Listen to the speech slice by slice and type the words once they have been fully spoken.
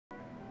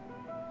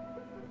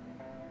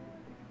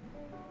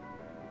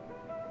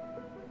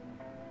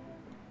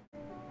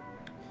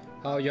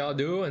How y'all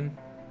doing?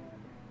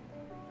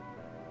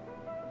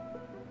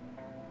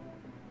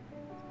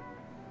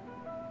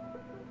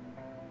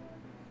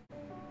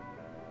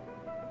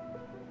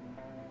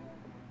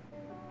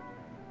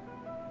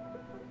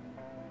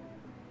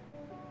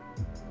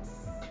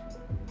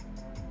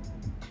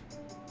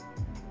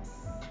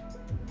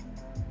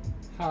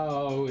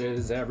 How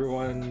is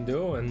everyone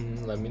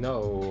doing? Let me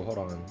know. Hold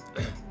on.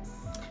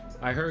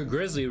 I heard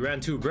Grizzly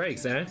ran 2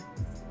 breaks, eh?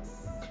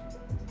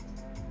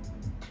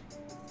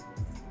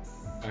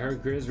 I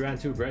heard Grizz ran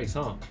 2 breaks,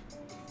 huh?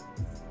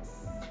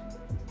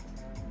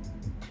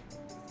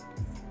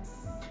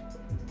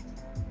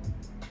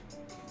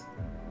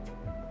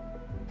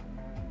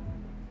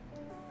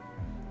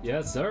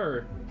 Yes,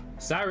 sir.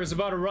 Cyrus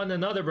about to run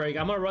another break.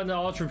 I'm gonna run the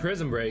Ultra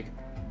Prism break.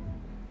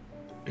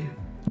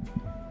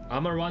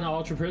 I'm gonna run an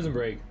Ultra Prism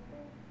break.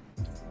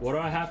 What do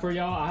I have for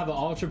y'all? I have an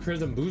Ultra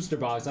Prism booster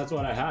box. That's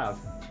what I have.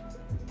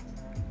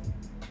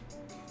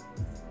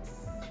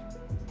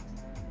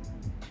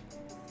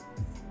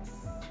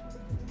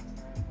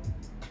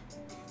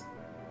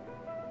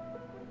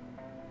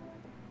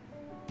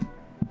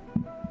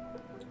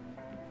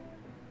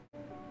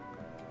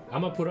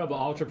 I'm gonna put up an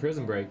Ultra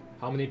Prism break.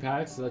 How many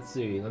packs? Let's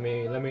see. Let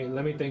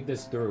me think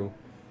this through.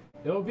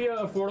 It'll be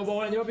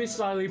affordable and it'll be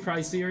slightly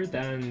pricier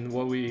than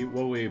what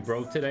we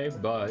broke today,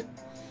 but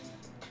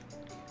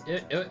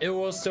it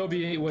will still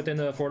be within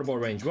the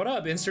affordable range. What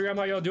up, Instagram?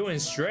 How y'all doing?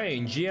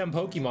 Strain, GM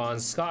Pokemon,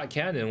 Scott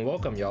Cannon,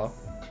 welcome y'all.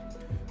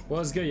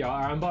 What's good, y'all?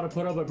 I'm about to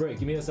put up a break.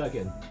 Give me a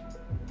second.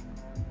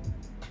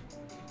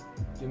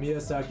 Give me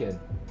a second.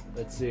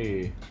 Let's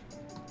see.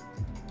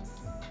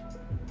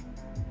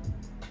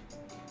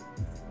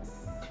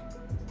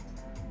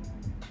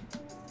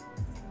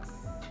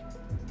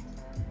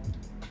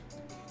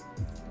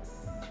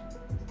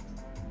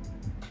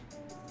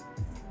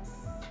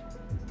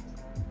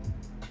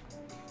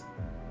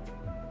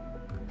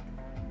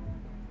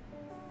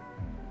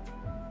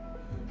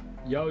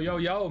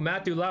 Yo,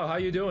 Matthew Lau, how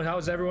you doing?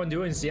 How's everyone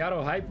doing?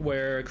 Seattle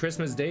Hypeware,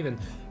 Christmas David.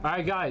 All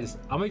right, guys,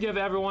 I'm gonna give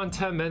everyone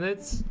 10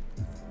 minutes.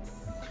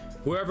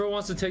 Whoever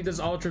wants to take this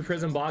Ultra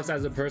Prism box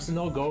as a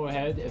personal, go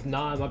ahead. If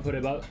not, I'm gonna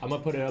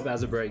put it up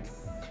as a break.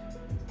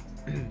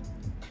 I'm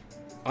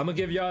gonna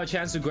give y'all a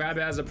chance to grab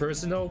it as a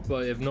personal,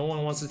 but if no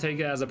one wants to take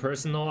it as a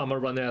personal, I'm gonna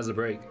run it as a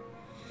break.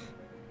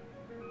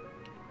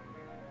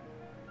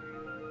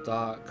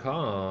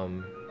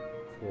 .com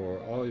for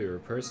all your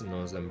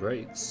personals and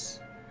breaks.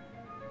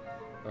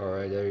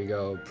 Alright, there you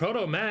go.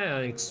 Proto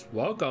Manx,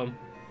 welcome.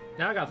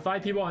 Now I got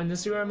 5 people on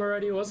Instagram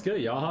already. What's good,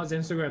 y'all? How's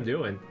Instagram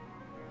doing?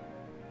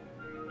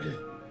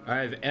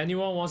 Alright, if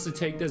anyone wants to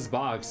take this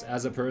box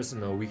as a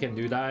personal, we can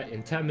do that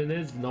in 10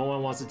 minutes. If no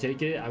one wants to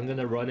take it, I'm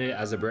gonna run it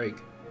as a break.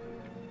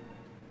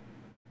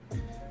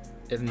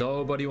 If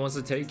nobody wants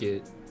to take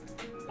it,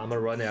 I'm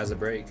gonna run it as a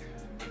break.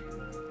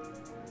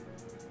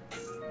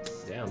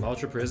 Damn,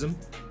 Ultra Prism.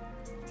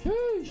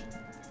 Sheesh.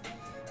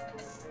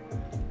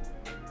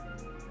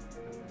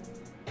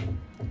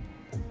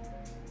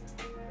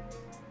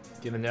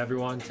 Giving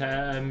everyone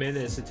 10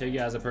 minutes to take it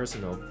as a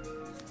personal.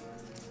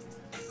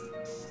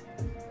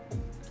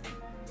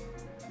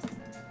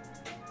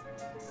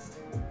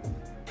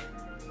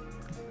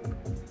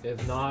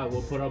 If not,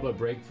 we'll put up a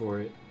break for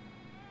it.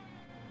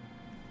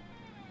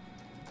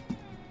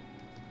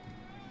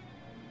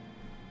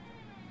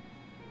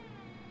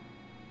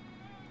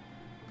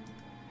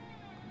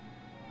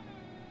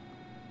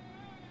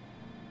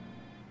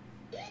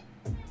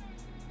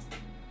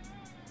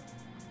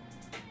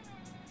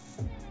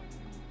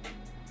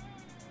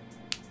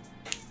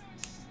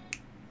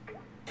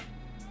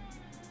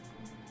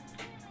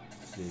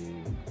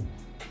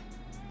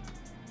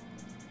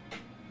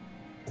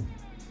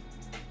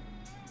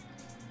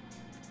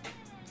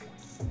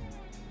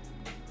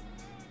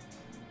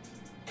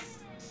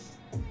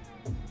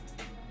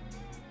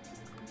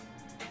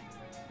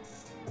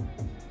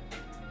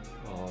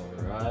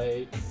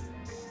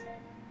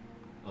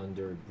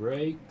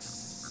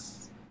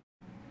 Breaks.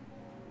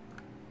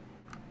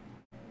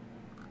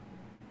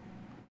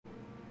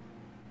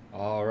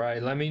 All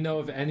right, let me know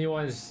if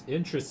anyone's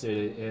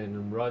interested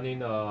in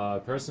running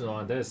a personal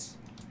on this.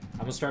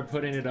 I'm gonna start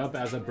putting it up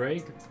as a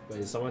break, but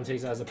if someone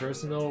takes it as a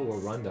personal, we'll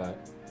run that.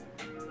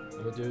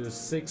 I'm gonna do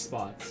 6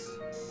 spots.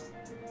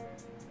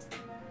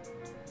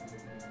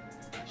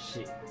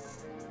 Shit.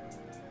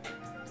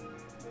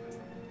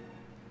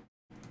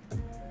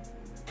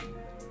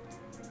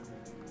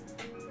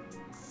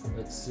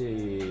 Let's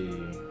see,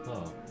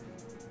 huh?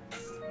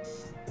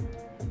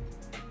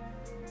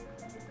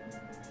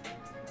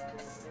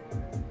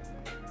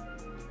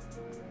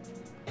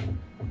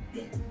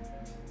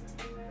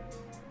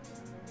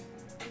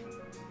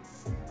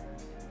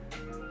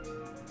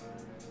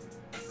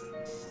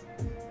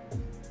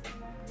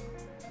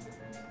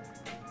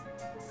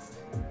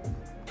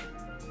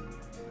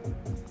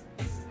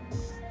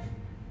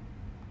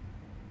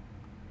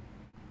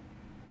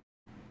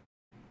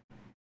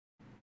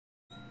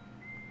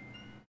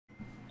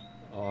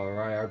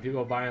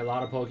 People buying a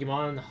lot of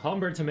Pokemon.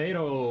 Humber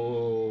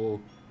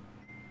Tomato.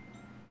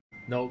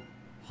 Nope.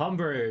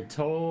 Humber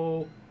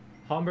to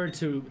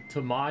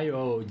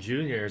Tamayo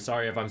Jr.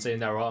 Sorry if I'm saying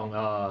that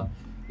wrong.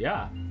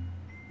 Yeah,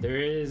 there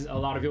is a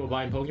lot of people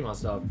buying Pokemon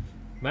stuff.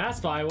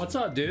 Masspy, what's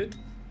up, dude?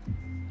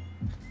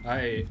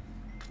 Alright,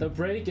 the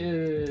break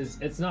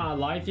it's not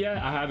live yet.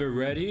 I have it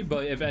ready,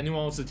 but if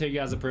anyone wants to take it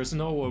as a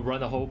personal, we'll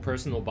run a whole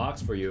personal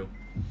box for you.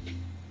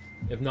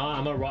 If not,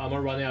 I'm gonna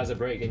run it as a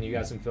break and you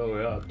guys can fill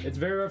it up. It's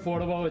very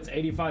affordable. It's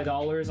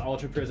 $85.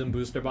 Ultra Prism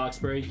booster box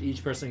break.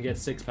 Each person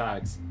gets 6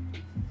 packs.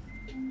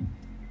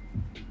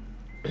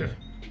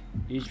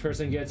 Each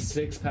person gets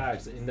 6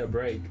 packs in the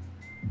break.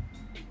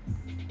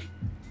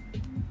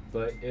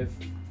 But if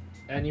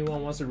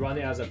anyone wants to run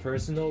it as a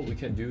personal, we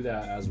can do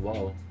that as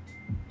well.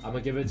 I'm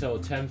gonna give it till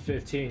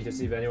 10:15 to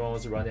see if anyone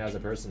wants to run it as a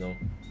personal.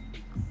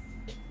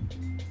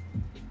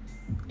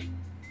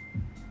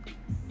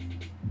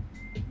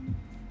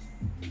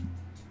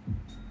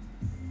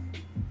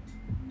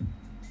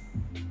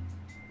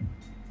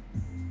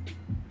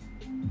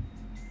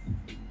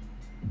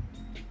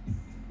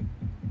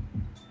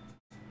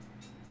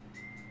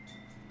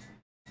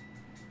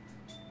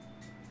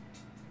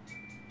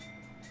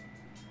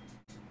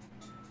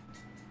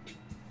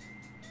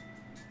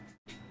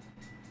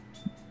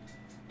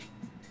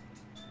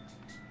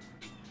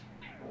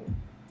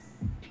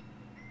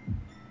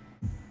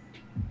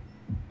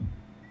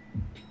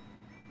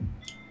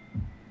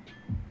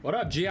 What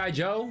up, G.I.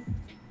 Joe?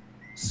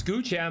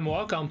 Scoocham,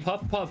 welcome.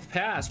 Puff Puff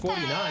Pass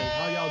 49.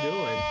 How y'all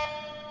doing?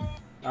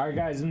 Alright,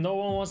 guys, if no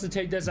one wants to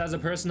take this as a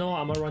personal,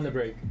 I'm gonna run the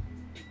break.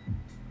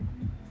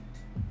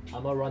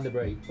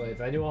 But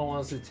if anyone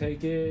wants to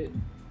take it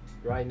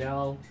right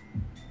now,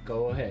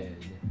 go ahead.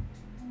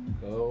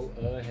 Go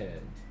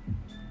ahead.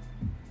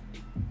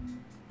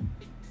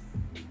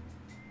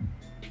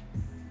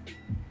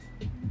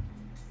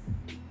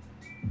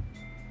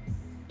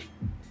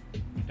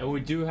 And we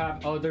do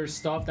have other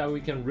stuff that we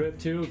can rip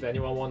too. If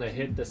anyone want to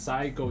hit the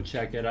site, go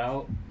check it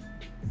out.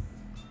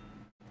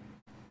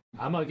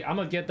 I'm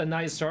gonna get the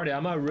night started.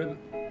 I'm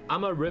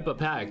gonna rip a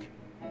pack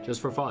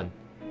just for fun.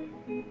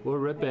 We'll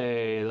rip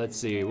a, let's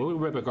see, we'll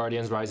rip a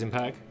Guardians Rising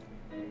pack.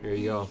 Here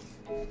you go.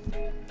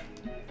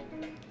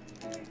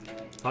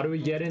 How do we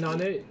get in on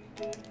it?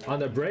 On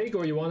the break,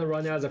 or you want to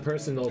run it as a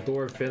personal?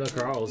 Thor Finna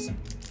Carls.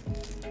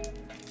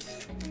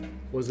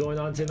 What's going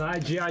on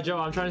tonight? G.I. Joe,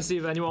 I'm trying to see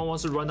if anyone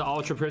wants to run the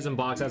Ultra Prism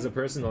box as a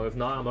personal. If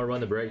not, I'm gonna run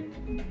the break.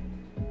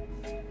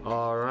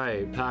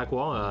 Alright, pack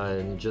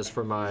 1, just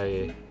for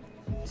my...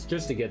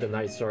 just to get the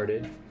night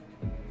started.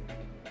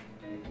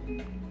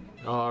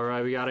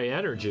 Alright, we got an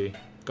Energy,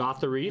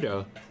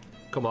 Gotharita,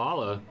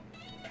 Kamala,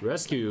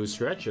 Rescue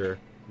Stretcher,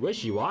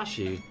 Wishy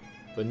Washy,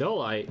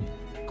 Vanillite,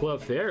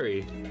 Club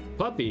Fairy,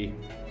 Puppy,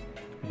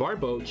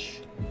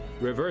 Barboach,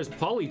 Reverse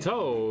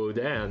Politoed,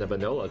 and a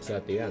Vanillux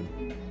at the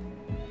end.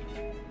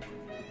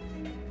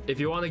 If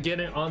you want to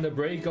get it on the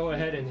break, go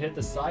ahead and hit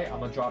the site.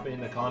 I'm gonna drop it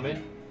in the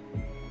comment.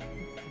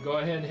 Go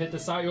ahead and hit the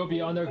site. It'll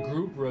be under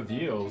group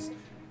reveals.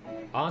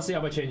 Honestly,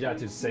 I'm gonna change that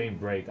to same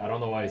break. I don't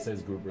know why it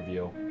says group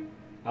reveal.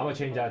 I'm gonna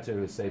change that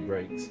to say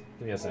breaks.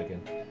 Give me a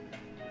second.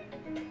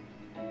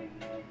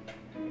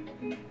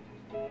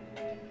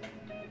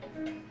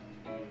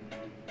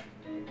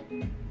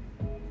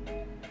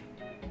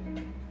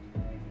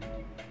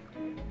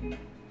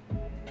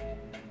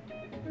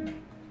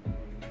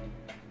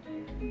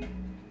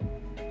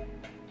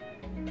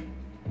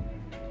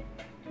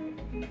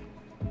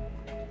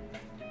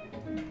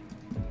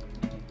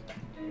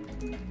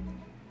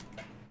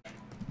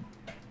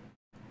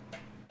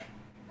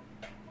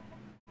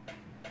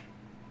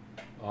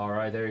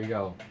 Alright, there you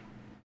go.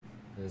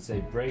 It'll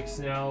say breaks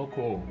now.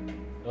 Cool.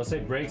 It'll say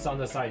breaks on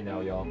the site now,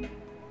 y'all.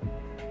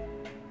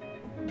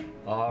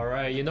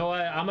 Alright, you know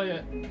what?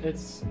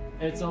 It's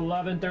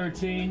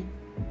 11:13.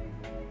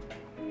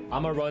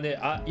 I'm gonna run it.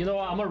 You know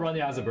what? I'm gonna run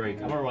it as a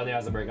break. I'm gonna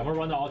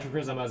run the Ultra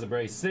Prism as a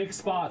break. 6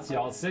 spots,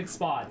 y'all. 6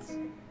 spots.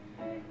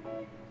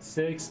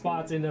 6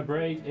 spots in the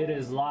break. It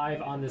is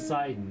live on the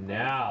site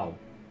now.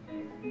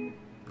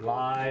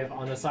 Live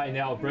on the site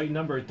now. Break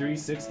number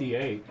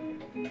 368.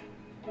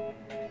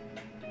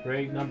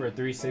 Break number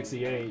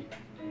 368.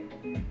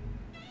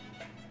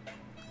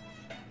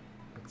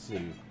 Let's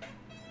see.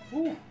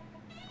 Woo.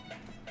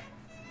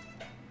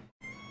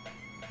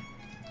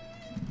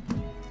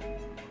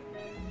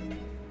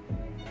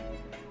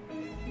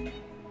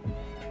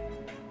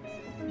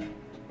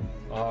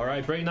 All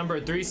right, break number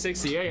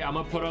 368. I'm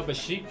gonna put up a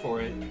sheet for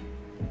it.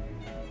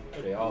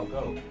 Where they all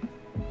go?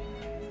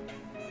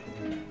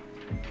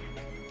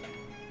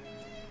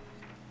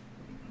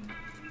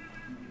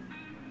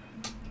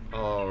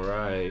 All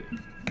right.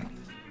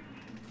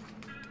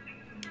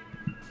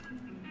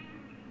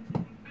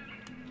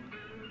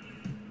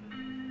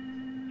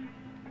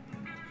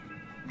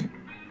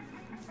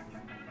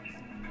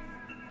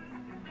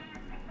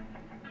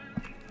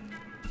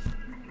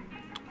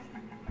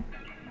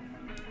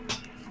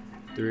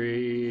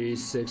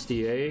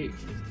 $368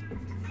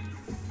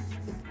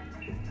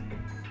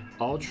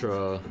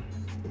 Ultra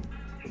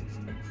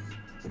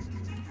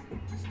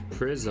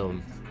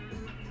Prism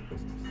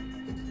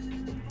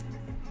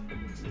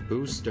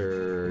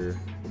booster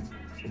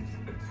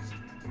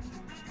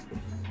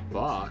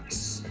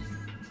box.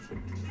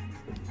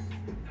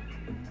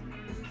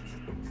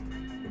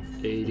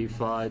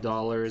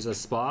 $85 a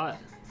spot.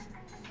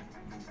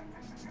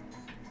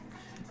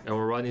 And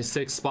we're running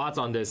 6 spots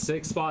on this.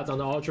 6 spots on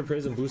the Ultra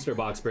Prism booster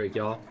box break,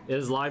 y'all. It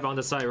is live on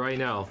the site right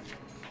now.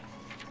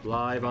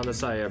 Live on the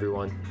site,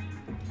 everyone.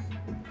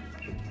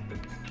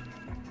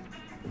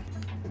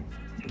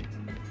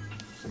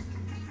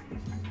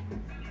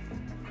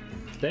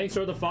 Thanks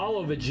for the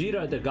follow,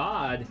 Vegeta the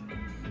God.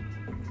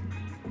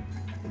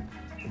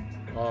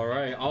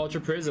 Alright, Ultra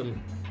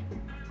Prism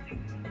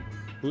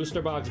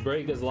booster box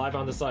break is live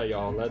on the site,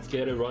 y'all. Let's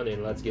get it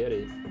running. Let's get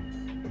it.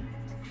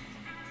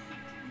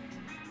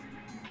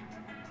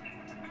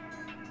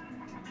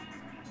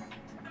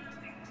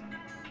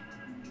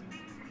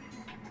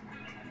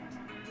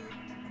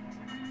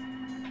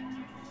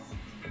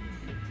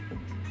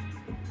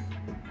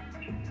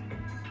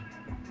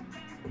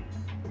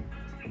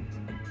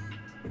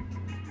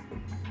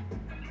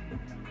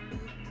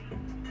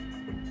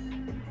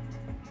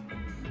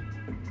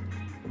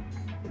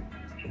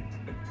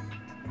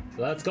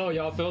 Let's go,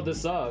 y'all. Fill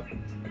this up.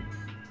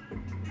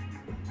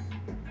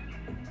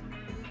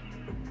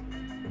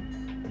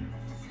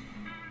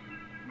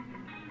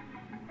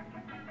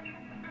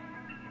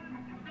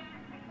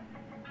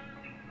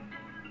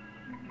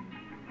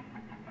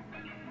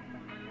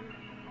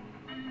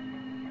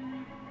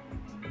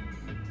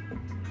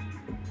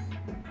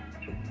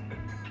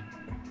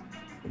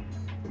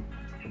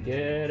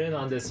 Get in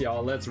on this,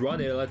 y'all. Let's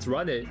run it. Let's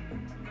run it.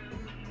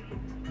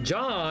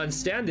 John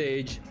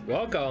Standage,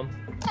 welcome.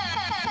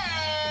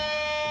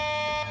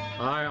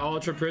 Alright,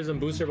 Ultra Prism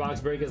booster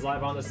box break is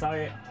live on the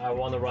site. I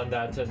want to run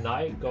that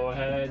tonight. Go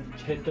ahead,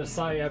 hit the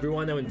site,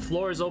 everyone. And the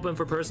floor is open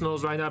for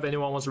personals right now if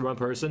anyone wants to run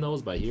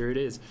personals, but here it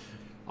is.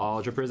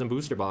 Ultra Prism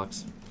booster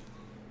box.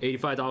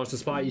 $85 a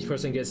spot. Each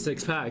person gets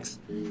 6 packs.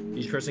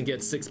 Each person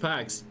gets 6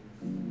 packs.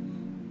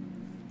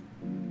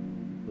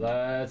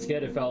 Let's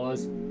get it,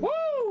 fellas.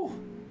 Woo!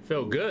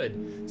 Feel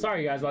good.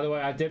 Sorry, guys, by the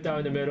way, I dipped out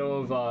in the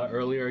middle of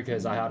earlier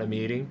because I had a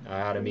meeting.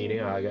 I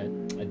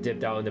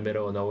dipped out in the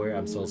middle of nowhere.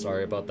 I'm so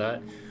sorry about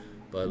that.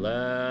 But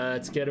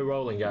let's get it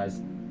rolling,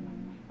 guys.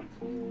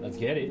 Let's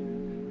get it.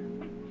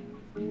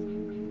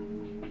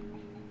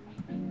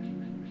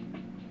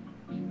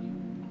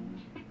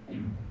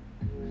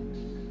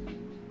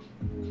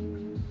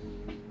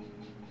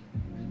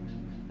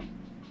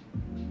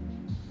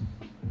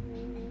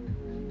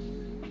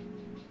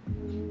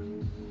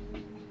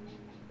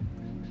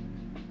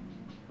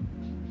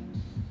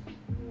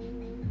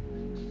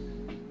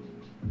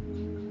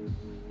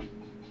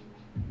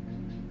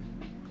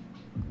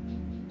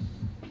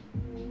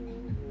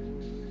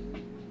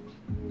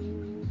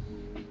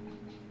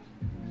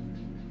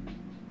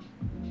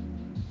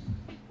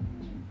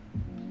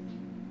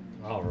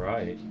 All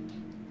right.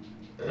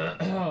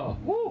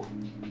 Woo.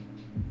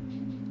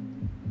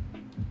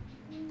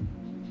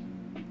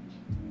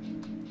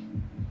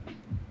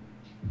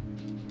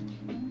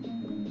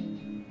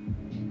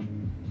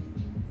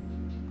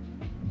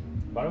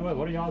 By the way,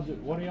 what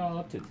are y'all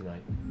up to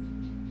tonight?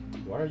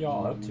 What are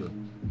y'all up to?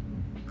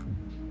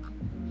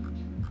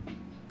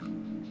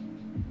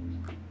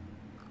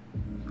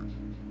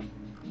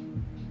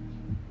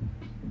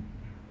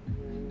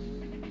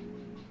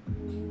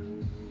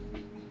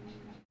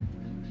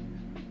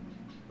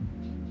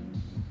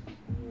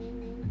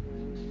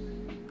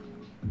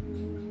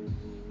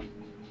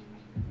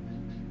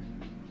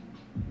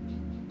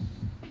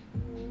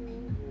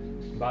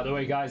 By the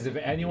way, guys, if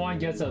anyone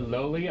gets a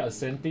Lily, a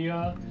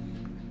Cynthia,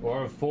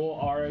 or a full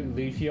art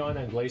Leafeon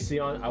and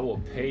Glaceon, I will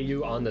pay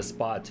you on the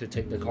spot to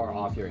take the car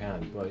off your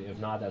hand. But if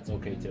not, that's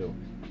okay too.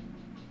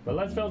 But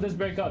let's fill this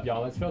break up,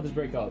 y'all. Let's fill this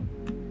break up.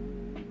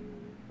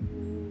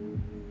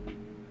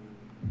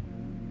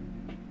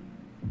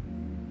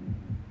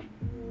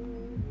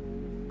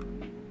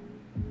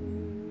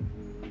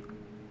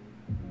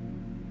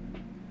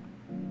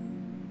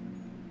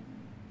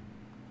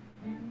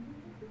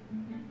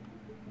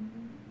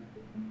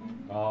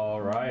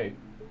 All right.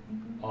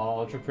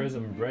 Ultra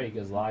Prism break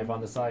is live on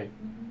the site.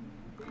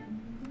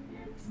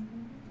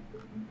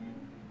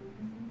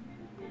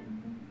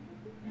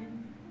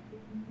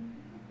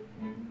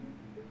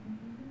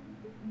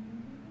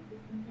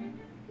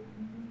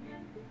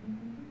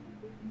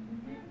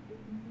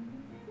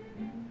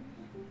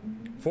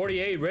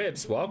 $48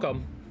 ribs,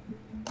 welcome.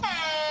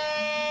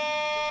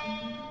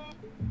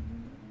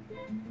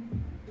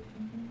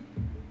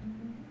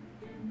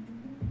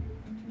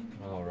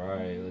 All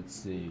right, let's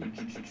see.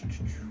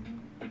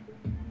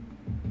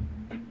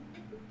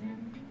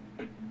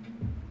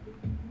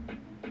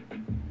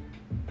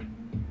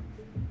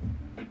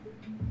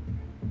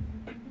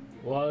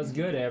 What's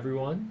good,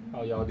 everyone?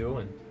 How y'all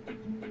doing?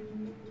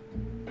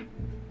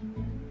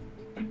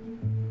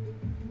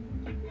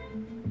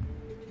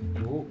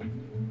 Ooh.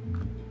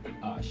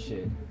 Ah,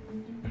 shit.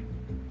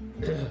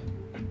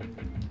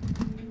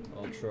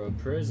 Ultra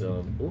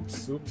Prism.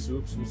 Oops, oops,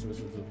 oops, oops, oops,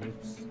 oops,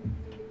 oops.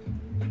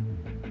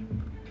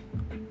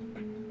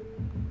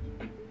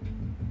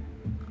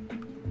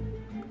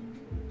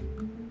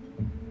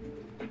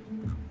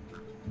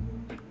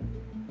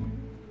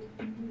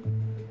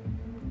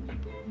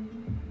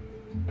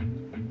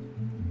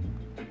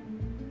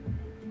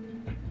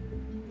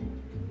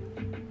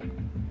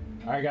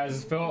 Alright guys,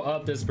 let's fill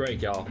up this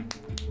break, y'all.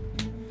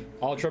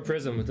 Ultra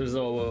Prism. This is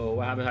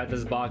we haven't had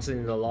this box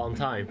in a long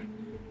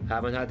time.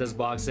 Haven't had this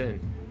box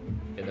in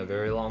a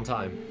very long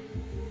time.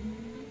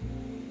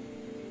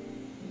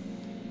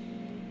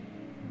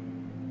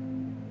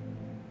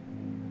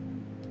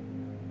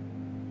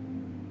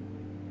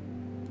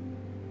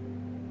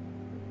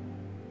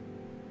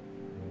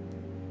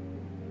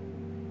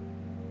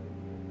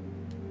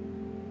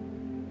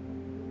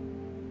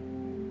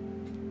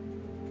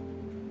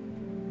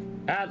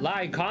 At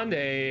Lai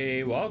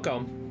Conde,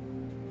 welcome.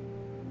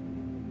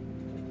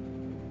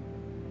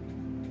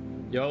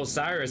 Yo,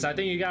 Cyrus, I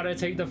think you gotta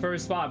take the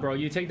first spot, bro.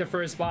 You take the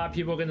first spot,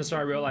 people are gonna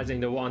start realizing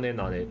they want in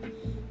on it.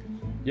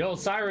 Yo,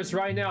 Cyrus,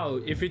 right now,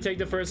 if you take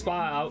the first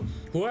spot,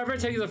 whoever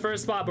takes the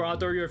first spot, bro, I'll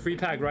throw you a free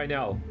pack right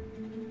now.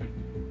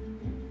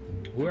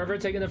 Whoever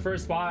taking the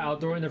first spot, I'll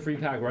throw in the free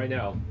pack right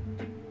now.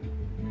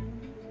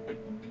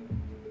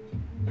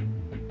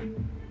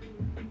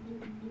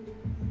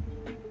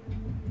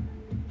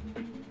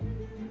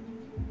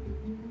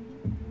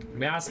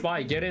 Mass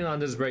Spy, get in on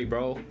this break,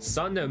 bro.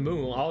 Sun and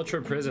Moon,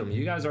 Ultra Prism.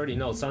 You guys already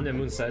know Sun and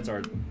Moon sets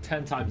are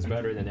 10 times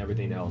better than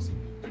everything else.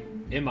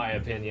 In my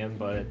opinion,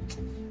 but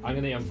I'm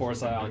gonna enforce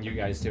that on you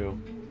guys too.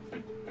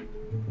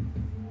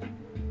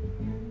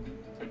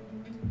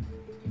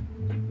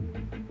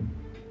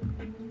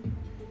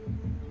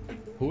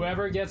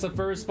 Whoever gets the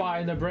first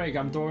spot in the break,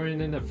 I'm throwing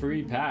in the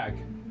free pack.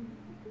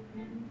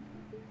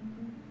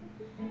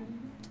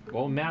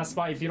 Well, Mass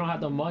Spy, if you don't have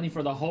the money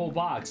for the whole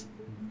box,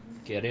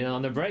 get in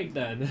on the break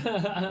then.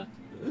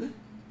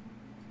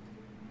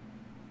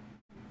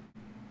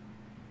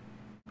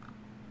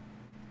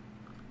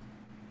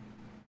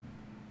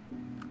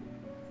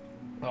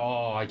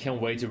 Oh, I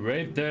can't wait to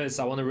rip this.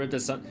 I want to rip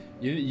this.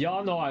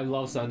 Y'all know I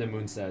love Sun and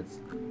Moon sets,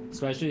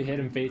 especially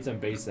Hidden Fates and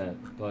base set.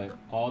 But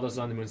all the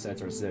Sun and Moon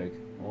sets are sick.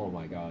 Oh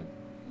my god,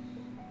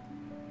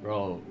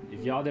 bro!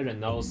 If y'all didn't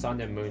know,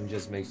 Sun and Moon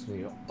just makes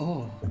me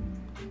oh,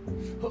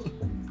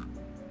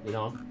 you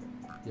know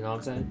what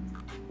I'm saying?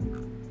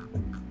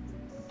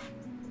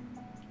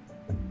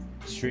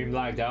 Stream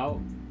lagged out.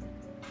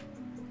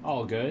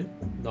 All good.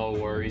 No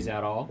worries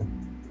at all.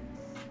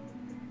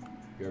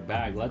 You're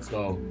back. Let's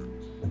go.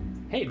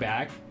 Hey,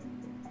 back.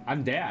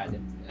 I'm Dad.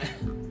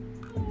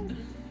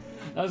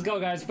 Let's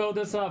go, guys. Fill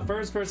this up.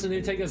 First person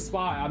to take a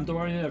spot, I'm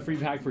throwing in a free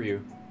pack for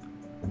you.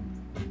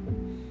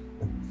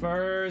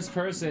 First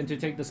person to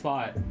take the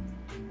spot.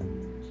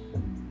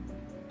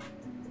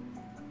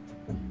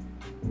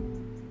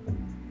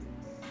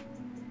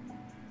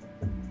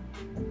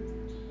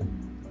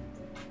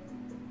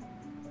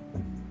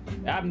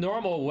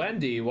 Abnormal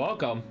Wendy,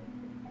 welcome.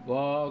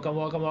 Welcome,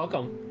 welcome,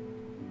 welcome.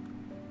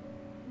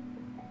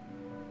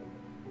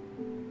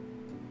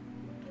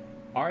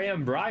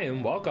 RM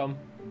Brian, welcome.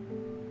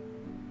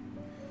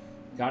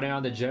 Got in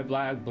on the jet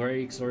lag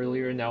breaks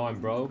earlier, now I'm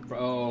broke.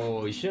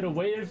 Bro, you should have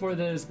waited for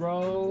this,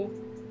 bro.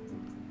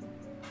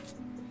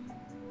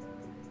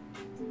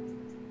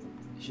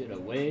 Should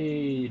have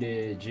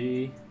waited,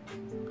 G.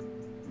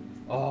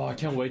 Oh, I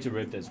can't wait to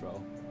rip this,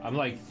 bro. I'm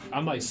like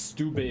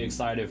stupid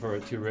excited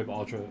to rip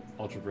Ultra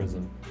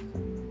Prism.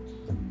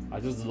 I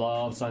just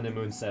love Sun and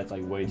Moon sets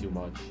like way too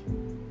much.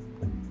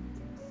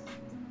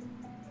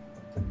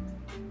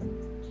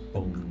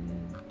 Boom.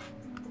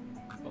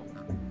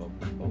 Boom, boom,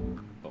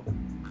 boom,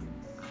 boom.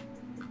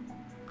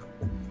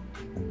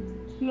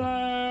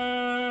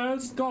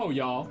 Let's go,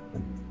 y'all.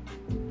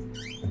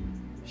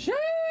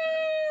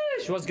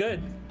 Sheesh, what's good?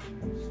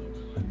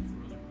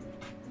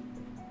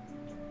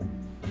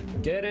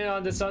 Get in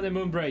on the Sun and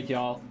Moon break,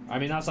 y'all. I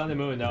mean, not Sun and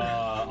Moon,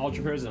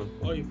 Ultra Prism.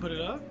 Oh, you put it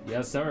up?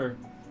 Yes, sir.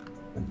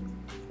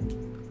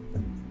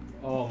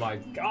 Oh my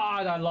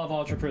god, I love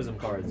Ultra Prism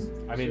cards.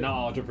 I mean, not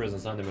Ultra Prism,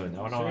 Sun and Moon.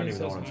 I don't even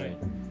know what I'm saying.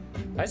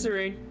 Hi,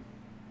 Serene.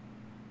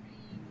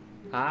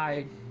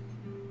 Hi.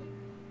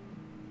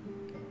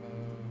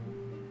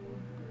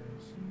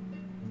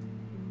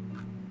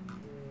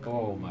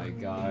 Oh my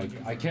god.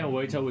 I can't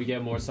wait till we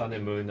get more Sun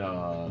and Moon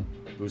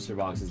booster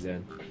boxes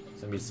in.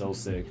 It's gonna be so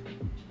sick.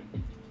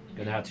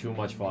 Gonna have too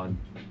much fun.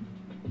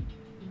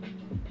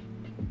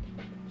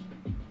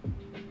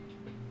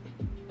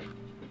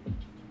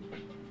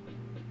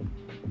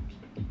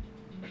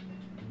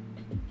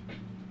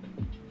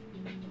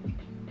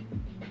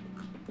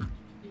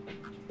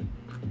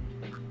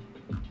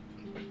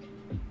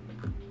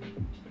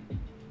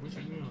 Which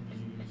email did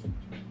you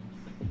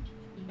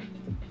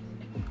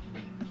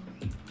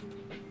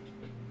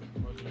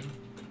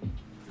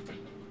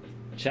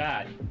use?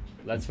 Chat.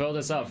 Let's fill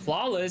this up.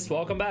 Flawless,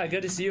 welcome back.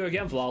 Good to see you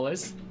again,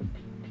 Flawless.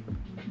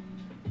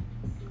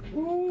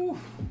 Woo.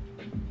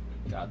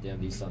 God damn,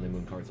 these Sun and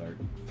Moon cards are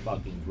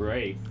fucking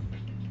great.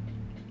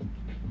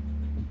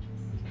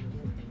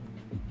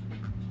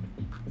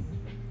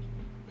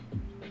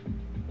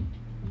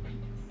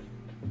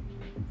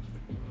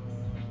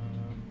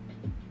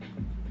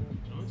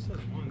 No, it says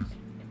once.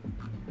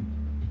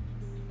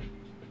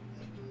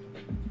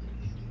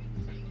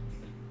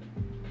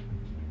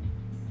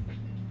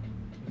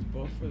 It's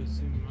both for the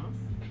same amount?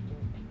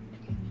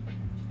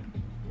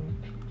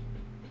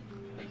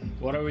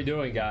 What are we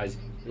doing, guys?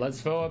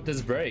 Let's fill up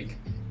this break.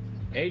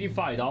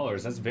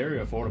 $85. That's very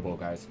affordable,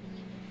 guys.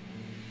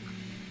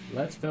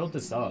 Let's fill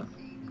this up.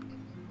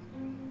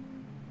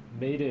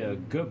 Made it a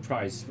good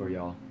price for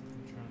y'all.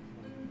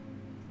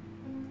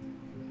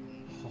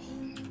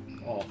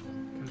 Oh,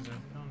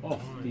 oh,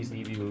 these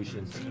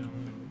evolutions.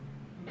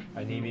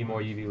 I need me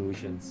more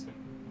evolutions.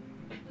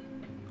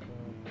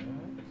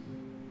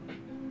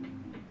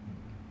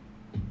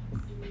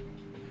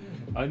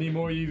 I need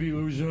more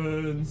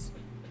evolutions.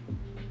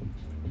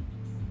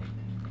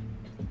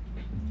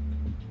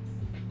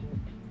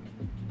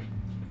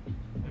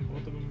 And both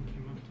of them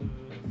came up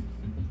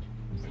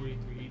to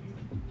 4380.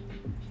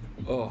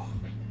 Oh.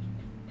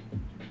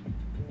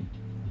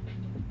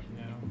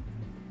 Yeah,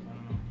 I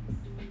don't know.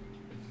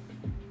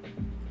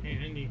 Hey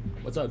Andy,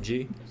 What's up,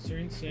 G?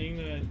 Serene's saying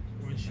that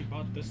when she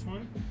bought this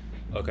one,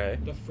 Okay.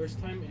 the first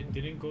time it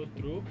didn't go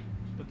through,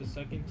 but the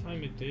second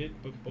time it did,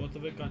 but both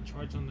of it got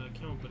charged on the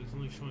account, but it's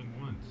only showing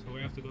once, so we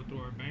have to go through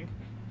our bank.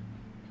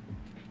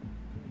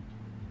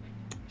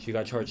 She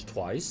got charged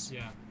twice?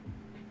 Yeah,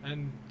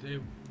 and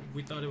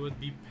we thought it would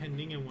be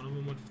pending and one of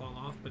them would fall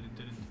off, but it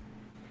didn't.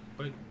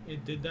 But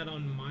it did that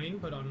on mine,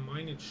 but on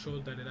mine it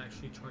showed that it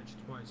actually charged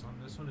twice. On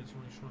this one it's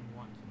only showing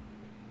once.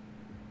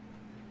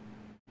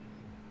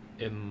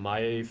 It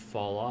might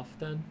fall off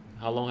then?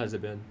 How long has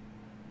it been?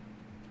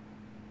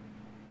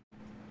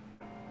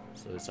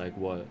 So it's like,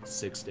 what,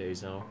 6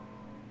 days now?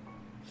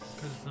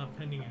 Because it's not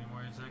pending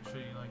anymore, it's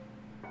actually like...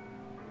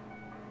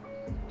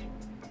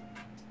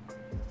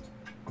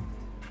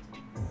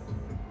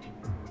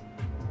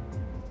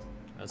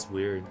 That's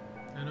weird.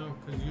 I know,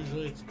 because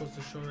usually it's supposed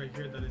to show right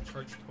here that it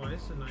charged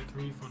twice and I can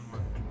refund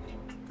one.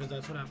 Because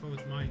that's what happened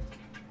with mine.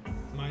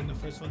 Mine, the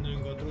first one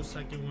didn't go through,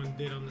 second one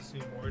did on the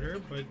same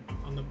order, but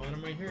on the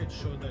bottom right here it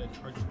showed that it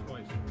charged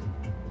twice.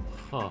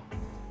 Huh.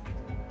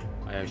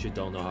 I actually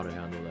don't know how to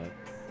handle that.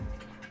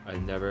 I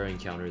never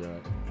encountered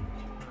that.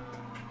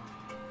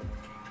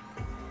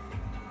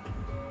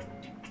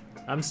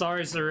 I'm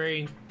sorry,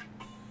 Serene.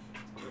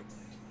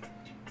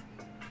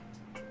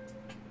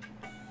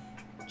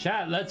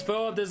 Chat, let's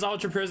fill up this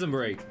Ultra Prism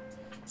break.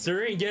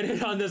 Serene, get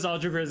in on this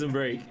Ultra Prism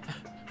break.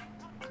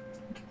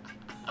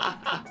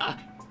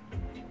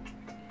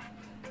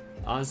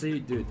 Honestly,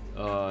 dude,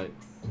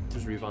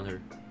 just refund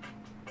her.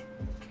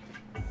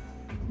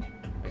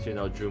 Actually,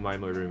 no, Drew might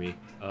murder me.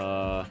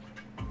 I'll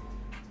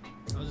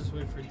just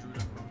wait for Drew to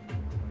come.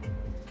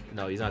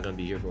 No, he's not gonna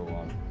be here for a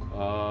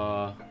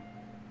while.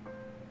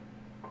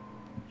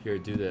 Here,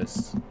 do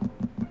this.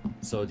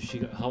 So she,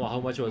 how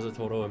much was the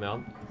total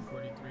amount?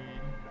 4380.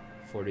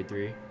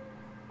 43. It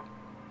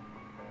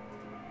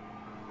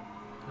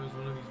was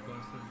one of these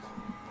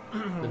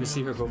bastards. Let me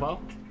see her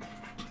profile.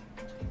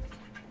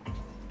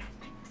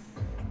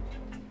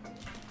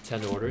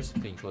 10 orders.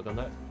 Can you click on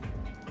that?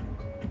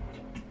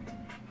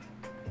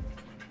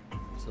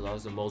 So that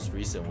was the most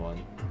recent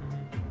one.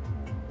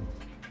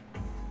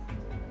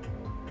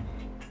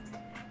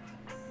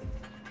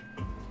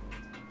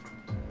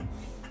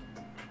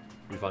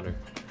 Refund her.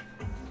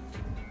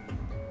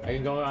 I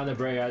can go on the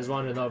break. I just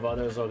want to know about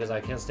others because I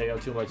can't stay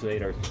up too much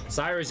later.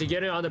 Cyrus, you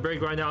get it on the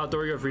break right now. I'll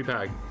throw you a free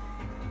pack.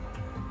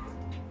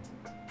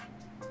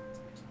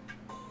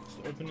 Just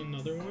open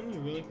another one? You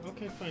really?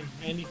 Okay, fine.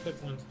 Andy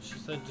picked one. She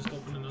said just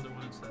open another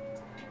one instead.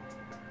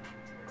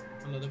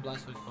 Another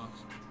Blastoise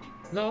box.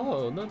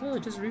 No,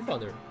 just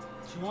refund her.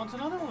 She wants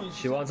another one.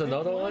 She wants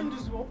another one?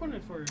 Just open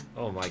it for her.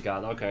 Oh my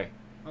god, okay.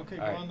 Okay,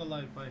 All go right. on the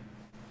live. Bye.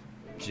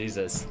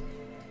 Jesus.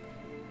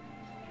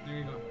 There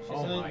you go. She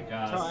Oh said, my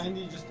gosh. tell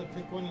Andy just to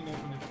pick one and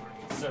open it for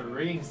her.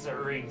 Serene.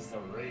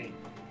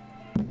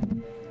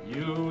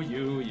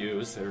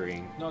 You,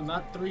 Serene. No,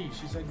 not 3.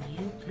 She said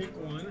you pick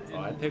one. And Oh,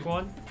 I pick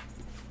one?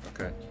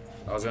 Okay.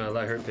 I was gonna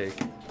let her pick.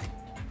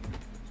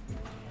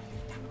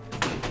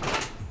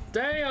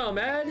 Damn,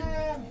 man!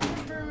 Damn,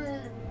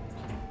 Pepper!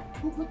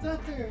 Who put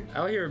that there?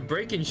 Out here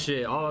breaking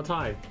shit all the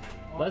time.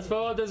 Let's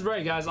fill up this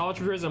break, guys.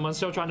 Ultra Prism, I'm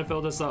still trying to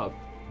fill this up.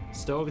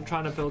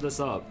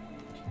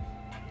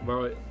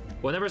 Bro,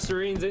 whenever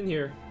Serene's in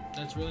here,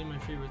 That's really my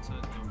favorite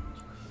set,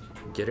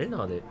 though. get in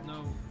on it.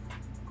 No,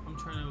 I'm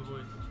trying to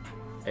avoid.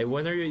 Hey,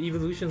 when are your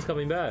evolutions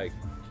coming back?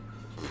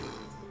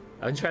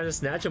 I'm trying to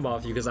snatch them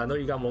off you because I know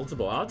you got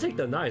multiple. I'll take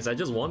the nice. I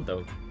just want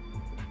them.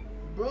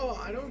 Bro,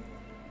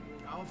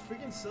 I'll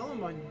freaking sell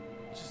them. I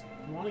just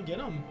want to get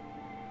them.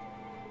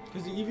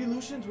 Because the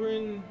evolutions were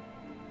in,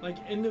 like,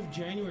 end of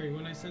January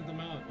when I sent them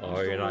out. Oh,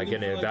 you're not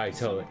getting it back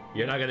till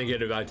you're not gonna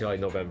get it back till like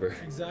November.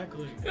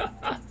 Exactly.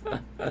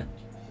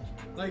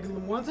 Like,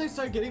 once I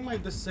start getting my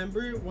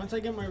December, once I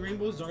get my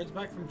Rainbow Zards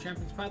back from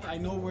Champion's Path, I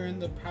know we're in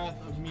the path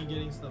of me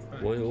getting stuff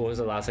back. When was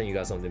the last time you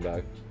got something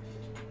back?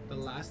 The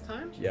last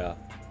time Yeah.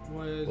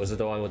 was it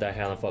the one with that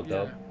Hannah fucked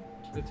up?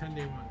 the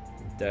 10-day one.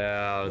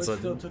 Damn. Which So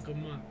still took a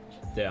month.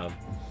 damn.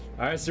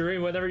 All right,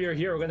 Serene. Whenever you're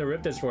here, we're gonna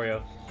rip this for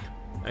you.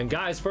 And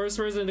guys, first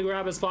person to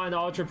grab a spot in the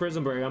Ultra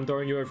Prism Break, I'm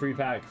throwing you a free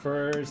pack.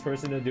 First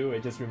person to do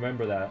it. Just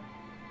remember that.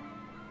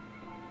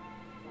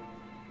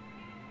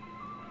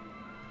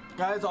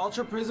 Guys,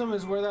 Ultra Prism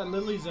is where that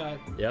Lily's at.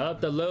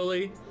 Yep, the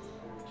Lily.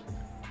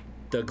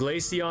 the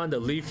Glaceon, the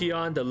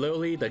Leafeon, the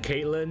Lily, the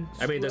Caitlyn.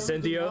 I mean, the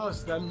Cynthia.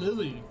 Else, that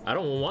Lily. I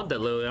don't want the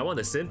Lily. I want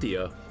the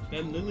Cynthia.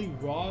 That Lily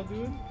raw,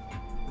 dude.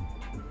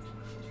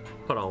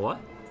 Hold on, what?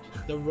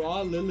 The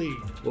raw Lily.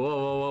 Whoa,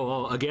 whoa, whoa,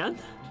 whoa. Again?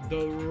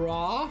 The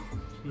raw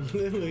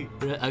Lily.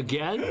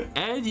 Again?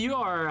 And you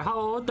are how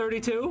old?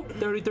 32?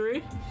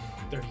 33?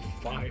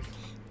 35.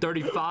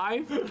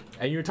 35?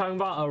 And you're talking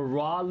about a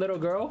raw little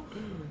girl?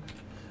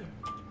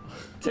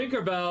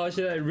 Tinkerbell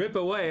should I rip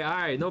away?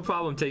 Alright, no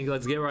problem, Tink.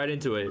 Let's get right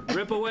into it.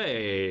 Rip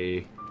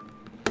away.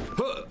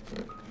 Huh.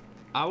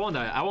 I want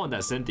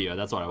that Cynthia.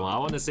 That's what I want. I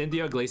want the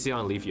Cynthia,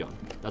 Glaceon, Leafeon.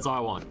 That's all I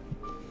want.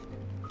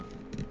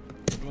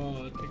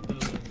 Oh, I take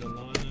the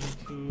Lana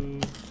too.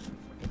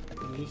 The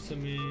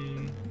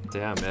Lusamine.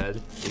 Damn,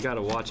 Ed. You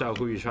gotta watch out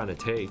who you're trying to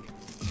take.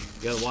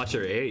 You gotta watch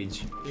your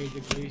age. There's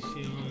the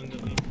Glaceon, the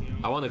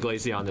Leafeon. I want the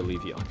Glaceon, the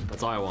Leafeon.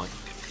 That's all I want.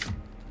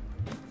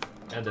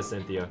 And the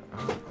Cynthia.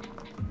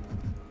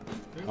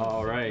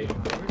 All right. Oh,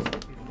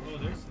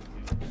 there's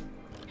Cynthia.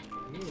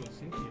 Ooh,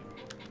 Cynthia.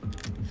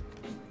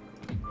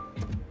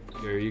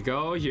 Here you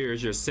go.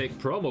 Here's your sick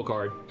promo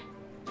card.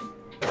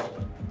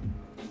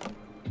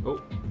 Oh.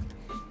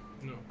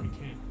 No, we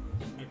can't.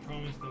 I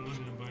promised I'm not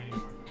gonna buy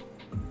anymore.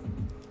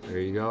 There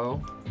you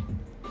go.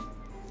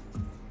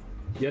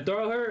 You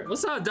throw her.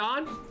 What's up,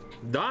 Don?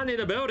 Don in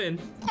the building.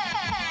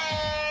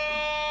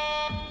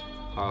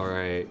 All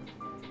right.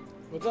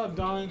 What's up,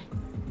 Don?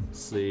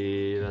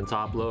 Sleeve and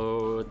top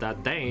load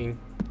that thing.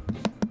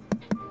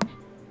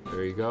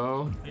 There you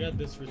go. I got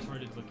this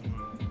retarded looking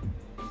one.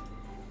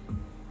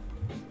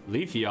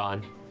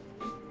 Leafeon.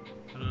 I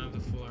don't have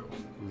the full art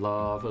one.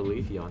 Love a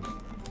Leafeon.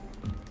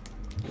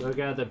 Look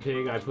at the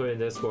pig I put in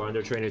Discord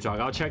under trainer talk.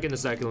 I'll check in a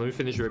second. Let me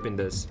finish ripping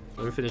this.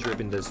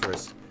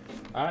 First.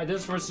 All right,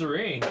 this for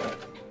Serene.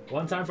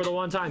 One time for the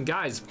one time.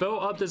 Guys, fill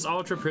up this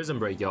Ultra Prism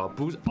break, y'all.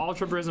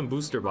 Ultra Prism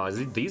booster box.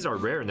 These are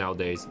rare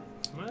nowadays.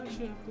 I might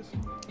actually have this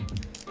one.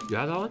 You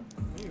have that one?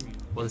 Maybe.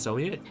 Want to sell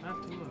me it? I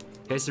have to look.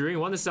 Hey, Serene,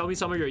 want to sell me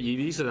some of your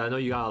EVs? Because I know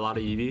you got a lot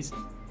of EVs.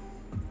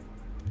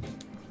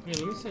 Hey,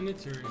 let me send it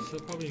to her.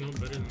 She'll probably know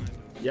better than I do.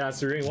 Yeah,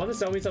 Serene, want to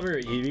sell me some of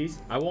your EVs?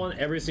 I want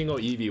every single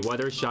EV,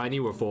 whether shiny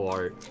or full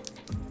art.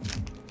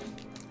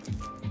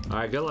 All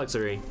right, good luck,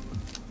 Serene.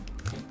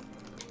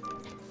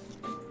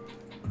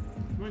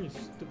 Come on, you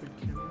stupid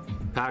camera.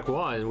 Pack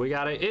 1, we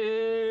got an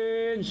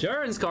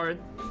insurance card.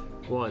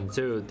 1,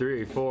 2,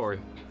 3, 4.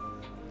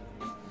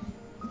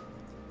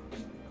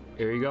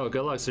 Here you go.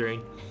 Good luck,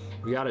 Serene.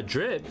 We got a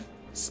Drip,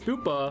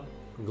 Spoopa,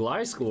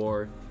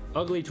 Gliscor,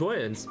 Ugly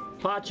Twins,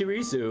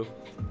 Pachirisu,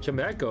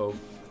 Chimecho,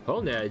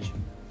 Honedge,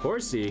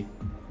 Horsey,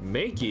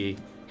 Mankey,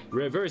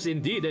 Reverse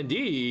Indeed,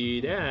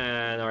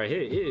 and our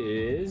hit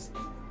is...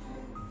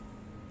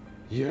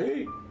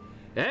 Yay!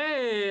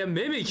 Hey,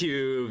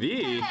 Mimikyu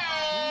V!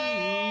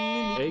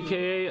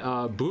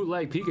 AKA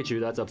bootleg Pikachu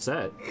that's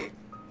upset.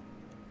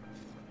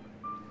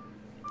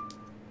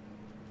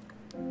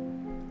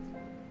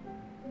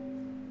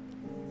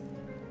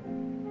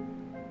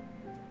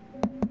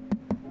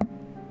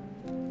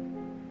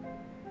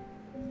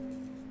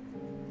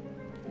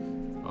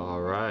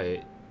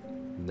 Alright.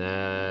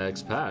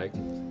 Next pack.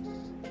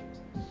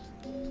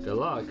 Good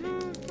luck.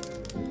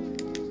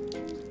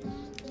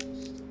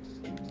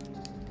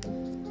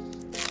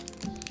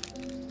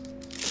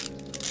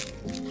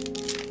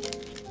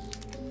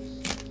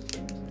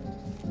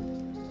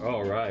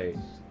 Alright.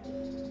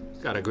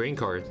 Got a green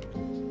card.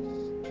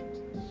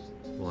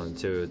 1,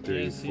 2,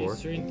 3, 4.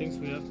 Serene thinks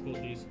we have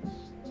pulled these.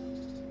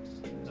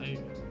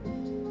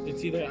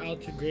 It's either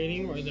out to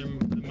grading or they're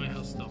in my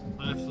house still.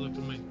 I have to look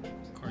at my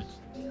cards.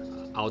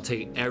 I'll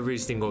take every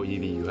single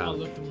EV you have. I'll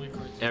look at my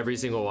cards. Every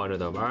single one of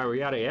them. Alright, we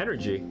got an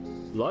Energy,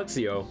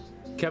 Luxio,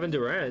 Kevin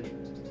Durant,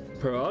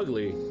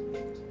 Ugly,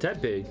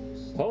 Tepig,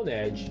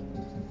 Honedge,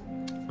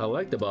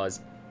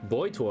 Electabuzz,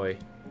 Boytoy,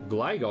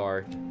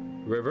 Gligar,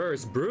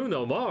 Reverse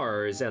Bruno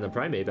Mars, and a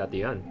Primeape at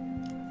the end.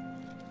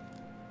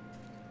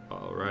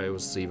 Alright, we'll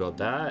see about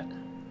that.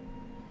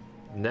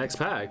 Next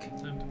pack.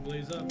 Time to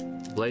blaze up.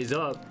 Blaze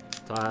up.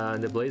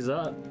 Time to blaze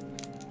up.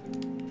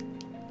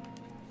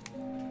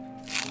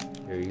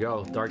 Here you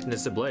go.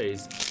 Darkness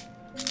Ablaze.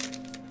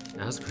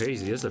 That's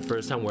crazy. This is the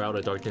first time we're out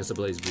of Darkness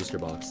Ablaze booster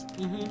box.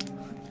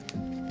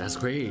 That's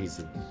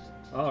crazy.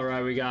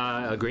 Alright, we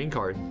got a green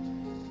card.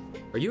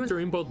 Are you and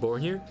Serene both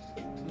born here?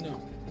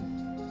 No.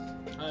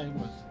 I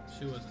was.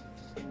 She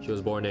wasn't. She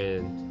was born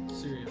in...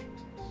 Syria.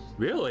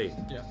 Really?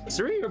 Yeah.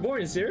 Serene, you're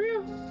born in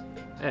Syria?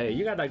 Hey,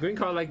 you got that green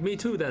card like me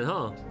too then,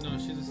 huh? No,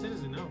 she's a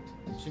citizen now.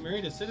 She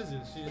married a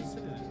citizen. She's a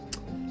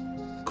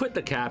citizen. Quit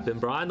the capping,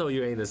 bro. I know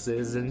you ain't a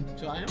citizen.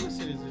 So I am a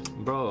citizen.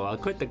 Bro, I'll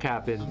quit the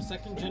capping. I'm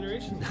second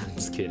generation.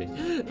 Just kidding.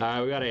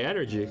 Alright, we got an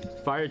Energy,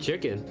 Fire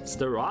Chicken,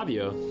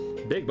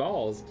 Staravia, Big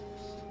Balls,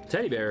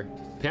 Teddy Bear,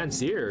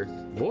 Panseer,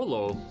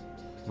 Molo,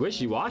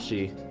 Wishy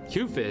Washy,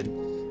 Cupid,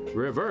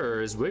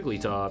 Reverse,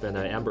 Wigglytuff, and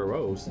an Amber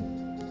Rose.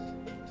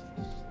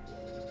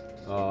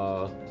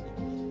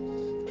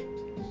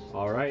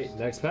 Alright,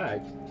 next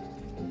pack.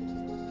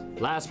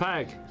 Last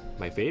pack.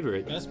 My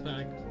favorite. Best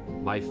pack.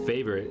 My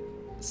favorite.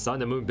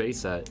 Sun and Moon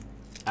base set.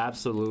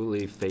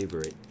 absolutely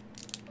favorite.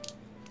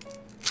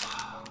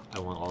 I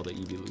want all the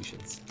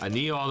evolutions. I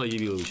need all the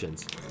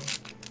evolutions.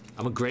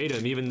 I'm gonna grade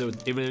them even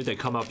if they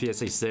come out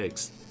PSA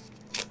 6.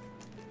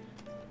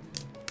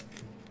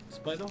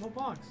 Just buy the whole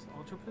box.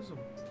 Ultra Prism.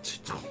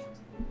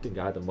 Think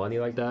I had the money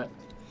like that?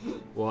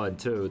 1,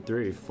 2,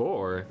 3,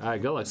 4.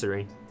 Alright, good luck,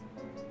 Serene.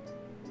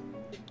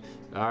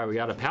 Alright, we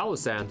got a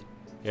Palisand,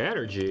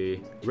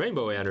 Energy,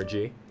 Rainbow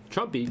Energy,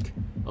 Trumpeak,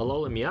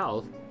 Alola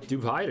Meowth,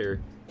 Dewpider,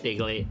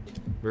 Diglett,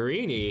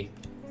 Marini,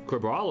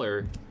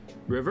 Crabrawler,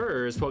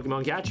 Reverse,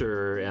 Pokemon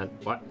Catcher, and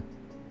what?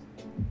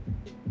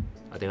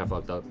 I think I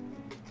fucked up.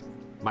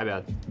 My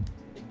bad.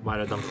 Might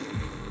have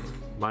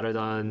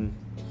done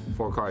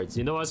 4 cards.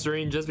 You know what,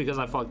 Serene? Just because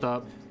I fucked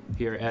up,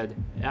 here, Ed,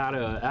 add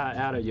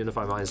a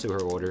Unified Minds to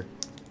her order.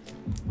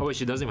 Oh wait,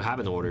 she doesn't even have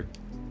an order.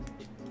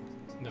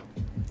 No.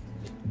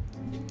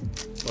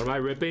 What am I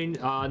ripping?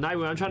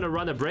 Nightwing, I'm trying to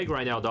run a break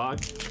right now,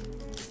 dog.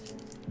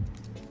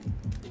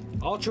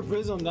 Ultra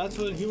Prism, that's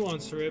what he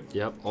wants to rip.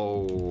 Yep.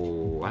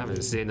 Oh, I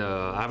haven't seen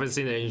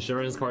the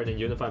insurance card in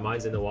Unified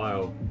Minds in a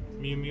while.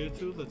 Mew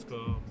Mewtwo, let's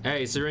go.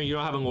 Hey, Serene, you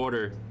don't have an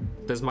order.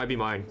 This might be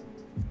mine.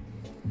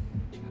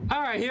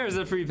 All right, here's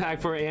a free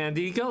pack for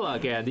Andy. Good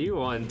luck, Andy.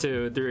 1,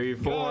 2, 3,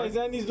 4. Guys,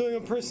 Andy's doing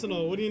a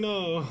personal. What do you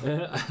know?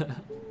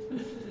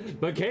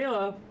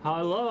 Michaela,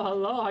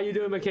 hello. How you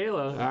doing,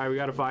 Michaela? All right, we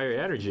got a Fire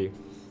Energy,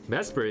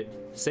 Mesprit,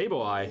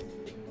 Sableye,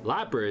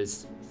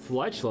 Lapras,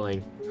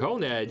 Fletchling,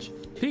 Honedge,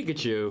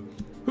 Pikachu,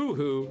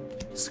 Hoo-Hoo,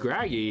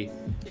 Scraggy,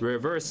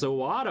 Reverse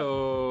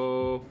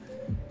Sawato,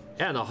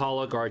 and a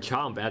Holo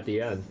Garchomp at the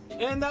end.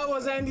 And that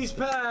was Andy's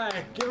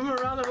pack. Give him a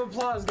round of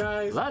applause,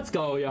 guys. Let's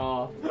go,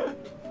 y'all.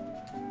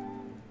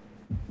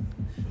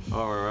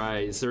 All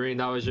right, Serene,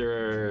 that was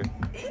your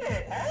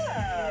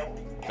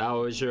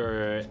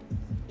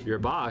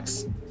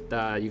box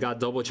that you got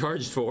double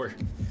charged for.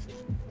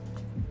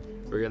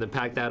 We're gonna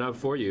pack that up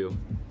for you.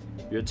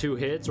 Your 2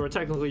 hits, or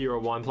technically your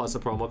 1 plus a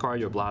promo card,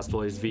 your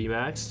Blastoise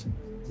VMAX.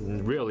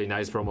 Really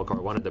nice promo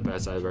card, one of the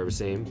best I've ever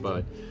seen.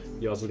 But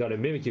you also got a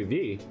Mimikyu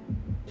V.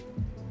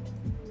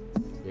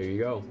 There you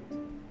go.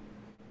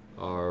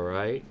 All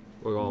right,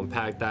 we're gonna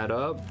pack that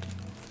up,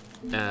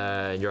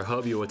 and your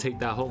hubby will take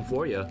that home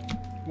for you.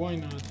 Why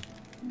not?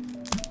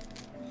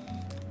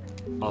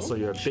 Also,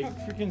 your big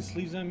freaking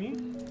sleeves at me.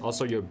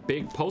 Also, your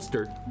big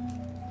poster,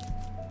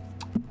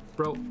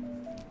 bro.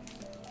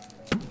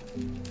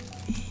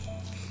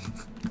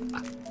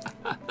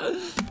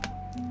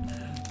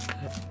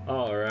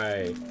 All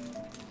right.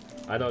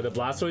 I know the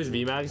Blastoise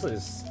VMAX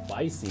is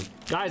spicy.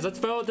 Guys, let's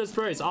fill out this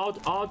brace.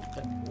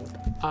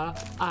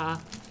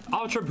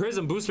 Ultra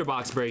Prism booster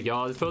box break,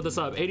 y'all. Let's fill this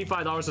up.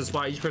 $85 a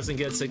spot. Each person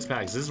gets 6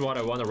 packs. This is what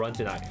I want to run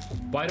tonight.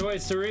 By the way,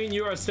 Serene,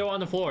 you are still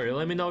on the floor.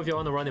 Let me know if you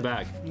want to run it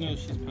back. No,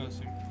 she's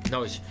passing.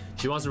 No,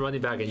 she wants to run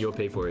it back and you'll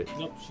pay for it.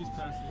 Nope, she's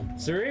passing.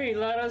 Serene,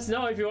 let us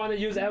know if you want to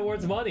use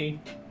Edward's money.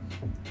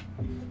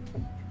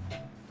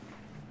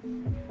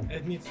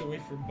 Ed needs to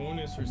wait for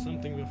bonus or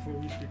something before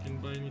we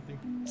freaking buy anything.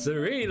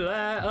 Serene,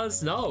 let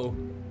us know.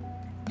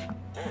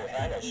 Dude,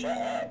 Hannah, shut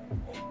up.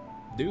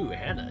 Dude,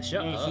 Hannah,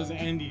 shut up. No, it says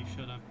Andy,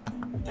 shut up.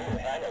 Dude,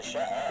 Hannah,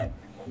 shut up.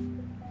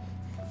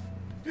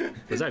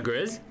 Was that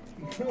Grizz?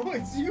 No,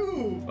 it's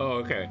you.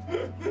 Oh, okay.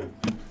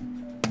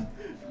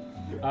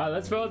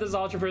 Let's fill out this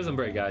Ultra Prism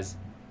break, guys.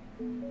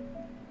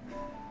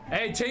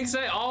 Hey, Tink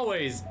said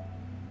always.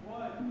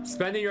 What?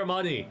 Spending your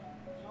money.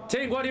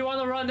 Tink, what do you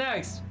want to run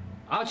next?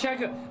 I'll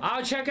check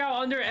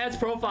out under Ed's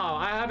profile.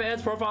 I have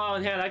Ed's profile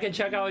on hand. I can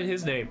check out in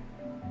his name.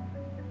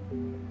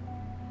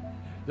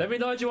 Let me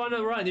know what you want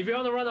to run. If you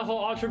want to run a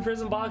whole Ultra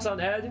Prism box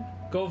on Ed,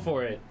 go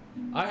for it.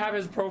 I have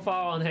his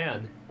profile on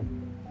hand.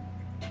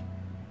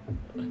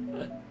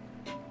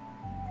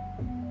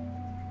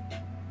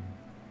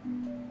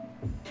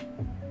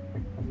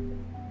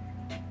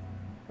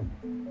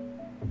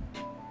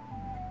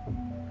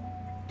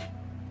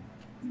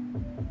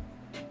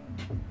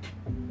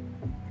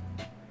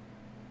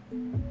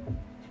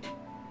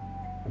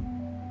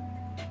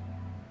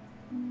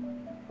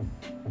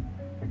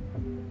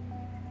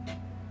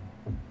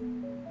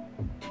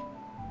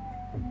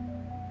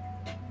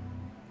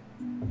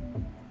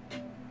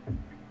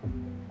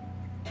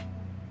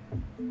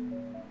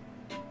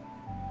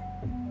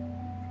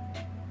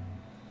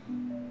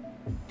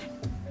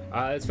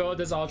 Let's fill out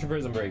this Ultra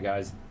Prism break,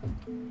 guys.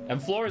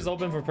 And floor is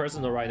open for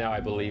personal right now,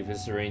 I believe.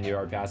 Is Serene, you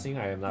are passing.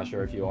 I am not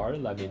sure if you are.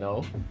 Let me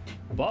know.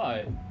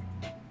 But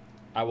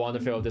I want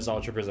to fill out this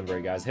Ultra Prism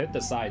break, guys. Hit the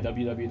site,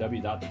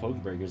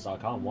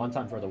 www.thepokebreakers.com. One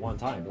time for the one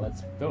time.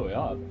 Let's fill it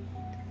up.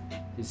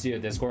 You see a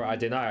Discord? I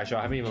did not, actually.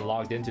 I haven't even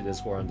logged into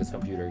Discord on this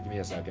computer. Give me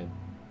a second.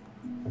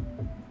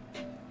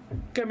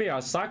 Give me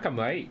a second,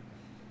 mate.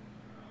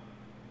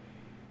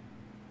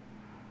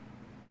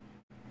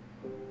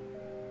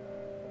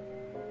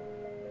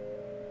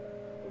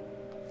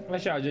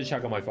 Actually, I'll just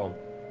check on my phone.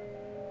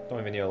 Don't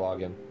even need to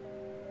log in.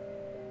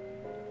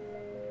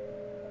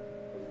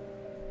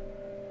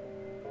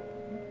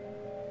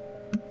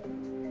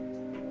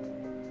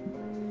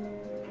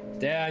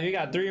 Damn, you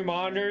got 3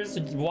 monitors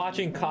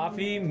watching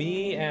Coffee,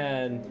 me,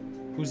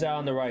 and Who's that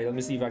on the right? Let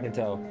me see if I can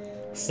tell.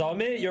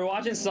 Summit? You're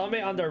watching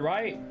Summit on the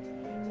right?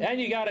 And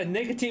you got a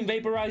nicotine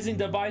vaporizing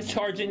device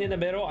charging in the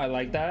middle. I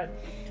like that.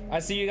 I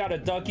see you got a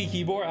Ducky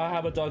keyboard. I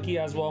have a Ducky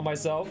as well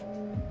myself.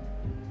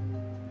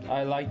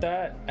 I like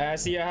that. And I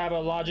see I have a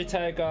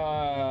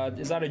Logitech.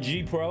 Is that a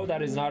G Pro?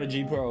 That is not a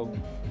G Pro.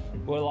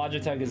 What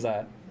Logitech is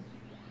that?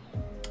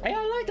 Hey,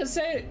 I like the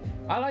set.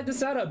 I like the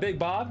setup, Big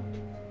Bob.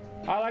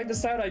 I like the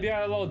setup. You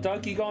got a little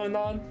Ducky going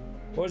on.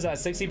 What is that?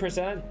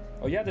 60%?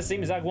 Oh, you have the same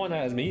exact one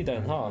as me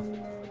then, huh?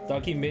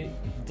 Ducky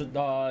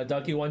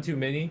Ducky 1-2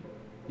 Mini.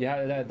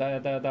 Yeah,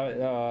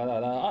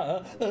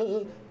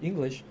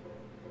 English.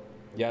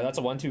 Yeah, that's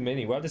a 1-2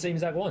 Mini. We have the same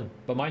exact one,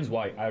 but mine's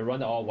white. I run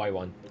the all white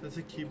one. That's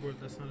a keyboard.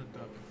 That's not a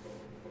duck.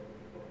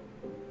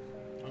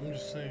 I'm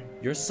just saying.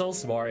 You're so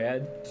smart,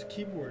 Ed. It's a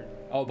keyboard.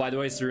 Oh, by the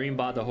way, Serene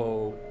bought the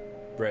whole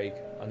break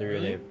under your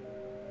name.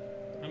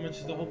 How much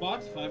is the whole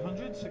box?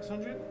 500?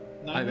 600?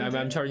 900?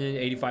 I'm charging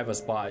 85 a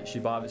spot. She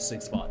bought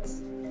 6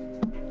 spots.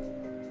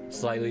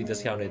 Slightly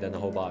discounted than the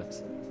whole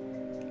box.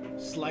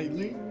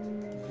 Slightly?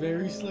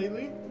 Very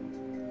slightly?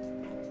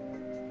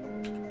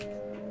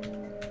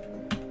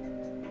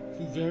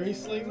 Very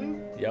slightly?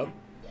 Yep.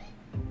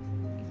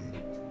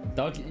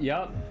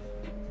 Yep.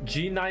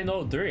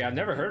 G903. I've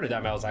never heard of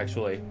that mouse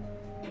actually.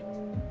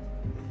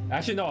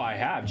 Actually, no, I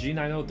have.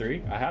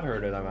 G903. I have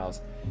heard of that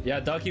mouse. Yeah,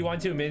 Ducky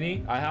 1-2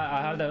 Mini. I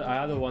have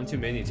the 1-2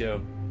 Mini too.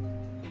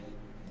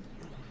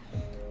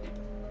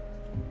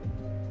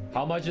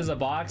 How much is a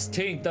box?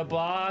 Tink, the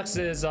box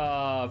is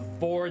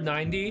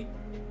 $4.90.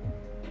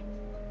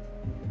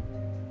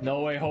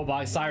 No way, whole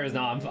box. Cyrus,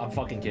 no, I'm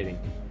fucking kidding.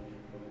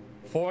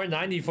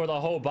 $4.90 for the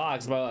whole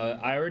box,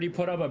 but I already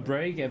put up a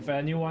break. If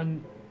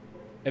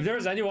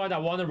there's anyone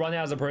that want to run it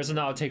as a person,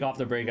 I'll take off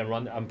the break and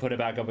run and put it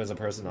back up as a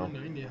personal.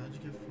 490. How'd you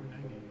get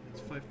 490? It's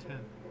 510.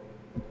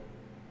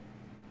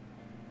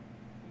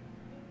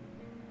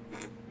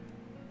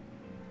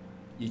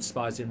 Each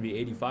spot's gonna be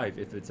 85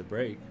 if it's a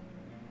break,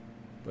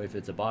 but if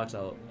it's a box,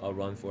 I'll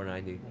run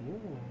 490.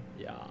 Ooh.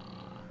 Yeah.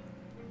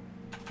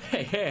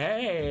 Hey, hey,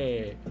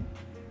 hey!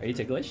 Are you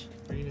ticklish?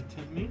 Are you gonna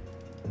tempt me?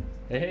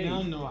 Hey, hey!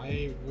 Now, no, I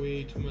ate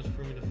way too much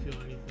for me to feel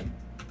anything.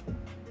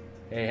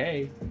 Hey,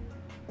 hey!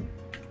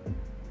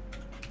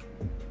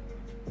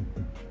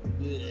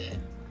 Blech.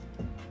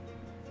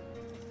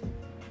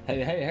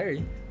 Hey, hey,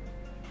 hey!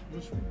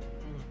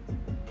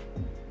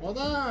 Hold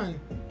on.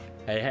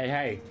 Hey, hey,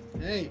 hey!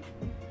 Hey.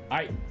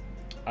 I.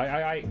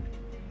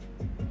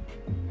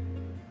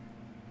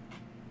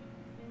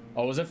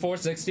 Oh, was it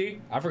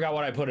 460? I forgot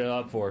what I put it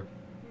up for.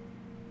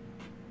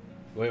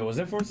 Wait, was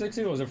it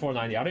 460 or was it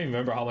 490? I don't even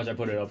remember how much I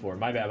put it up for.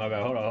 My bad, my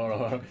bad. Hold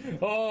on.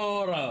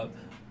 Hold up.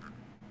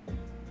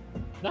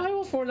 No, it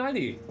was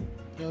 490.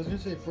 Yeah, I was gonna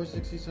say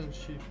 460 sounds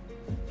cheap.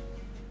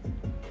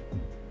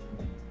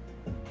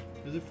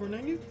 Is it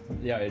 490?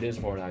 Yeah, it is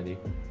 490.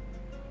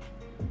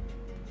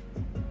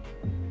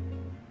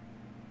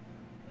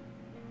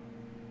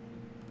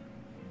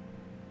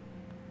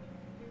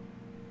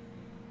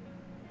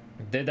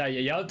 Did that?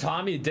 Yo,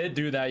 Tommy did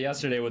do that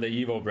yesterday with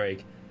the Evo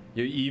break.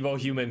 You evil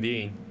human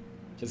being.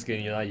 Just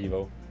kidding, you're not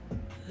evil.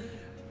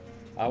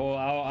 I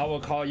will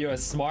call you a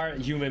smart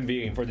human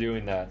being for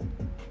doing that.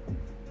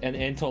 An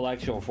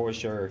intellectual for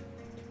sure.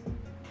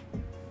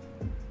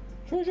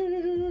 Oh,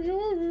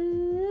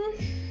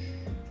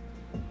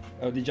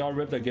 did y'all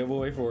rip the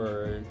giveaway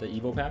for the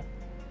Evo pack?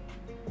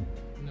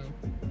 No.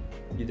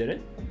 You did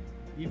it?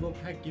 Evo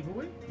pack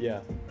giveaway?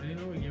 Yeah. I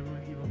didn't know we gave away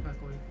Evo pack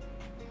away.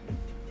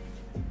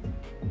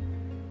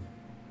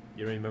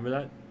 You don't remember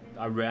that?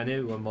 I ran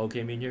it when Mo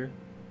came in here.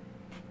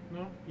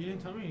 No, you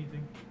didn't tell me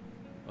anything.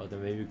 Oh,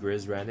 then maybe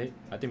Grizz ran it.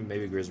 I think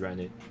maybe Grizz ran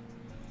it.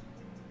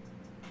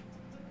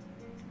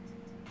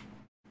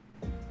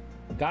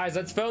 Guys,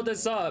 let's fill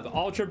this up.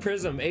 Ultra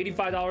Prism,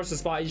 $85 to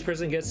spot. Each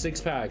person gets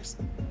 6 packs.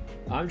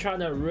 I'm trying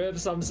to rip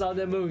some Sun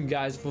and Moon,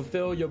 guys.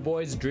 Fulfill your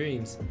boys'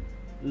 dreams.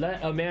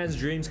 Let a man's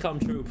dreams come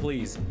true,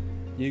 please.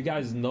 You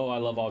guys know I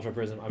love Ultra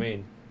Prism. I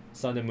mean,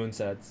 Sun and Moon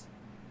sets.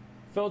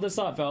 Fill this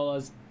up,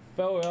 fellas.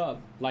 Fill it up.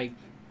 Like,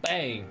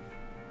 bang.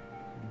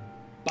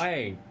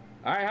 Bang.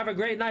 All right, have a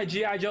great night,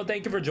 G.I. Joe.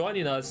 Thank you for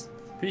joining us.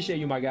 Appreciate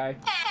you, my guy.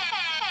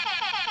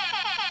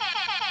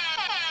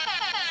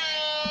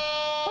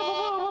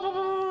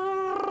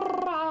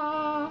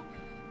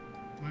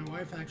 My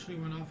wife actually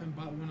went off and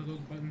bought one of those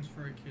buttons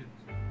for our kids.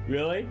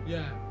 Really?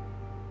 Yeah.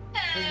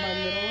 Because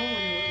my little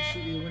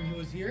one, when he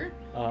was here,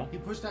 he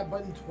pushed that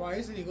button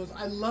twice and he goes,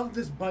 I love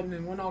this button,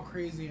 and went all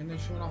crazy, and then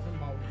she went off and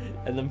bought one.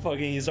 And then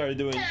fucking he started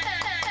doing...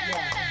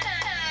 Yeah.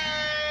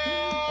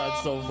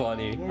 That's so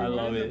funny. When I we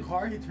love went in it. the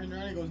car, he turned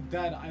around and he goes,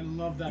 Dad, I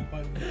love that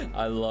button.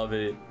 I love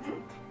it.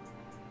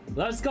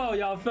 Let's go,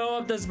 y'all. Fill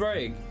up this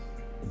break.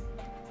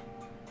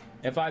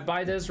 If I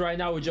buy this right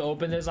now, would you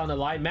open this on the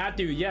live?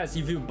 Matthew, yes.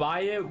 If you buy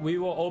it, we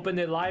will open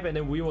it live and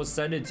then we will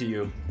send it to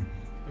you.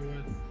 I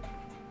would.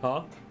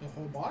 Huh? The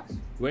whole box?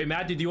 Wait,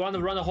 Matthew, do you want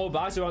to run the whole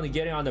box or you want to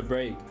get it on the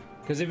break?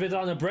 Because if it's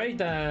on the break,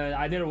 then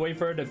I need to wait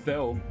for it to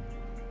fill.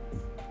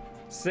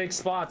 6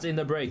 spots in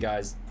the break,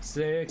 guys.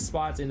 6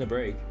 spots in the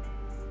break.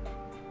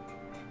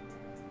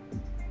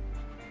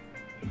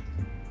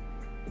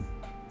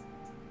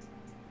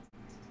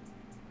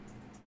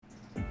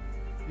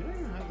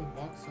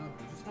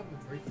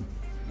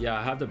 Yeah,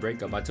 I have the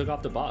breakup. I took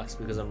off the box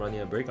because I'm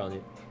running a break on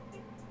it.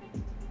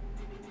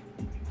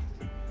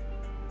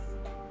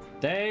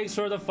 Thanks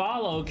for the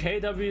follow,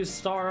 KW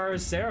Star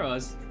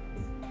Sarahs.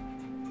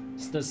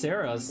 It's the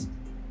Sarahs.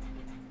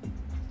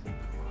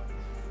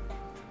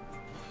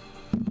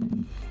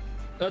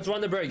 Let's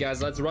run the break,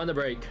 guys. Let's run the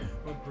break.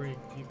 What break?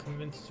 You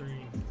convinced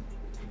Serene.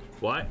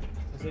 What?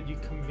 I said you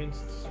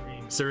convinced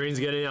Serene. Serene's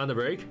getting on the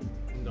break?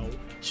 No.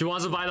 She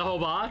wants to buy the whole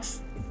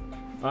box?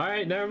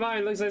 Alright, never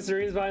mind. Looks like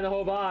Serene's buying the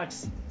whole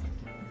box.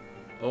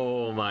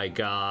 Oh my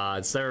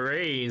god.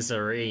 Serene,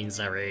 Serene,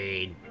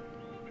 Serene.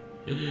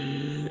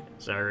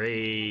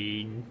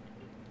 Serene.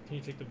 Can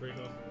you take the break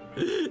off?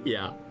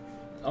 Yeah.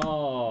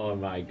 Oh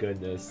my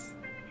goodness.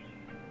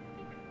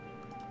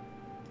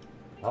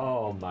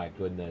 Oh my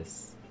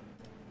goodness.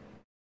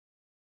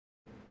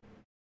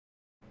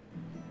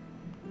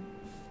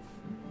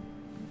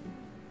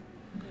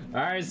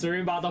 Alright,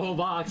 Serene bought the whole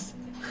box.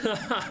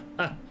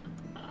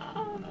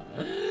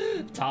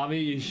 Tommy,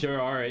 you sure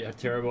are a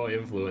terrible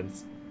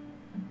influence.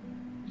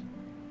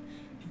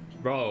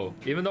 Bro,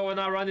 even though we're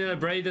not running a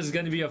break, this is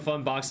gonna be a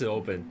fun box to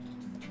open.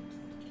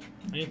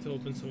 I need to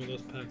open some of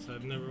those packs.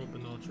 I've never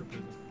opened Ultra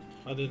Prism.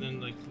 Other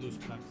than like loose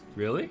packs.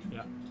 Really?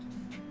 Yeah.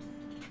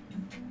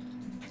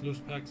 Loose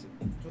packs.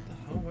 What the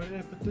hell? Why did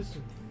I put this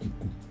in?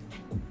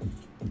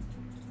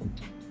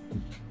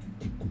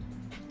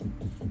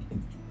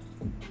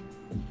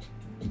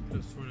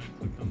 I sworn I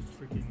clicked on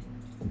freaking.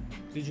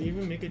 Did you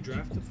even make a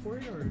draft for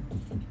it or?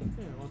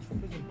 Yeah, Ultra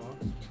Prism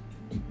box.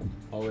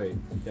 Oh wait,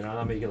 did I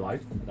not make it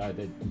live? I thought I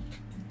did.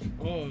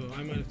 Oh,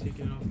 I might have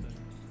taken it off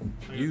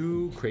then.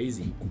 You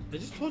crazy. I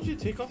just told you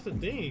to take off the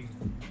thing.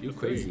 You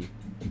crazy.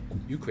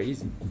 You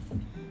crazy.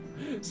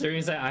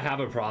 Serene said, I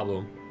have a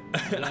problem.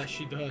 Yeah,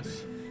 she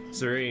does.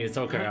 Serene, it's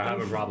okay, I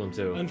have a problem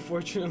too.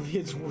 Unfortunately,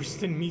 it's worse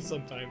than me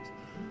sometimes.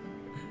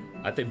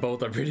 I think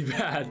both are pretty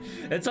bad.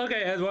 It's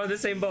okay, we're on the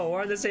same boat.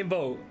 We're on the same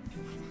boat.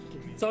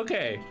 It's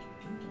okay.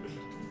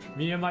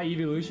 Me and my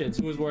evolutions.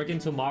 Who is working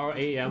tomorrow,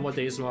 8 AM? What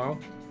day is tomorrow?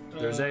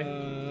 Thursday?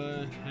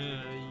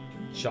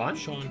 Sean?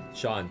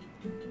 Sean.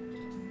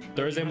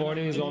 Thursday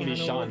morning is gonna be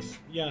Sean.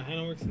 Yeah,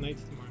 Hannah works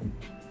nights tomorrow.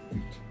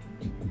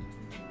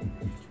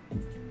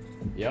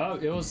 Yeah,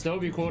 it will still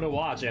be cool to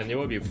watch and it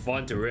will be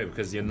fun to rip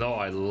because you know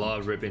I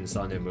love ripping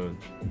Sun and Moon.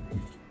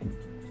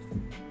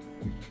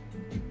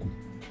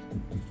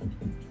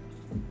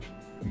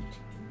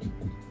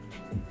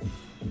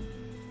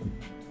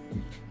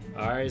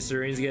 Alright,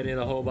 Serene's getting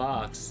the whole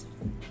box.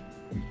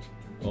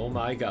 Oh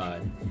my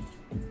god.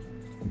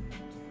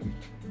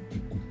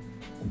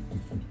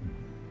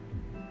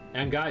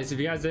 And guys, if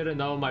you guys didn't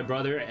know, my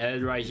brother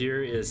Ed right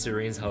here is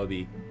Serene's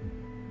hubby.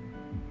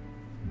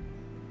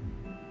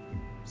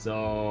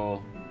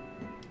 So,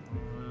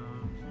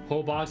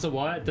 whole box of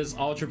what? This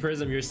Ultra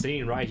Prism you're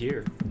seeing right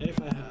here. If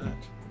I had.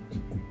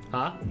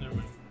 Huh? Never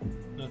mind.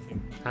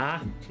 Nothing. Huh?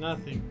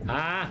 Nothing.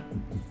 Huh?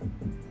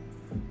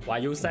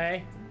 What you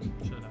say?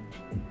 Shut up.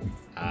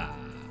 Ah.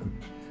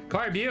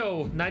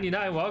 Carbio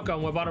 99,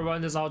 welcome. We're about to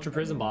run this Ultra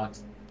Prism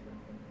box.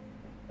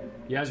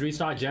 You guys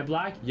restocked Jet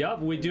Black?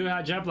 Yup, we do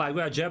have Jet Black.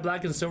 We have Jet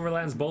Black and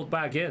Silverlands both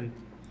back in.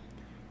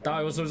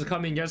 Thought it was supposed to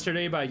come in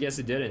yesterday, but I guess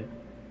it didn't.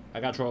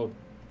 I got trolled.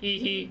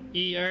 Hey,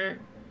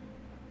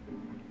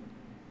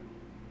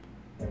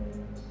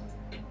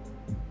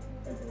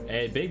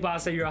 Big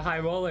Boss said you're a high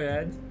roller,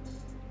 Ed.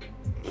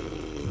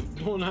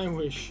 Don't I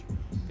wish?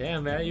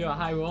 Damn, man, you're a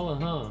high roller,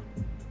 huh?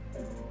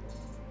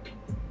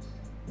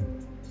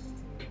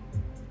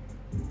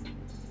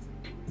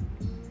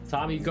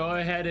 Tommy, go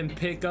ahead and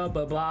pick up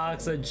a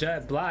box of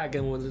Jet Black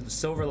and with the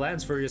Silver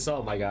Lens for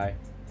yourself, my guy.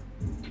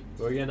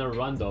 We're gonna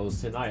run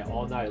those tonight,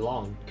 all night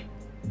long.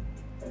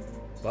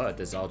 But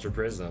this Ultra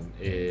Prism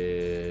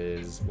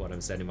is what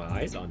I'm setting my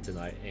eyes on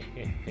tonight.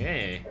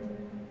 They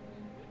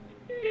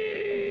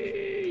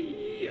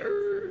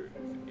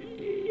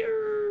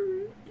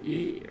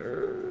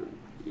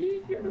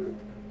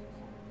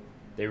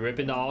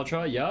ripping the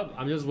Ultra? Yup,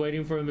 I'm just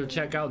waiting for him to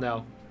check out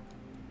now.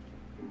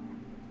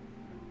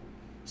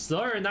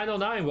 Slur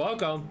 909,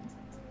 welcome.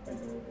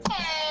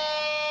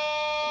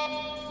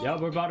 Yeah,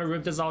 we're about to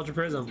rip this Ultra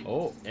Prism.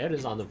 Oh, Ed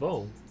is on the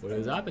phone. What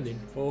is happening?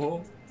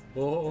 Oh,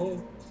 oh,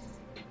 oh.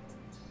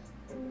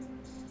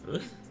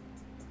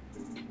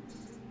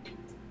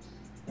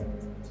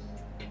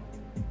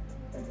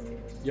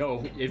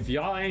 Yo, if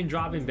y'all ain't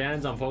dropping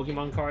bans on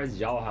Pokemon cards,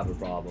 y'all have a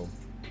problem.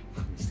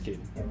 Just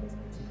kidding.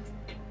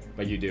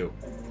 But you do.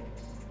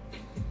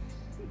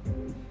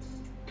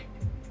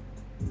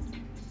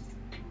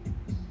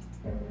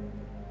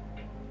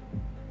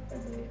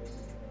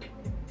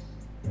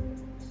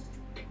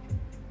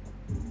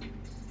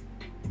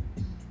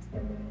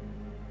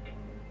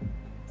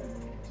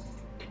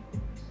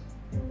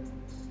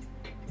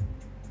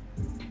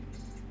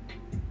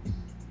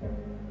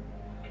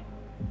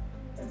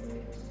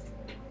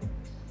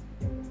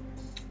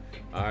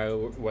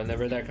 Alright,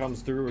 whenever that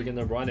comes through, we're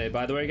gonna run it.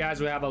 By the way, guys,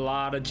 we have a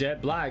lot of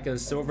Jet Black and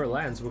Silver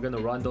Lens. We're gonna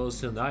run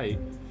those tonight.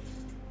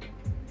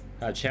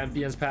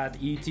 Champions Path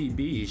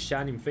ETBs,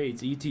 Shining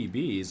Fates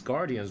ETBs,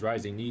 Guardians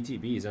Rising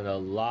ETBs, and a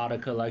lot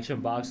of collection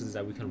boxes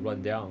that we can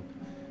run down.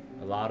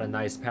 A lot of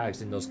nice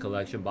packs in those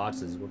collection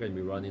boxes. We're gonna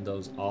be running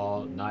those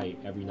all night,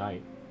 every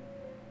night.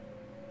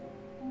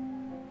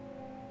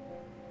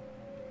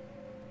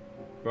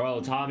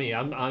 Bro, Tommy,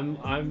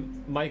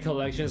 my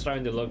collection's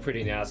starting to look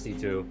pretty nasty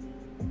too.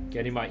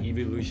 Getting my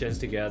evolutions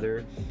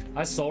together.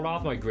 I sold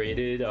off my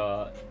graded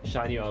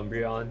shiny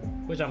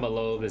Umbreon, which I'm a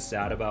little bit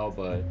sad about,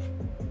 but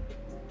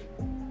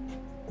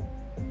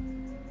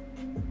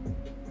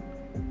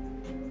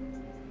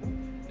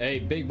hey,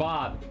 Big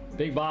Bob,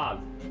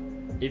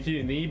 if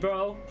you need,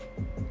 bro,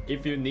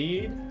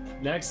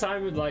 next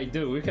time, like,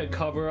 dude, we could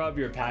cover up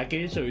your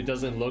package so it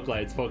doesn't look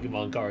like it's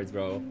Pokemon cards,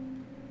 bro.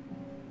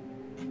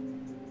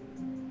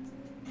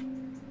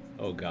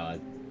 Oh god.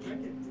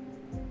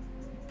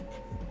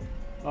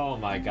 Oh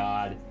my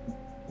god.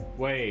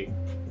 Wait.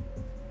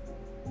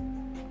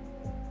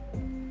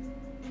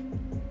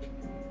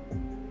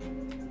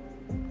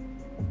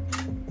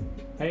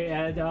 Hey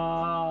Ed,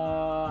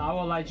 I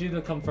would like you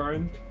to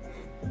confirm.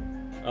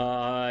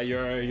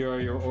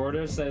 Your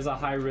order says a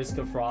high risk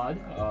of fraud.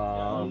 I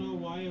don't know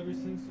why ever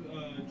since Drew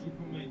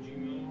put my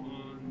Gmail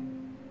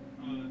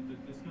on the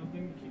discount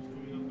thing, it keeps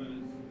coming up as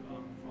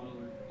fraud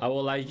alert. I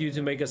would like you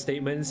to make a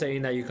statement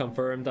saying that you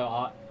confirmed the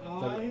I,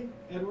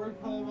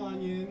 Edward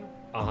Palavanian,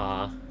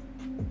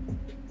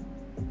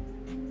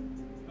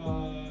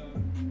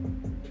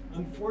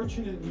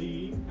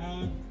 unfortunately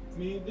have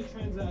made the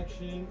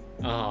transaction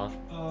of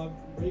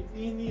rape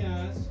me in the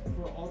ass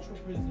for Ultra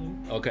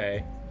Prism.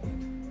 Okay.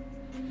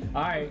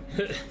 Alright.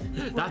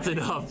 That's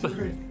enough.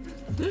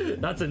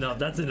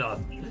 That's enough.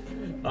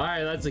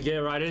 Alright, let's get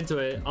right into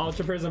it.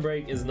 Ultra Prison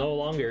Break is no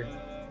longer.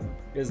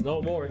 Is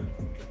no more. Do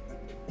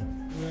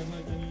we have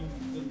like any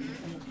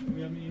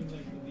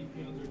like the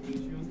Leafeons or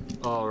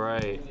Glaceons?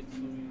 Alright.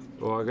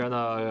 We're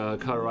gonna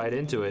cut right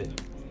into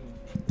it.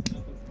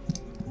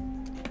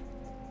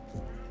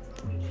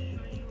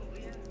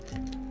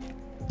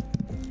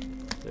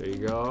 There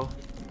you go.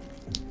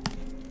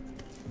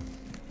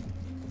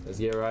 Let's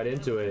get right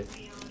into it.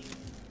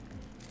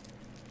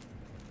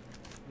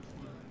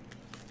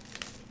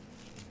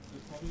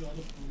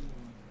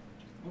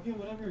 Okay,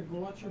 whatever. Go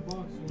watch your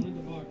box. You wanted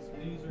the box.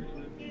 He's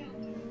already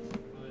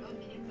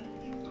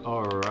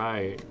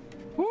Alright.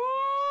 Woo!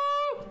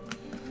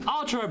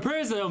 Ultra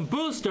Prism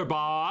Booster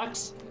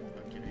Box!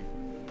 Okay.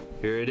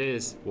 Here it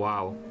is.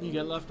 Wow. You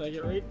get left, I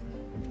get right?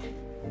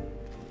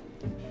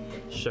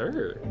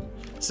 Sure.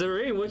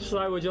 Serene, which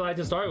side would you like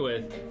to start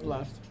with?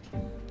 Left.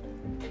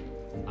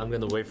 I'm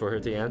gonna wait for her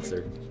to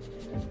answer.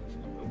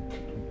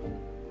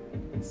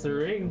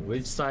 Serene,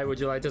 which side would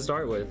you like to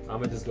start with? I'm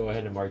gonna just go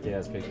ahead and mark it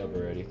as picked up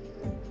already.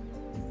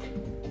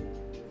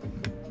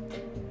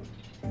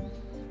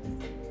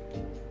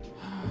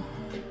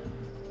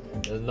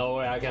 There's no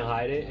way I can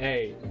hide it.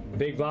 Hey,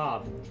 Big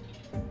Bob.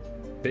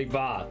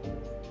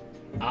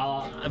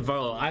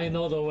 Bro, I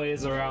know the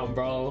ways around,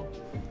 bro.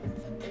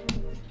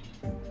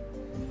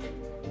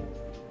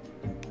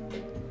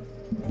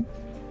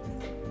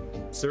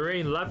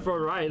 Serene, left or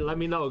right? Let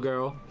me know,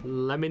 girl.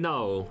 Let me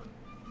know.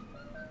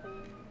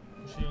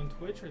 Is she on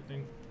Twitch or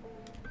thing?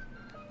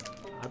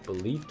 I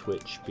believe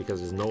Twitch because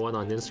there's no one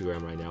on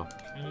Instagram right now.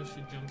 I know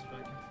she jumps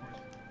back and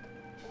forth.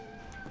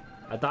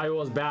 I thought it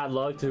was bad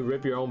luck to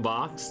rip your own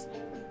box.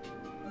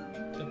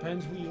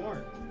 Depends who you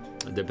are.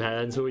 It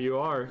depends who you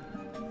are.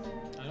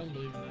 I don't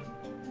believe in that.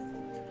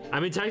 I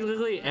mean,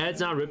 technically,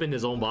 Ed's not ripping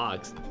his own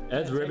box.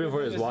 Ed's ripping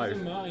for his wife.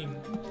 Mine.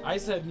 I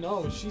said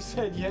no. She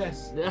said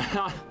yes.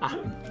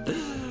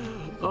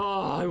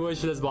 Oh, I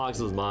wish this box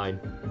was mine.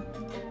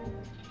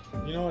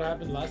 You know what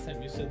happened last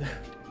time you said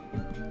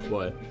that?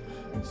 What?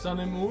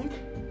 Sun and Moon?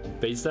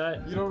 Face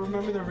that? You don't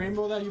remember the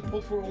rainbow that you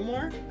pulled for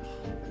Omar?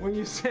 When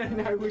you said,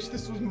 I wish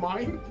this was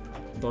mine?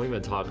 Don't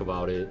even talk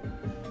about it.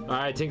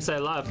 Alright, Tink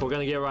said left. We're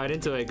gonna get right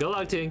into it. Good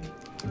luck, Tink.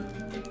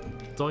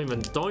 Don't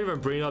even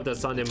bring up that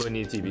Sun and Moon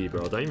ETB,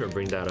 bro. Don't even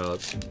bring that up.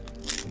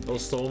 It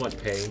was so much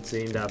pain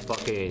seeing that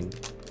fucking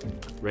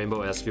Rainbow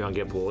Espeon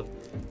get pulled.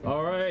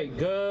 Alright,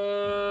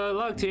 good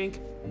luck, Tink.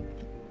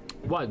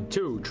 1,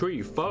 2,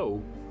 3,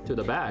 4 to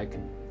the back.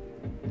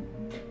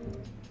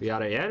 We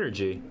got an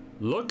Energy,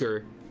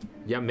 Looker,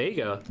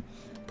 Yamega,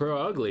 Pearl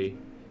Ugly,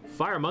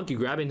 Fire Monkey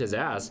grabbing his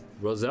ass,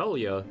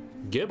 Roselia,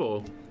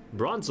 Gibble,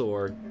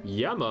 Bronzor,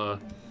 Yama,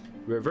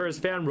 Reverse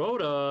Fan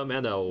Rotom,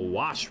 and a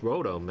Wash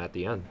Rotom at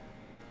the end.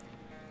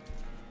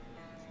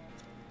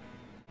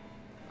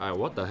 Alright,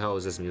 what the hell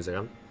is this music?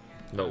 No.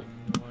 No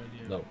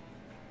idea. No.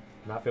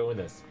 Not feeling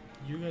this.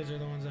 You guys are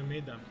the ones that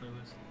made that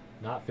playlist.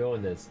 Not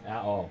feeling this at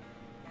all.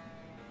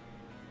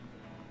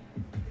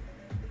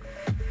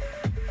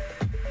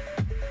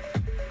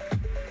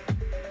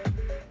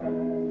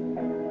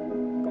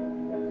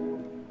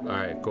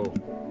 Alright,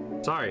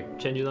 cool. Sorry,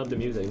 changing up the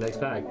music. Next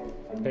pack.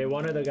 Hey,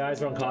 one of the guys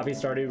from Coffee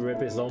started to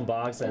rip his own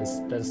box and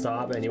then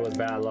stop, and it was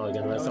bad luck.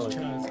 And That was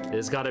Chaz.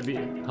 it's gotta be,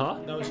 huh?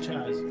 That was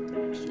Chaz.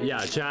 Yeah,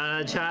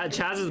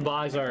 Chaz's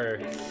box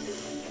are.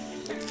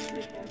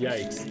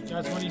 Yikes.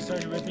 That's when he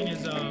started ripping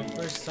his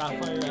first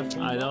Sapphire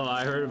F1. I know,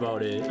 I heard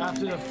about it.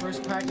 After the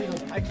first pack, he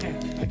goes, I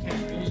can't.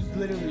 He just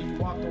literally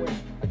walked away.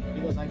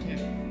 He goes, I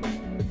can't.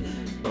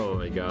 Oh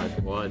my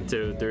god. 1,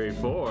 2, 3,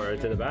 4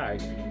 to the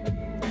back.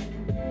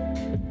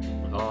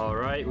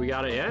 Alright, we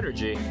got an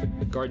Energy,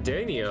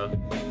 Gardenia,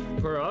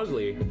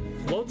 Ugly,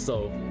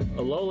 Floatzel,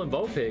 Alolan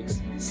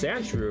Vulpix,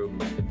 Sandshrew,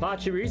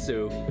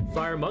 Pachirisu,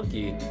 Fire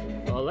Monkey,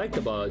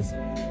 Electabuzz,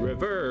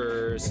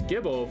 Reverse,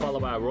 Gibble,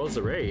 followed by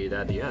Roserade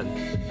at the end.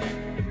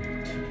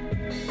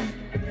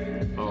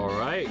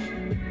 Alright.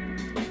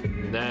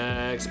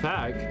 Next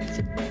pack.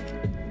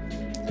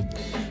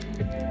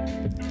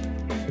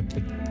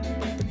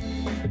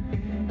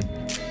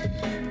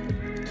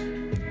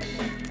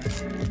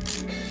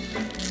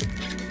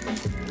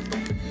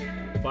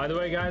 By the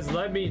way, guys,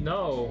 let me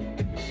know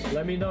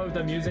if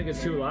the music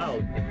is too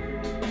loud.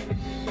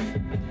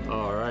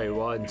 All right,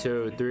 1,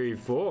 2, 3,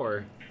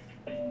 4.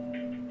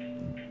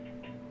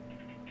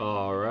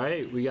 All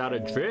right, we got a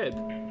Drip,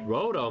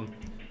 Rotom,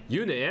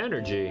 Unit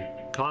Energy,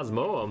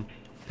 Cosmoem,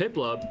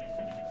 Piplup,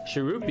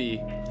 Cherubi,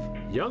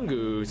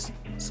 Yungoos,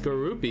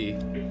 Skorupi,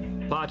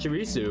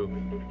 Pachirisu,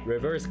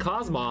 Reverse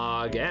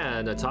Cosmog,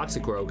 and a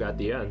Toxicroak at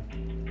the end.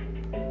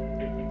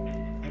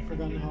 I've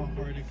forgotten how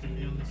hard it can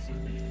be on this side.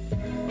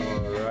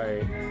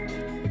 Alright.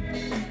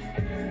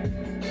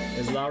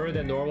 It's louder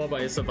than normal,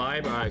 but it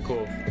survived. Alright,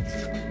 cool.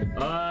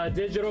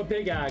 Digital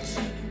Pickaxe.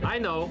 I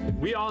know.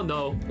 We all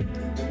know.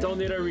 Don't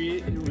need to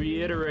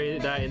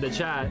reiterate that in the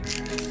chat.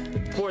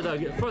 For the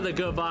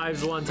good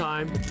vibes one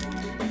time.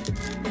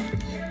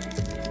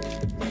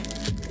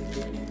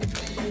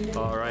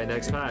 Alright,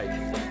 next pack.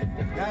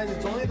 Guys,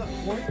 it's only the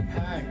 4th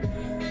pack.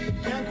 You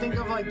can't think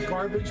of like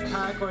garbage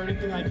pack or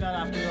anything like that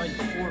after like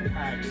 4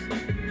 packs.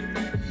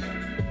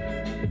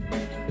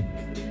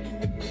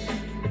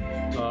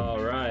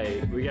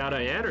 Alright, we got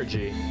an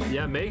Energy,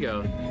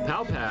 Mega,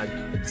 Palpad,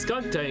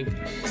 Skuntank,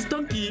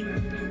 Stunky,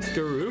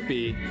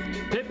 Skorupi,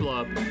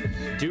 Piplup,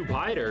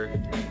 Dewpider,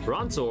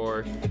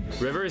 Bronzor,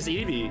 Reverse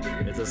Eevee,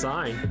 it's a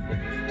sign,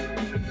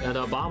 and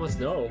a Bomb of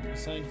Snow. A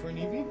sign for an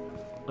Eevee?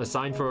 A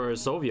sign for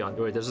Sylveon.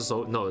 Wait, there's a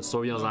no,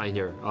 Sylveon's not in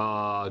here.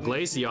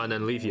 Glaceon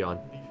and Leafeon.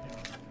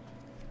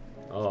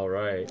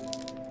 Alright.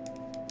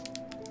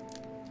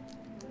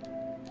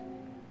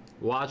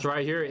 Watch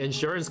right here,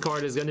 insurance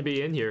card is gonna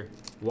be in here.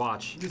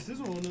 Watch. This is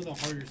one of the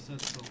harder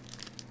sets though.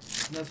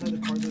 And that's why the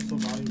cards are so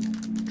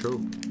valuable.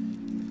 True.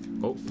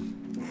 Oh.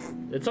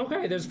 It's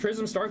okay, there's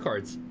Prism Star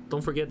cards.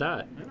 Don't forget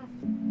that. I know.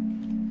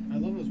 I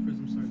love those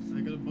Prism Stars.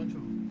 I got a bunch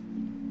of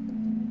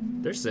them.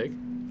 They're sick.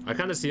 I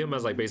kind of see them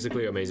as like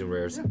basically amazing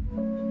rares. Yeah.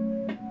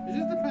 It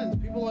just depends.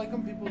 People like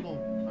them, people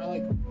don't. I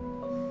like them.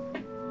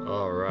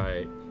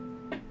 Alright.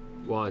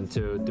 1,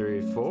 2,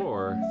 3,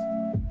 4.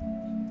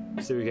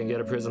 See if we can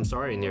get a Prism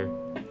Star in here.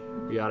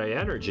 We got an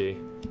Energy,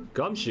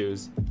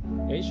 Gumshoes,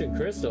 Ancient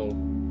Crystal,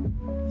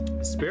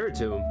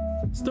 Spiritomb,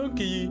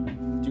 Stunky,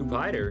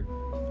 Dewpider,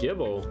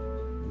 Gibble,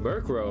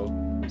 Murkrow,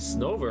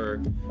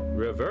 Snover,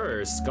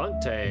 Reverse,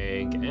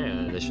 Skuntank,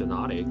 and a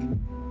Shiinotic.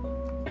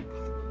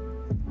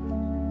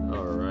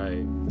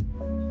 Alright.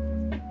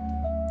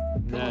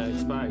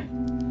 Next pack.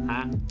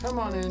 Huh? Come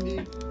on,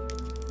 Andy.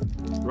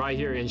 Right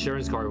here,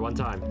 insurance card, one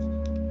time.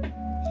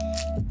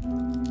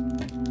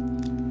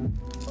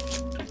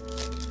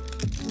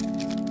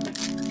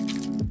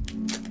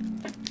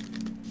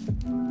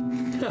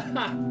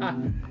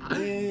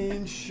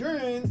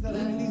 Insurance that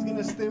Andy's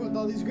gonna stay with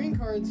all these green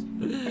cards.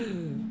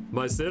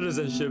 My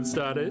citizenship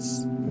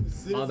status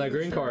on that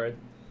green card.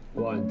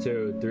 1,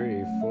 2,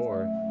 3,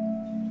 4.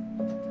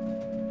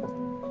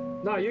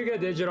 No, you're good,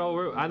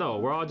 Digital. I know,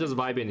 we're all just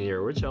vibing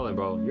here. We're chilling,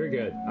 bro. You're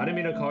good. I didn't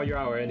mean to call you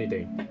out or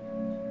anything.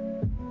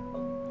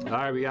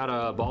 Alright, we got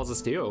a Balls of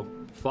Steel,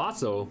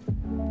 Fossil,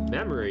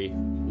 Memory,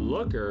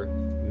 Looker,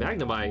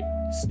 Magnemite,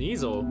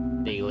 Sneasel,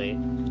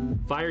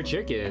 Diglett, Fire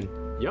Chicken,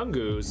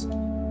 Yungoos,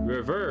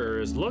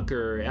 Reverse,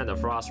 Looker, and a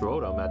Frost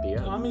Rotom at the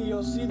end. Tommy,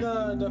 you'll see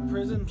the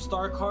Prism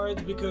Star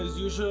cards because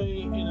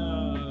usually in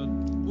a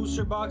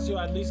booster box you'll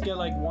at least get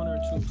like 1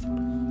 or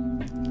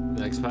 2.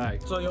 Next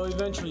pack. So you'll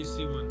eventually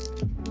see one.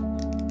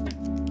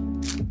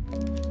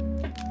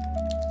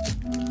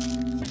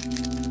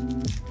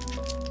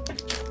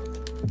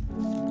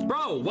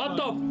 Bro, what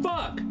the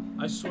fuck?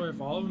 I swear if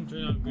all of them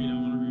turn out green, I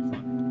want a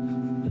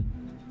refund.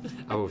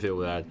 I will feel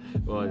bad.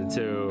 1,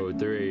 2,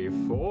 3,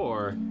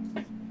 4.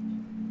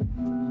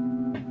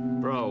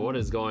 Bro, what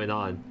is going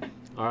on?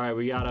 Alright,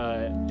 we got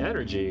a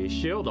Energy,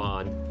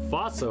 Shieldon,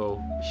 Fossil,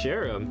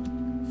 Sharam,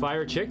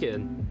 Fire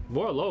Chicken,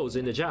 more lows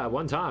in the chat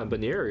one time,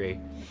 Baneri,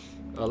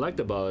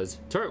 Electabuzz,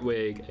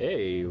 Turtwig,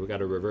 hey, we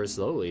got a Reverse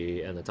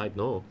Lily, and a Type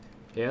No.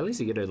 Yeah, at least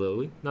you get a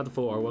Lily. Not the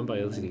full R1, but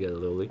at least you get a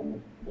Lily.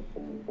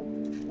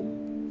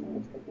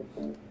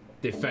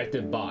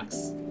 Defective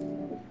box.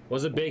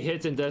 Was it big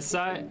hits in this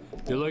set?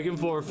 You're looking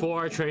for a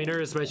 4R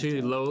trainer,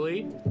 especially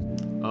Lowly.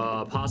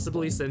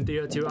 Possibly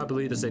Cynthia too. I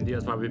believe the Cynthia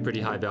is probably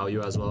pretty high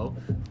value as well.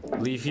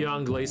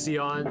 Leafeon,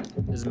 Glaceon.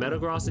 Is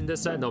Metagross in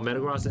this set? No,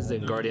 Metagross is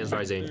in Guardians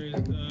Rising. There's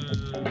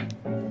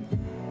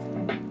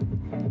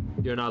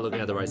Yo, You're not looking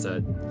at the right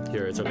set.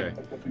 Here, it's okay.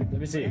 Let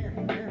me see. Here,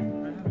 I have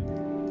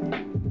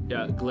it.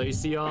 Yeah,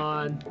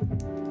 Glaceon.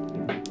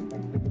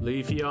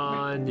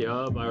 Leafeon.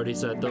 Yup, I already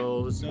said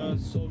those.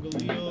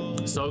 Solgaleo.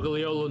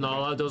 Solgaleo,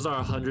 Lunala. Those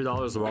are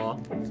 $100 raw.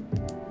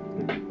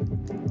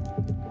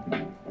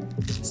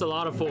 There's a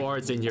lot of full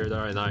arts in here that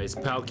are nice.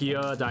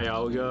 Palkia,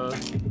 Dialga.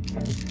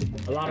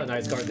 A lot of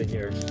nice cards in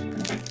here.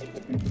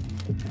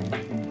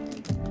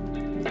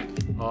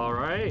 All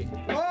right.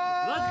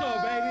 Let's go,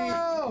 baby.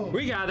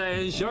 We got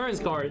an insurance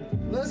card.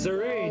 Let's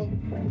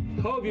Serene.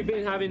 Hope you've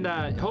been having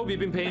that. Hope you've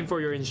been paying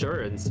for your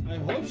insurance. I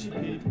hope she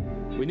paid.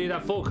 We need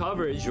that full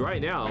coverage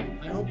right now.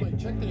 I hope my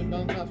check didn't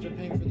bounce after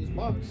paying for this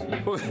box.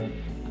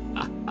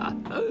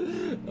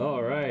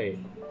 All right.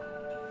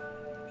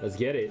 Let's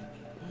get it.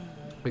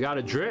 We got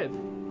a Drip,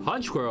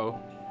 Honchkrow,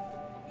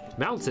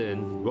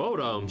 Mountain,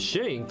 Rotom,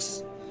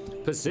 Shinx,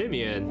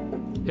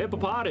 Passimian,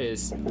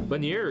 Hippopotas,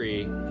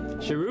 Baneri,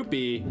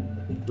 Cherubi,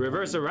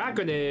 Reverse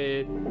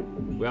Araquanid.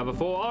 We have a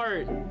full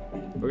art.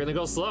 We're gonna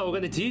go slow. We're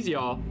gonna tease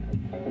y'all.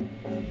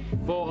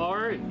 Full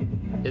art.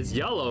 It's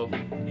yellow.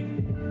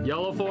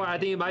 Yellow full art. I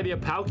think it might be a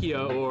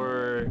Palkia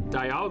or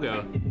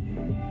Dialga.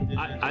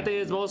 I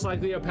think it's most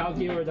likely a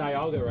Palkia or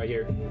Dialga right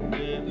here.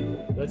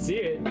 Let's see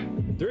it.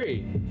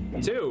 3,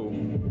 2,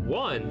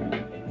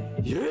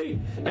 1. Yay!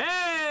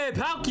 Hey,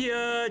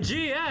 Palkia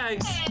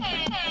GX!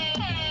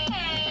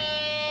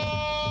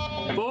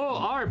 Full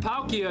art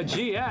Palkia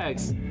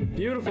GX.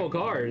 Beautiful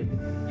card.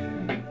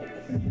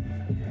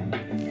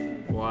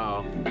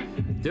 Wow.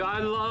 Dude, I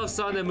love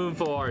Sun and Moon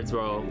full arts,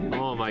 bro.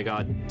 Oh my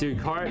god.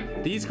 Dude,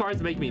 these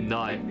cards make me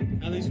nut.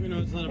 At least we know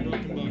it's not a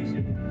broken box.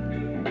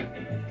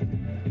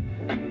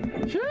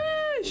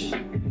 Sheesh!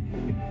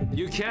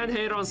 You can't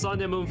hate on Sun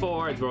and Moon full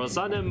arts, bro.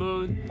 Sun and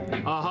Moon,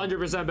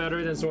 100%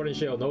 better than Sword and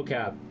Shield, no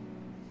cap.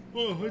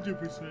 Oh,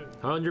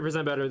 100%.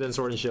 100% better than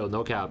Sword and Shield,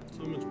 no cap.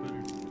 So much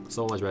better.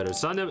 So much better.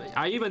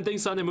 I even think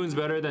Sun and Moon's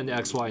better than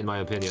XY in my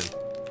opinion.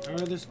 I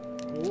read this.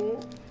 Oh,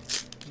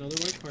 another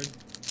white card.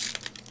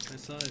 I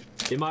saw it.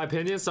 In my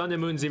opinion, Sun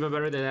and Moon's even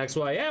better than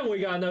XY. And we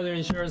got another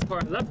insurance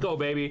card. Let's go,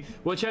 baby.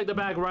 We'll check the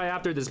back right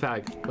after this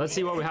pack. Let's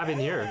see what we have in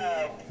here.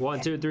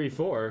 1, 2, 3,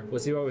 4.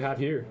 Let's see what we have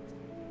here.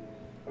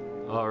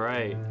 All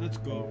right. Let's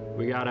go.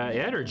 We got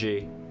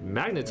Energy,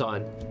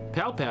 Magneton,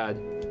 Palpad,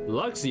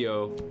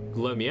 Luxio,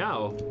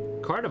 Glameow,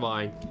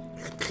 Carnivine,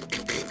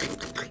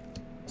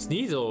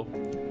 Sneasel,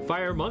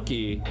 Fire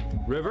Monkey,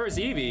 Reverse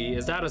Eevee.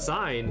 Is that a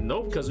sign?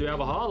 Nope, because we have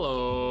a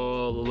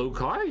holo.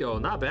 Lucario,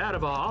 not bad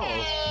of a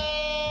holo.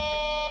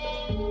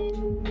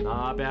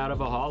 Not bad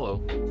of a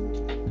holo.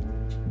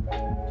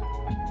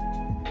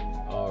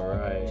 All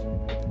right.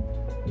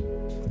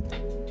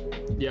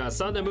 Yeah,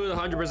 Sun and Moon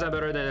 100%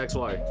 better than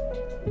XY.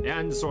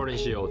 And Sword and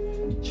Shield.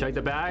 Check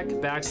the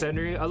back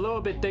center. A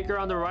little bit thicker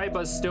on the right,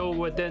 but still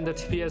within the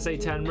PSA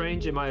 10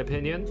 range, in my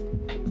opinion.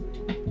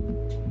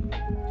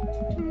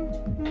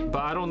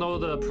 But I don't know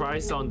the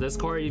price on this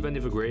card, even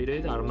if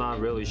graded. I'm not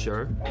really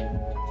sure.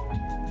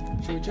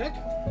 Should we check?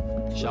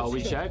 Shall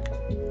we check?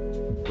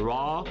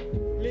 Raw.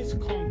 Let's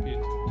compete.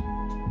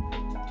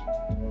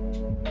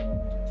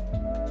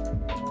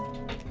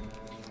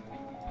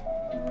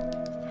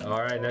 All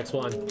right, next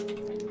one.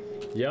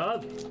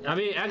 Yup. I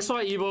mean,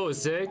 XY Evo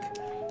is sick.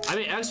 I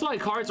mean, XY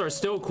cards are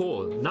still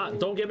cool.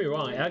 Don't get me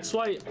wrong.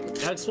 XY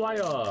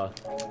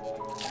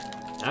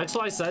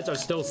sets are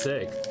still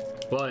sick.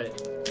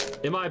 But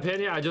in my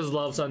opinion, I just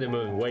love Sun and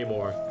Moon way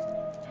more.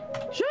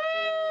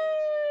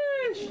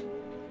 Sheesh!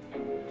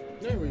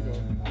 There we go.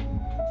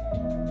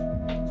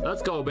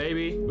 Let's go,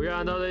 baby. We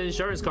got another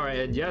insurance card.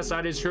 And yes,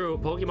 that is true.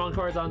 Pokemon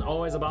cards aren't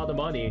always about the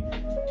money.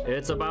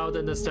 It's about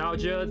the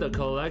nostalgia, the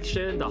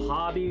collection, the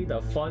hobby,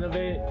 the fun of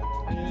it.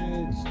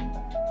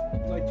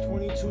 It's like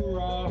 22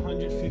 raw,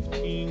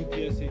 115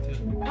 PSA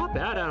 10. Not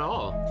bad at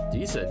all.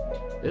 Decent.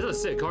 It's a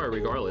sick card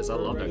regardless. I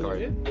love that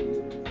card.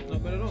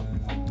 Not bad at all.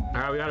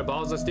 Alright, we got a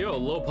Balls of Steel,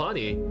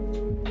 Lopunny,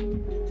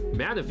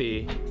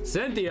 Manaphy,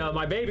 Cynthia,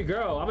 my baby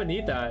girl. I'm gonna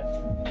need that.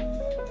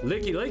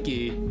 Licky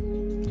Licky,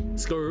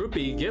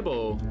 Skorupi,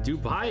 Gibble,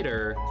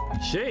 Dubiter,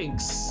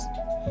 Shinx,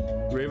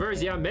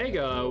 Reverse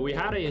Mega. We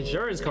had an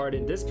insurance card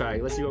in this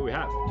pack. Let's see what we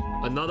have.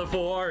 Another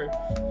full art.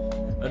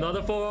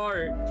 Another full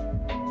art.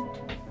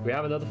 We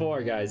have another full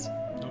art, guys.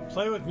 Don't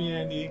play with me,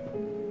 Andy.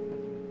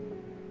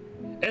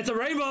 It's a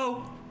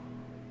rainbow.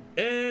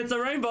 It's a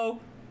rainbow.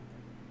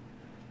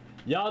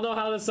 Y'all know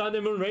how the Sun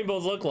and Moon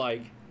rainbows look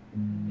like.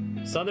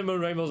 Sun and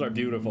Moon rainbows are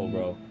beautiful,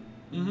 bro.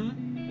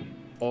 Mm-hmm.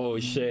 Oh,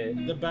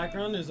 shit. The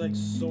background is like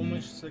so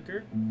much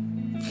thicker.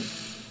 Let's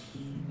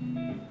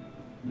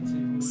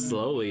see.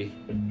 Slowly.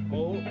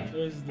 Oh,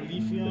 there's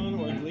Leafeon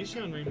or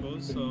Glaceon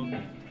rainbows, so...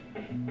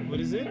 What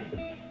is it?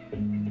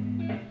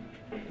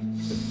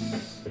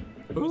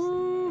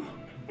 Ooh.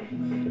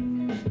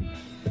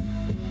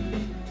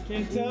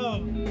 Can't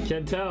tell.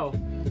 Can't tell.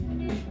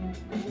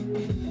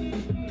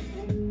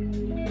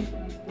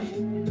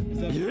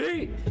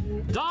 Yeet!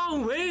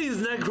 Dong Wings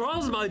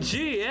Necrozma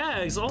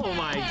GX! Oh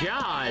my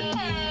god!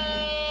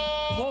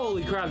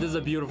 Holy crap, this is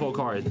a beautiful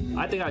card.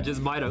 I think I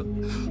just might have...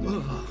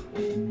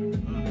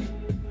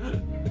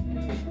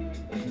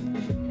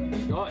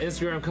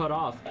 Instagram cut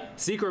off.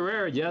 Secret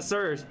rare, yes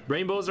sir.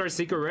 Rainbows are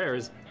secret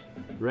rares.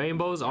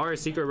 Rainbows are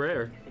secret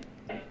rare.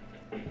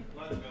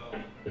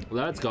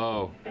 Let's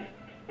go.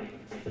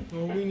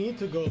 Well, we need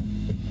to go.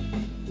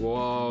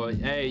 Whoa,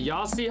 hey,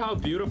 y'all see how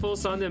beautiful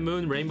sun and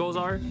moon rainbows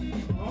are?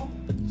 Oh,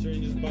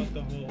 Serene just bought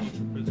the whole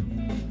Ultra Prism.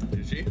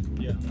 Did she?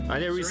 Yeah. I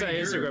need to reset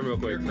Instagram real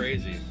quick. You're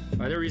crazy.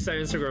 I need to reset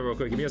Instagram real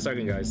quick. Give me a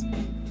second, guys.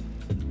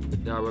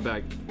 Now we're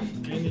back.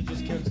 And he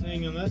just kept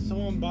saying, unless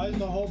someone buys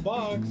the whole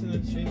box, and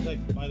then Shane's like,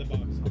 buy the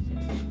box.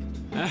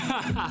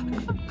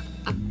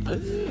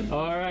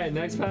 All right,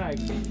 next pack.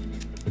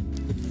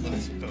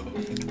 Let's go.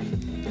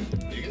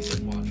 You can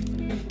just watch.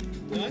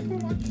 Yeah, I can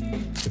watch.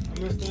 I'm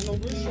gonna stand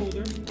over his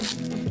shoulder.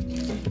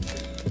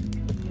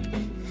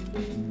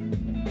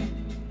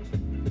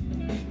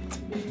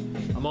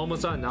 I'm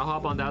almost done. I'll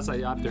hop on that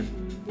side after.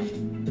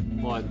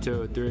 1,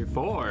 2, 3,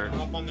 4.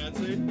 Hop on that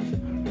side.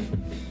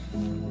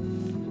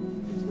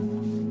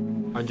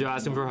 Aren't you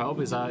asking for help?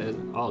 Is that it?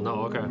 Oh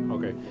no, okay,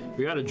 okay.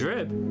 We got a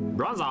drip,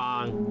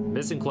 Bronzong,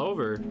 Missing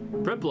Clover,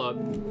 Prinplup,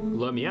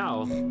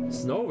 Meow,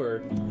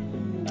 Snover,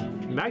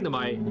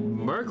 Magnemite,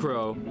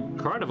 Murkrow,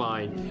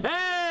 Carnivine.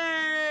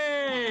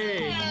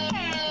 Hey!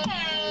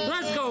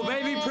 Let's go,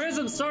 baby!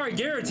 Prism Star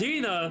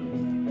Giratina!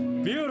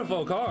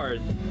 Beautiful card.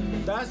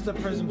 That's the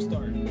Prism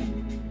Star.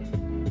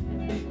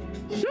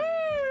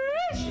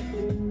 Sheesh!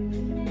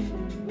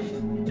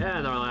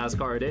 And our last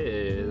card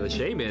is a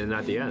Shaman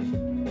at the end.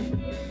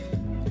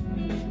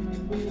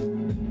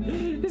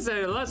 He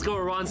said, let's go,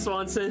 Ron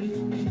Swanson.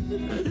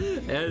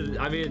 And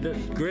I mean,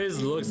 Grizz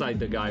looks like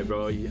the guy,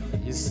 bro.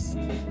 He's,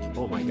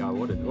 oh my god,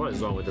 what is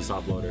wrong with this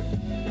uploader?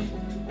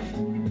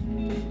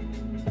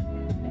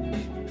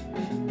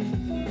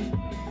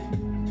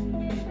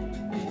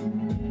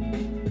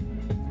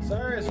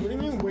 Cyrus, what do you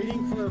mean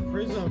waiting for a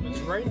Prism? It's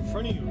right in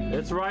front of you.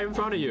 It's right in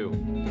front of you.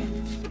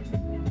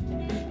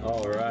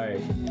 All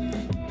right.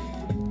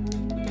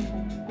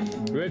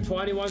 We had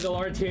 21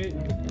 Galar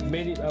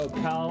mini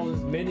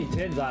Pals mini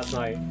tins last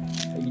night.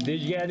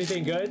 Did you get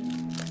anything good?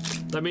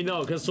 Let me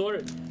know, cause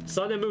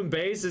Sun and Moon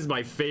base is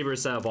my favorite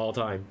set of all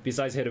time,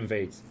 besides Hidden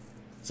Fates.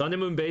 Sun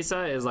and Moon base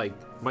set is like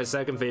my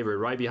second favorite,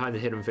 right behind the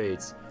Hidden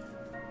Fates.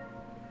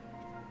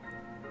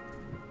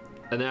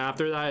 And then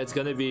after that, it's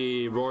gonna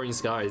be Roaring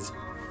Skies.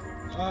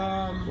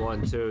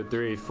 1, 2,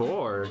 3,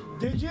 4.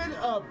 Digit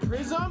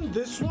Prism.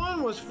 This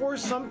one was for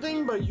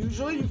something, but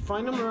usually you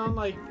find them around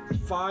like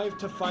 5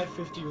 to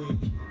 550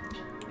 range.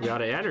 You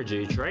got an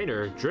Energy,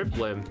 Trainer,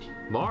 Drifblim,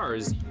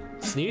 Mars,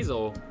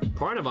 Sneasel,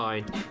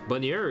 Carnivine,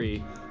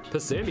 Bunnyuri,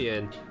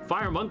 Passimian,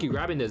 Fire Monkey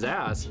grabbing his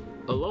ass,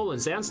 Alolan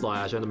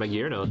Sandslash, and the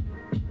Magearna.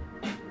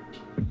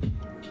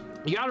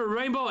 You got a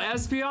Rainbow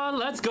Espeon?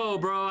 Let's go,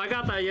 bro. I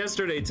got that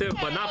yesterday too,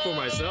 but not for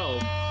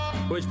myself,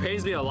 which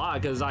pains me a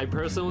lot because I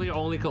personally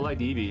only collect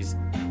EVs.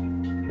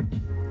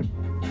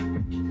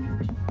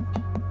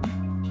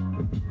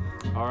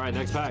 All right,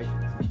 next pack.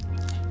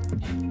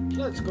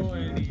 Let's go,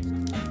 Andy.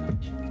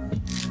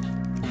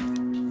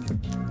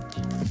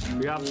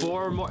 We got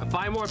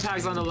 5 more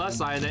packs on the left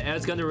side, and then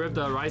Ed's gonna rip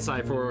the right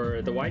side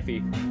for the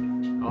wifey.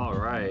 All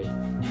right.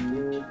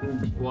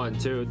 1,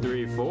 2,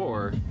 3,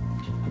 4.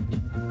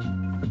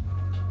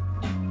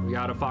 We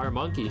got a Fire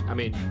Monkey. I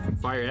mean,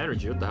 Fire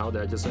Energy. What the hell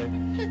did I just say?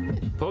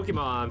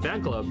 Pokemon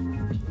Fan Club.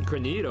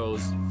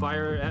 Cornitos.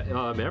 Fire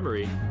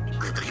Memory.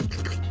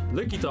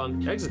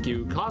 Lickitung.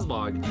 Execute.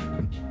 Cosmog.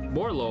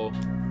 Morlo.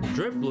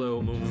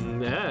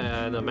 Drifbloom.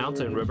 And a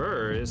Mountain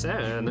Reverse.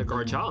 And a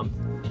Garchomp.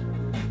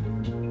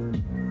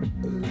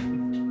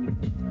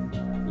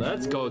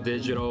 Let's go,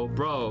 digital,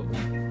 bro.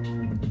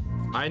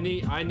 I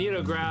need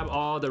to grab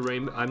all the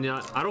rainbow.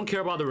 I don't care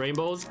about the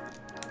rainbows.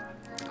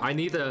 I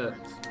need the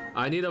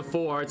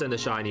full arts and the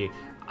shiny.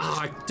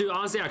 Dude,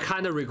 honestly, I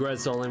kind of regret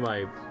selling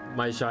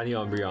my shiny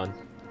Umbreon.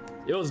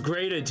 It was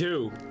graded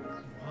too.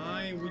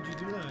 Why would you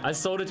do that? I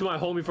sold it to my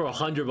homie for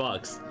 $100.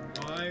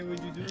 Why would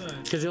you do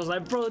that? Because he was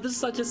like, bro, this is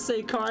such a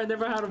sick card. I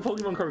never had a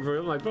Pokemon card before.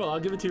 I'm like, bro, I'll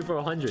give it to you for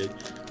 100.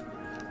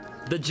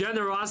 The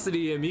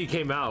generosity in me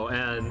came out,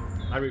 and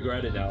I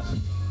regret it now.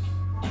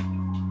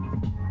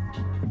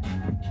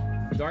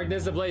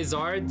 Darkness Ablaze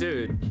Zard,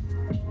 dude.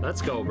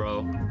 Let's go,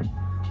 bro.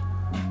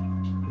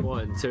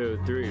 1, 2,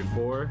 3,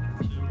 4.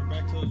 And we're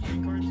back to those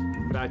green cards?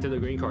 Back to the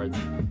green cards.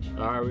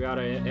 Alright, we got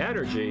an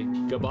Energy,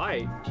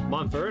 Gabite,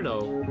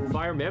 Monferno,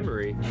 Fire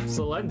Memory,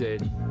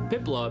 Selendid,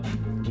 Piplup,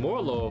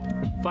 Morlo,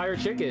 Fire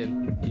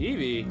Chicken,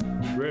 Eevee,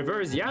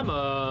 Reverse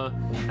Yama,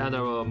 and a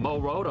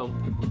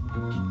Morotom.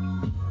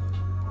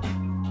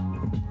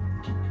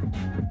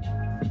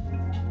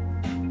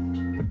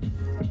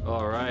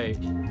 Alright,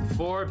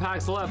 4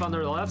 packs left on the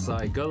left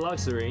side. Good luck,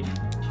 Serene.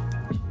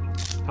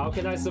 How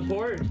can I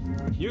support?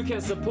 You can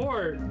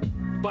support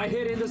by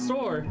hitting the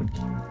store.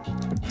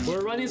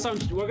 We're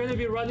gonna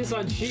be running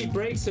some cheap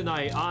breaks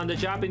tonight on the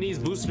Japanese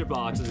booster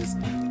boxes.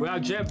 We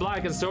have Jet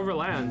Black and Silver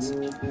Lands.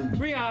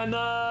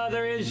 Rihanna,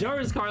 their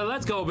insurance card.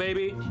 Let's go,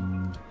 baby.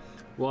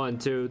 1,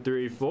 2,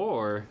 3,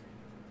 4.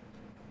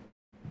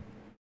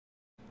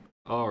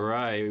 All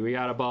right, we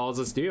got a Balls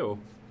of Steel,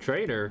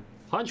 Trainer,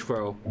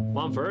 Hunchcrow,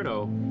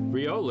 Monferno,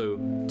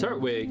 Riolu,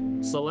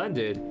 Turtwig,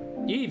 Splendid,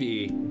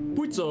 Eevee,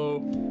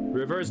 Butzo,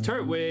 Reverse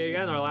Turtwig,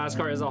 and our last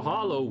card is a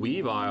Hollow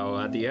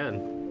Weavile at the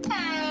end.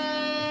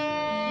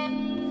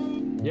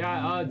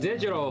 Yeah,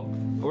 digital.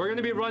 We're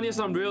gonna be running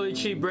some really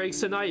cheap breaks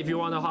tonight if you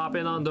want to hop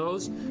in on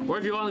those. Or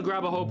if you want to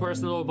grab a whole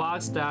personal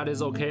box, that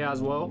is okay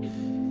as well.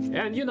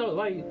 And you know,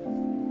 like,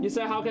 you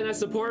said, how can I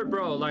support,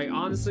 bro? Like,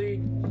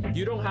 honestly,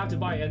 you don't have to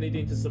buy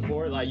anything to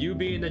support. Like, you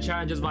being in the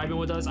chat and just vibing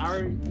with us,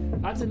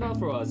 that's enough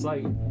for us.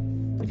 Like,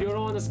 if you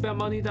don't want to spend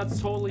money, that's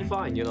totally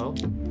fine, you know?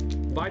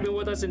 Vibing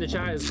with us in the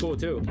chat is cool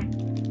too.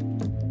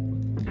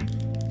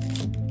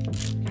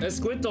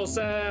 Esquinto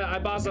said, I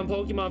bought some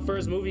Pokemon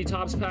First Movie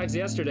Tops packs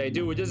yesterday.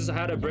 Dude, we just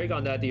had a break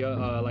on that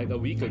like a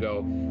week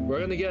ago.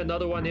 We're gonna get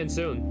another one in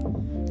soon.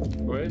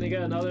 We're gonna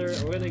get another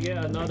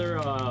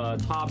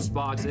Tops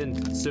box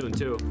in soon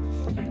too.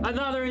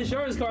 Another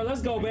insurance card,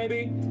 let's go,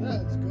 baby.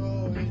 Let's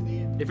go,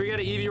 Andy. If you're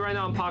getting Eevee right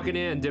now, I'm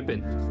pocketing and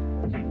dipping.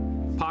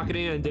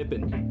 Pocketing and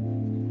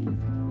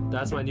dipping.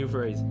 That's my new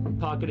phrase.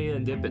 Pocketing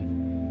and dipping.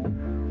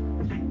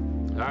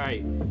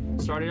 Alright,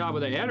 starting off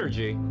with the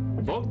energy.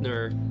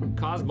 Volkner,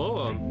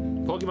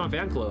 Cosmoem, Pokemon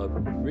Fan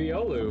Club,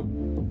 Riolu,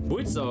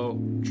 Butzo,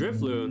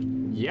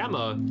 Drifloon,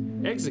 Yama,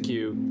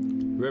 Execute,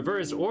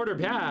 Reverse Order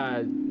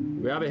Pad.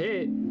 We have a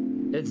hit.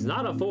 It's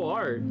not a full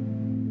art.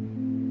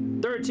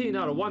 13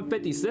 out of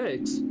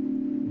 156.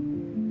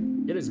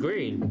 It is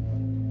green.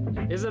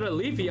 Is it a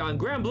Leafeon?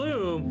 Grand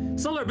Bloom,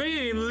 Solar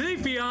Beam,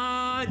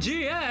 Leafeon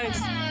GX.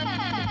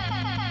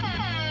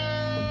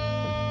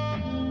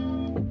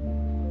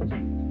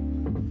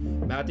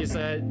 Matthew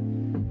said,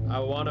 I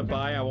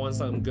want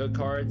some good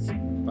cards.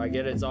 If I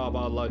get it, it's all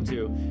about luck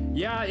too.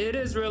 Yeah, it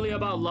is really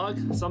about luck.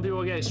 Some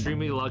people get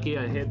extremely lucky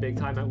and hit big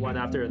time at one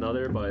after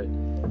another, but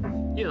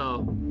you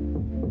know,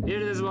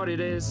 it is what it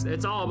is.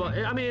 It's all about,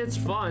 I mean, it's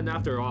fun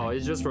after all.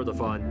 It's just for the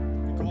fun.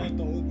 We call it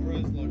the old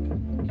Perez luck.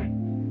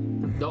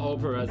 The old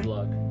Perez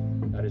luck.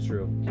 That is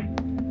true.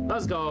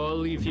 Let's go,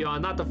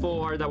 Leafeon. Not the full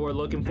art that we're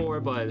looking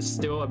for, but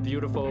still a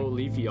beautiful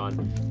Leafeon.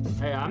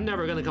 Hey, I'm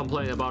never gonna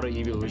complain about an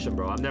evolution,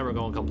 bro. I'm never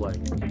gonna complain.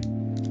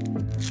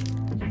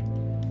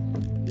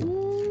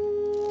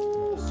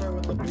 We'll start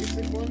with the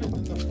basic one and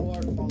then the full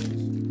art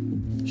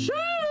follows.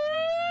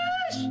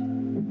 Shush!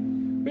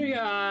 We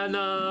got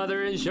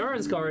another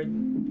insurance card.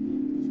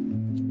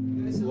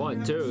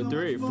 1, 2,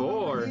 3,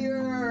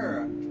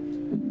 4.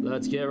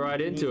 Let's get right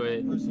into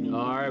it.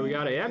 Alright, we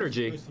got an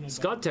energy,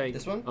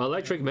 Skuntank,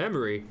 Electric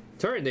Memory,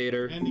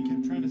 Turtonator,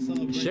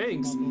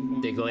 Shanks,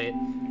 Diglett,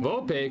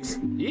 Vulpix,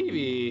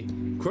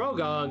 Eevee,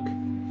 Krogunk.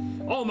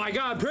 Oh my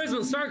god,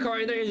 Prism Star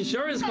card in the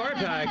insurance card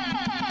pack.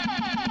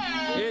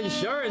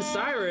 Insurance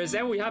Cyrus,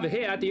 and we have a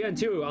hit at the end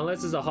too,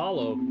 unless it's a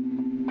hollow.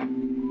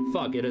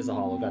 Fuck, it is a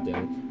hollow,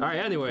 goddammit. Alright,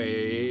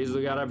 anyways,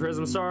 we got a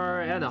Prism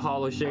Star and a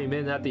hollow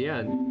Shaman at the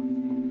end.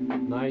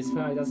 Nice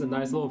pack, that's a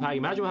nice little pack.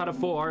 Imagine we had a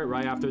full art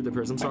right after the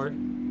Prism Star. It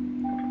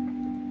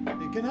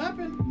can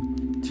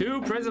happen.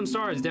 2 Prism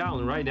Stars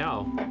down right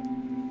now.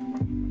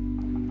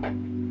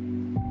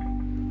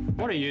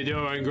 What are you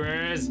doing,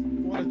 Grizz?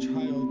 What a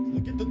child.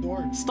 Look at the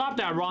door. Stop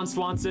that, Ron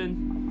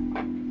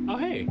Swanson. Oh,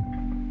 hey.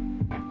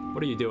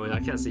 What are you doing? I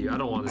can't see you. I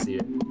don't want to see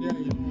it. Yeah,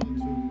 you don't want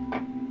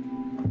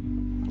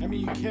to. I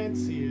mean, you can't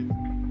see it.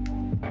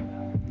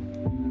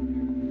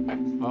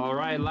 All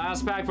right,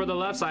 last pack for the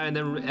left side, and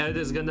then Ed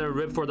is gonna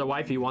rip for the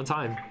wifey one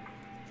time.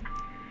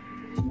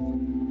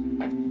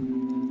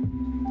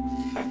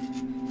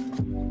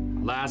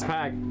 Last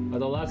pack of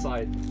the left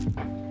side.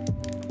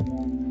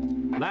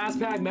 Last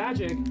pack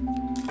magic.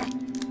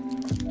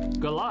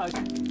 Good luck.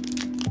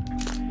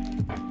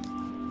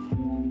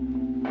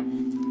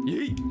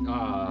 Yeet.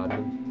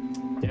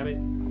 Damn it.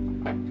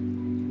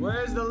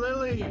 Where's the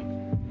lily?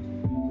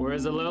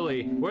 Where's the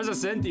lily? Where's a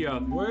Cynthia?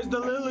 Where's the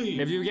lily?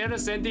 If you get a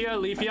Cynthia,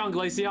 Leafeon,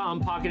 Glaceon,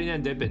 I'm pocketing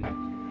and dipping.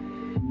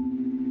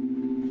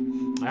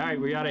 Alright,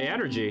 we got an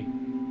energy.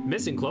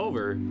 Missing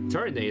Clover,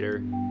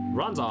 Turtonator,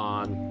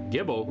 Runzon,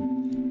 Gibble,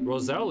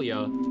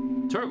 Roselia,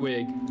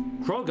 Turtwig,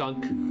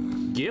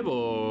 Krogunk,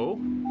 Gibble,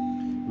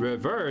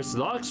 Reverse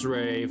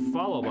Luxray,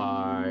 followed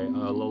by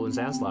Alolan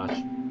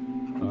Sandslash.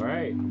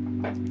 Alright.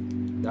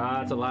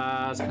 That's the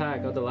last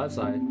pack of the left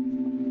side.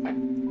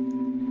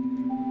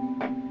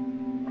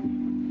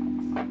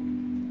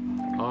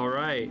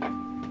 Alright.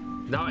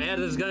 Now Ed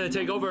is gonna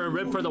take over and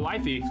rip for the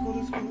wifey.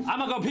 Let's go. I'm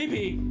gonna go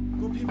pee-pee.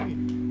 Go pee-pee.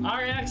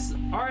 RX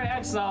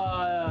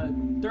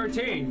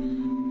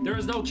 13. There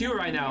is no queue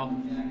right now.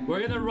 We're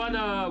gonna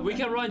run we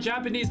can run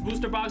Japanese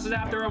booster boxes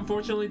after.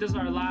 Unfortunately, this is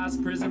our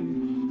last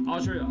Prism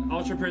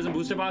Ultra Prism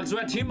booster box. We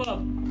have team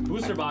up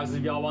booster boxes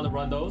if y'all want to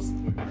run those.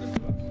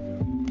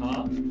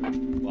 Huh?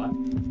 What?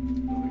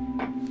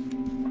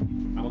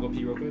 I'm gonna go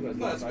pee real quick.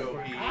 Let's go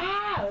pee.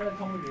 Ah!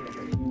 Come with me real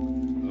quick.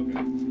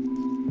 Okay.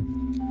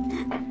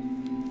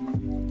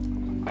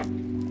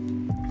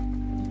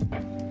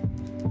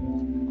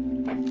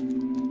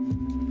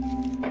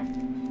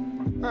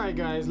 Alright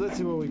guys, let's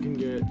see what we can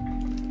get.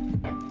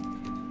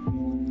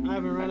 I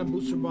haven't ran a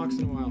booster box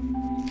in a while.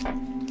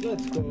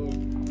 Let's go.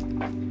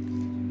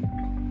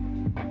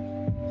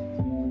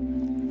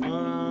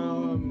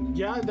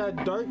 Yeah,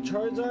 that Dark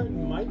Charizard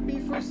might be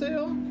for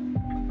sale.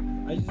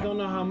 I just don't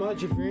know how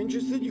much. If you're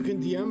interested, you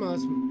can DM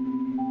us,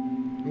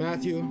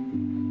 Matthew.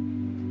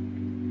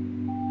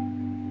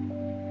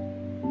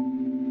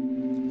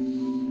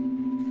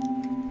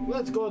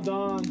 Let's go,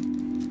 Don.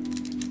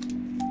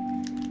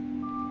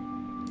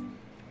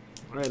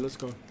 Alright, let's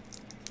go.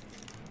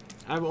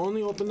 I've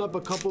only opened up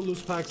a couple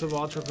loose packs of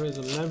Ultra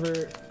Prism,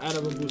 never out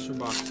of a booster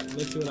box.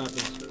 Let's see what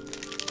happens.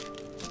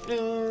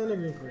 And a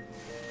green card.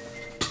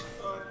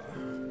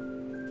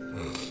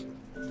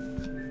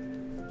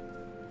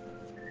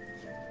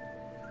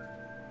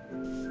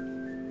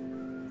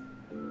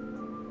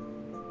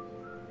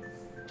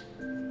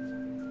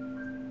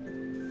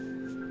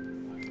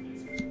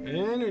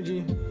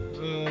 Energy,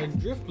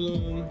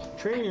 Driftbloom,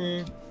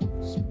 Trainer,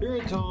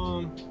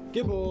 Spiritomb,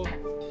 Gibble,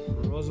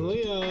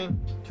 Rosalia,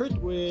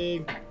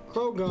 Turtwig,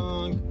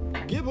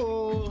 Croagunk,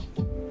 Gibble,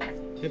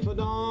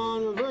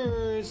 Hippowdon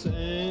Reverse,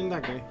 and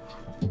that guy.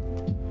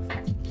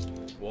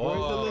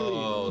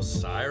 Whoa,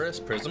 Cyrus,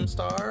 Prism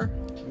Star?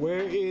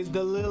 Where is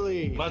the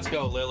Lily? Let's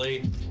go,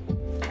 Lily.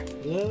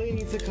 Lily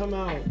needs to come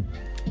out.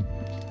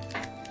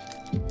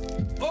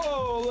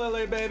 Oh,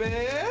 Lily, baby.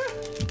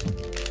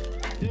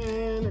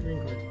 And a green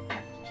card.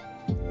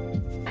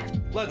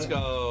 Let's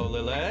go,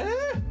 Lily.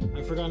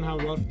 I've forgotten how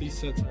rough these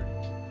sets are.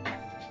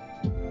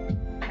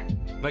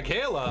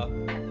 Michaela.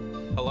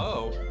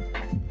 Hello.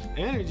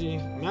 Energy,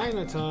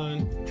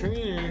 Magneton,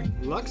 Trainer,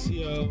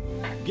 Luxio,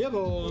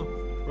 Gibble,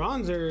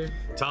 Bronzer,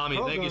 Tommy,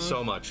 thank you Croagunk,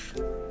 so much.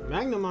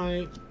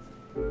 Magnemite,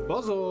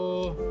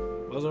 Buzzle,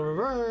 Buzzle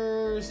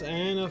Reverse,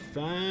 and a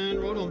Fan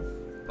Rotom.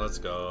 Let's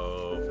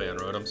go, Fan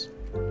Rotoms.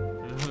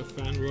 A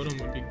Fan Rotom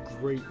would be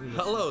great. In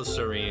this. Hello,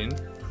 Serene.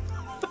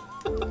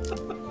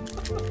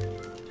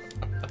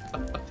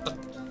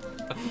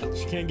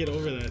 She can't get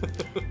over that.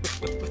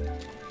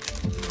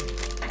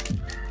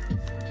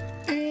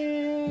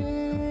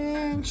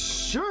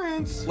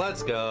 Insurance.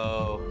 Let's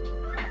go.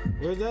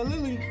 Where's that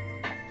Lily?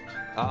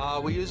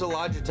 We use a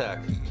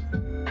Logitech.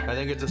 I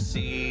think it's a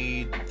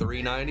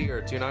C390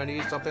 or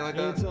 290, something like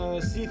that. It's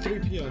a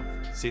C3PO.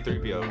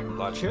 C3PO.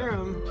 Logitech.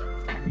 Cherim,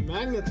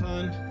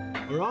 Magneton,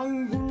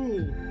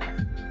 Rangoon,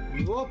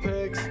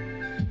 Vulpix.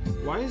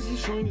 Why is he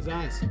showing his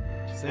ass?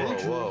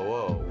 Sandra,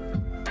 Whoa.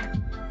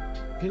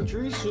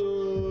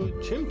 Pintrisu,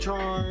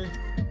 Chimchar,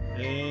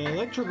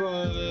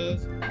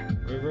 Electabuzz,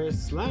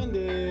 Reverse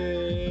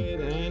Landed,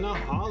 and a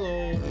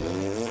Hollow.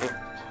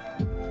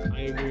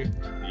 I agree.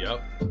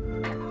 Yep.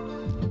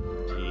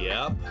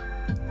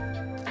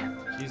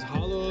 These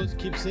Hollows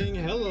keep saying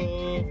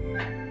hello.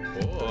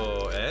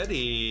 Whoa,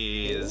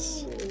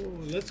 Eddies. Oh,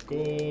 let's go.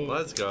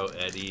 Let's go,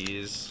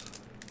 Eddies.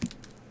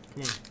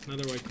 Come on,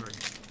 another white card.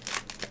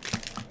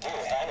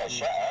 Hannah,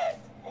 shut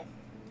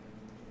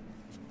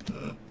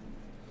up.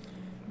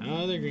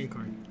 Another green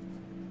card.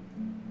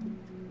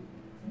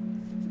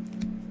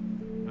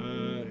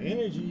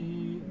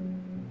 Energy.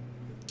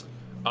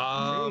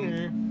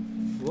 Trainer.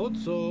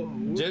 Floatzel.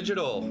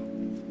 Digital.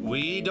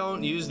 We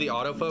don't use the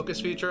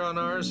autofocus feature on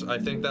ours. I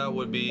think that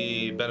would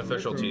be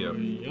beneficial to you.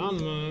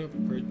 Yanma,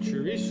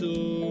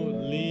 Percherisu,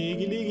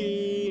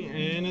 Ligi,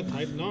 and a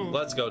Type Null.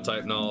 Let's go,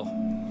 Type Null.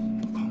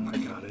 Oh my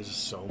god, it's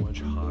just so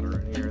much hotter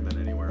in here than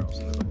anywhere else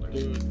in the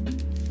building.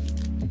 Dude.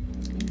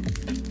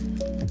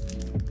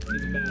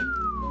 It's bad.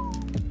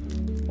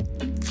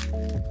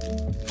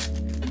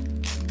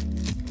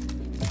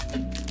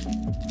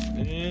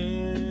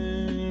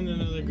 And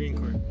another green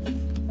card.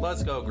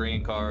 Let's go,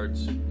 green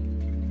cards.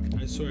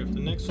 I swear, if the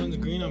next one's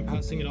green, I'm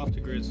passing it off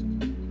to Grizz.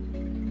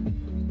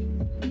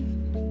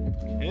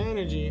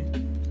 Energy.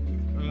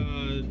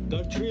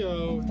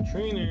 Dugtrio,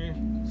 Trainer,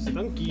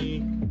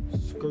 Stunky,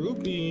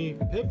 Skorupi,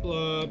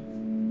 Piplup,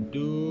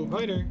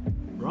 Dewpider,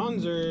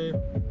 Bronzer,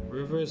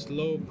 Reverse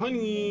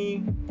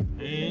Lopunny,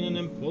 and an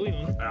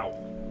Empoleon. Ow.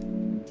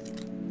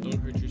 Don't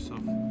hurt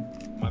yourself.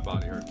 My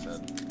body hurts,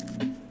 Ed.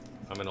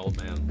 I'm an old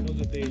man. Comes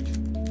with age.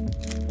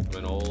 I'm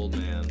an old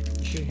man.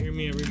 You should hear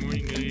me every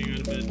morning getting out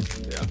of bed.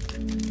 Yeah.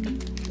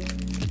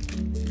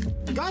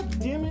 God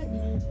damn it!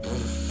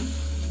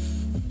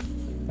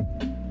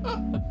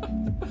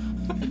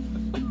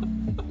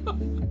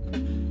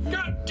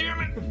 God damn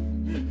it!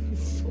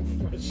 So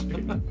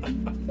frustrating.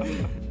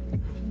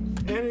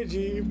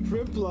 Energy,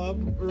 Prinplup,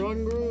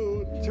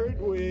 Rungru,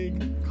 Turtwig,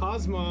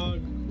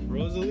 Cosmog,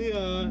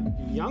 Rosalia,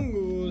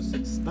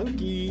 Yangoose,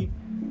 Stunky,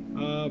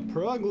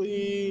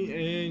 Perugly,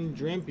 and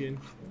Drampion.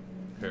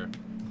 Here.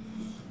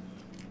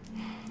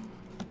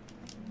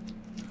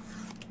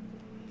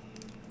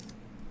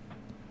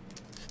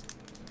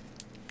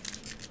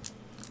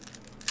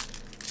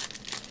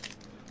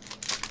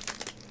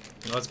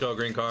 Let's go,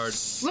 green card.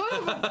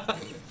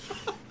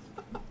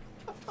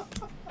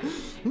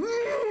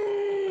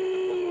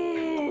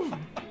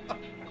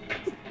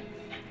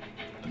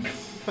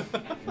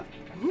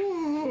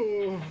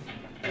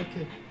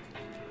 Okay.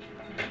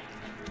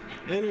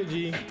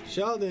 Energy,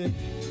 Sheldon,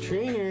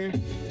 Trainer,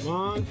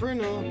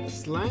 Monferno,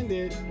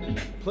 Slandit,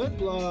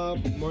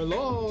 Piplup,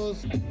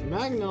 Morlows,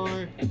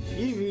 Magnar,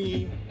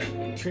 Eevee,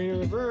 Trainer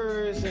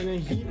Reverse, and a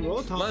Heat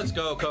Rotom. Let's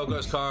go,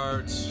 Coco's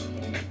cards.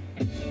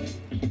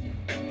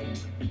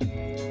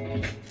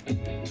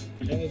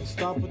 And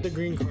stop with the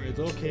green cards,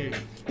 okay.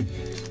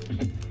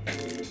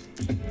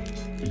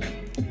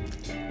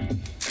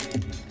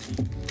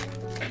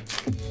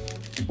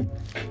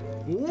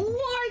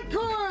 White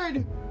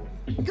card!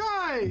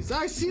 Guys,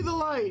 I see the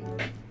light.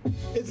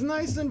 It's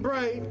nice and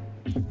bright.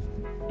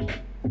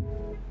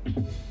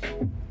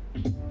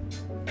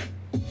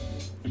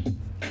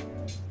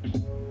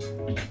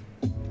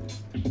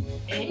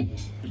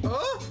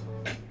 Oh!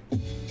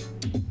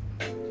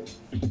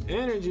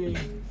 Energy,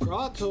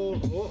 Grotto.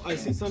 Oh, I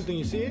see something.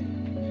 You see it?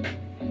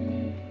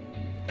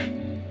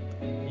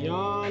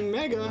 Yon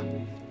Mega,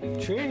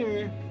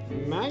 Trainer,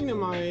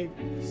 Magnemite,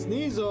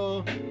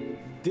 Sneasel,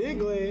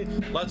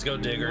 Diglett, Let's go,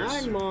 Diggers.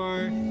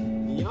 Magmar,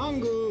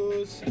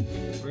 Yongoose,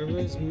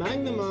 Reverse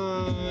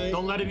Magnemite.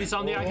 Don't let it be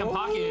something I can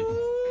pocket.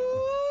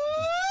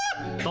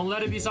 Don't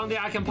let it be something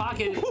I can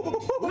pocket.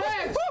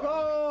 Let's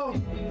go!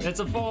 It's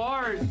a full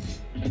art.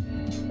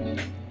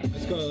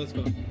 Let's go, let's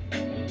go.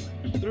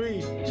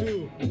 3,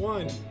 2,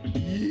 1.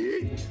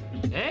 Yeet!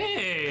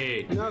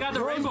 Hey, we got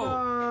the rainbow.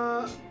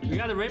 Necrozma. We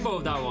got the rainbow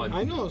of that one.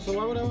 I know, so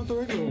why would I want the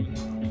regular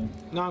one?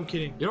 No, I'm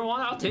kidding. You don't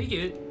want it? I'll take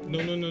it.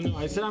 No.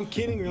 I said I'm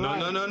kidding.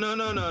 No. No.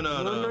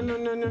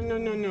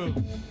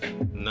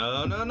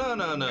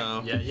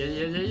 No.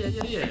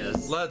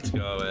 Yes. Let's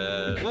go,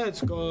 Ed.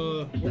 Let's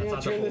go. We're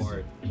not the full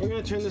art. We're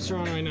gonna turn this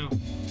around right now.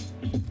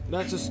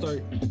 That's a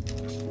start.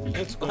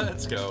 Let's go.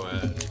 Let's go,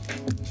 Ed.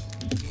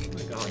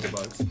 Like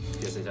 $100.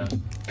 Yes, I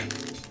can.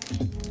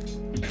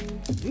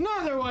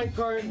 Another white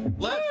card.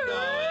 Let's go,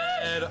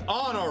 Ed.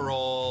 On a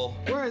roll.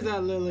 Where is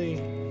that Lily?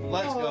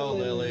 Let's go,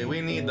 Lily.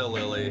 We need the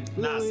Lily.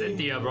 Nah, Lily.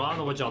 Cynthia, bro. I don't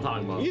know what y'all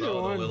talking about. Either Bro,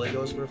 the one. Lily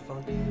goes for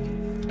fun.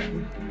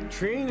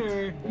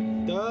 Trainer,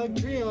 Doug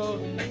Trio,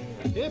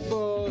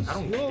 Hippo, I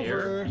don't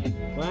Snover,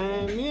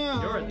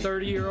 Glammeow. You're a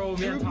 30-year-old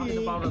man talking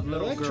about a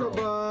little girl.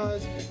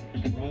 Electrobuzz.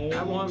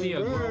 I want to be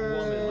a grown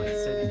woman like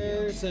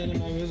Cynthia. Send him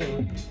my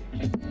whistle.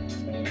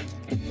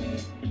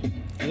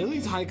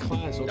 Lily's high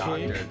class,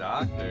 okay?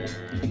 Doctor.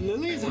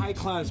 Lily's high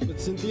class, but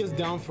Cynthia's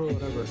down for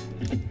whatever.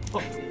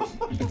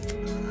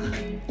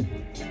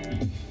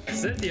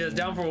 Cynthia's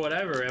down for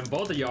whatever, and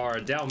both of y'all are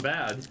down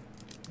bad.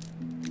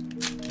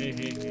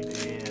 Hey.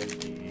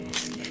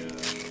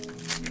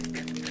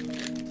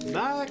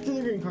 Back to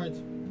the green cards.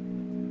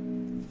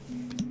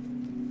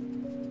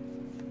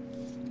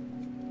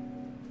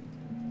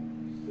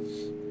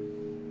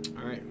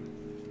 Alright.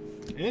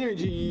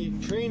 Energy,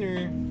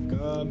 Trainer,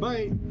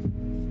 Bite,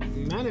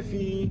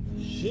 Manaphy,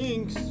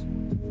 Shinx,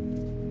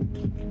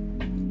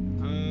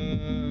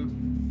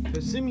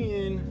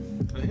 Persimmon,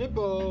 a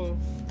Hippo,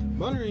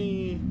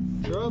 Bunnery,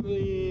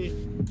 Drubly,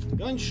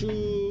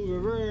 Gunshoe,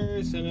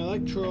 Reverse, and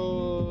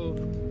Electivire.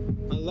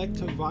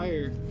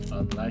 Electivire.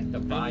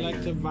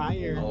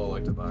 Oh,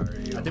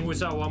 Electivire. I think we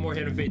saw one more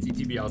Hidden Fate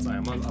TTB outside.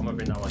 I'm gonna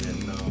bring that one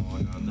in. No.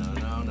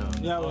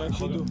 Yeah, we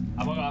actually do.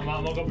 I'm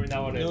gonna go bring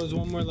that one in. There was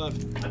one more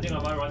left. I think I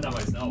might run that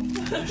myself. You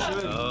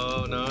should.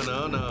 No.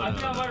 I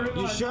think I might run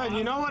You that. should.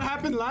 You know what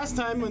happened last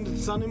time when the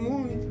Sun and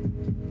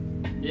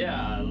Moon?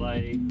 Yeah,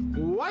 like.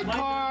 White I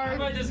card.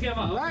 might just get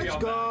my Let's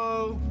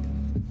go.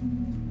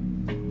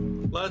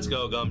 Let's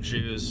go,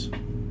 Gumshoes.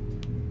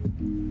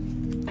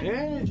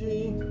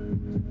 Energy.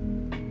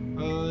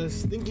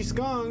 Stinky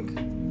Skunk.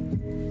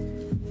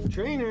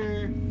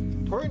 Trainer.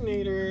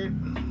 Tortinator.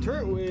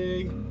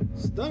 Turtwig.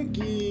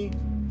 Stunky.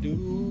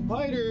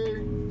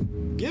 Dewpider.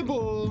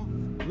 Gibble.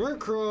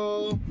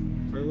 Murkrow.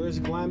 Reverse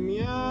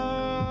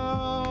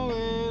Glammeow.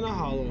 And a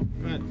Hollow.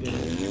 God damn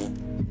it.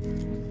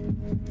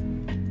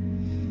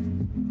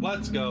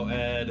 Let's go,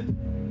 Ed.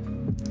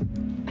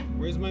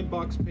 Where's my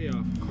box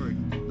payoff card?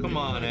 Come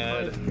on,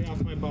 Ed. Pay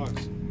off my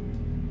box.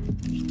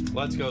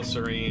 Let's go,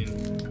 Serene.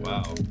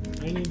 Wow.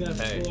 I need that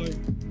Hey. full art.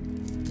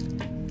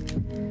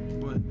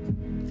 What?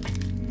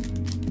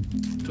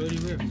 It's already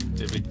ripped.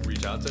 Did we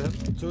reach out to him?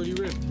 It's already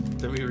ripped.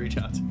 Did we reach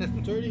out to him?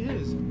 It's already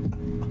his.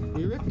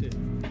 We ripped it.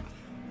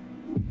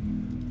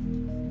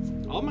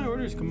 All my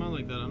orders come out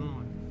like that. I don't know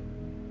why.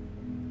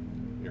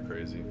 You're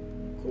crazy.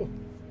 Cool.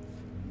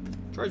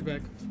 Charge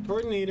back.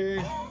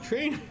 Tortinator.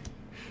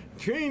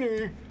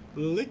 Trainer.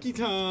 Licky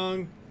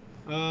Tongue.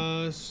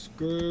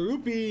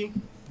 Scroopy.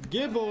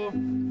 Gibble.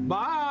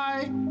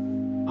 Bye.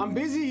 I'm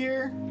busy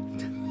here.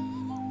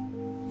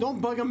 Don't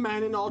bug a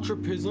man in Ultra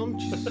Prism.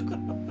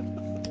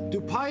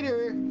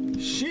 Dewpider.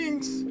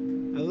 Shinx.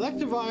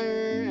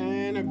 Electivire.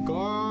 And a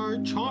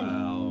Garchomp.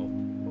 Wow.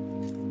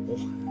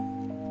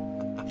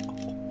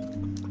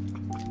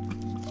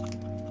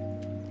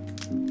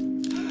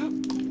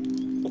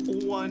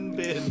 One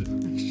bid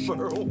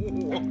for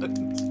one.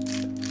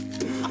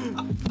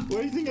 Why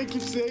do you think I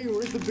keep saying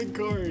where's the big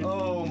card?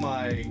 Oh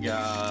my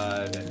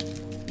god.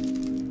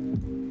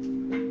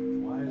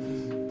 Why is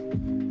this?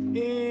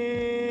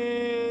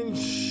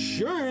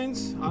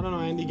 Insurance. I don't know.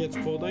 Andy gets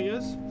pulled, I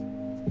guess.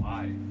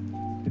 Why?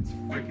 It's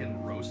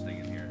freaking roasting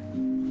in here.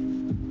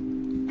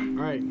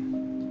 Alright,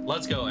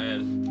 Let's go,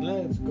 Ed.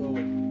 let's go.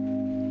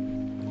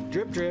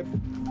 Drip Drip,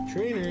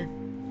 Trainer,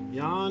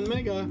 Yan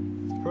Mega,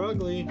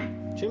 Prugly,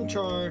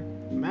 Chimchar,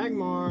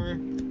 Magmar,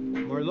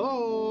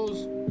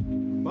 Morlos,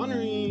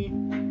 Bunnery,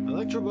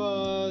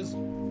 Electrobuzz,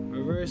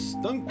 Reverse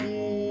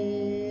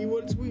Stunky.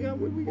 What do we got?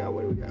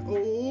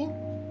 Oh,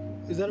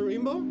 is that a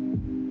rainbow?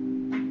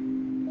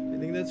 I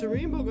think that's a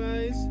rainbow,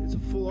 guys. It's a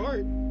full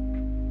art.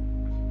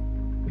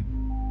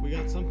 We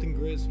got something,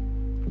 Grizz.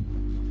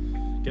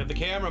 Get the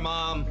camera,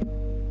 Mom.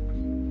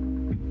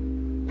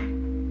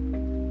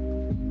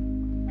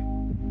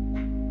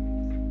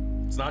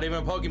 It's not even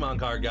a Pokemon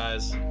card,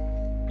 guys.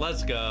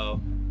 Let's go.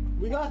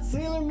 We got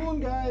Sailor Moon,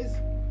 guys.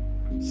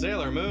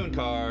 Sailor Moon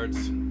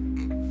cards.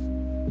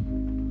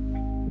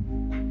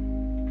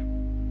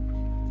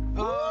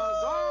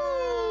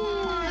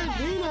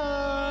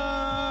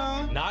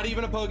 Gardena. Not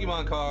even a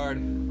Pokemon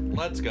card.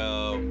 Let's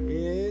go.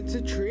 It's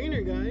a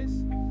trainer,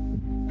 guys.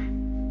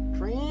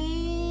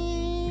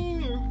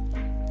 Trainer.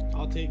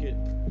 I'll take it.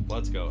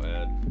 Let's go,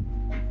 Ed.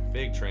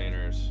 Big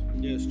trainers.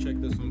 Yes, check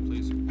this one,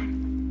 please.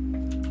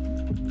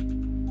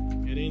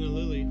 It ain't a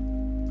lily.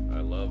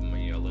 I love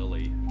me a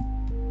Lily.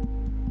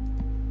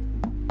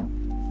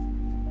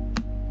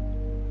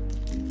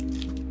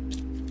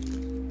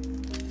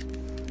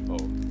 Oh,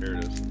 here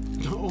it is.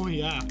 Oh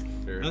yeah,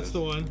 Here it that's is.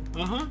 the one.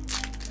 Uh-huh.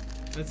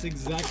 That's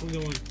exactly the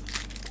one.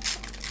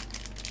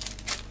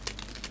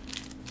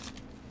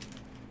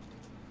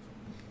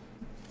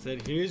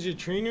 Said, here's your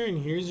trainer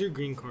and here's your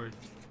green card.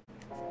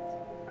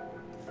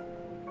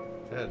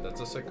 Ed,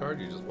 that's a sick card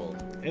you just pulled.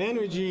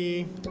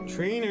 Energy,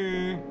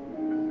 trainer,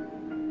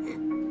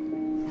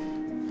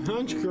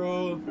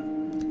 Honchcrow,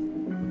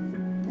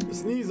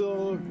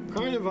 Sneasel,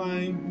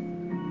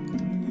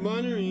 Carnivine,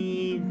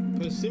 Bunnery,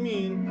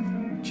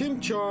 Passimian,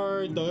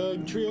 Chimchar,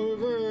 Doug, Trio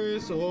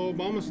Reverse,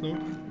 Obama Snow.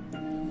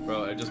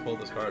 Bro, I just pulled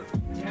this card.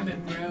 Damn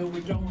it, bro.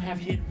 We don't have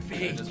hidden I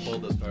fish. just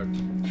pulled this card.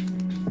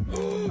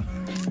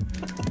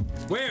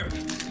 Where?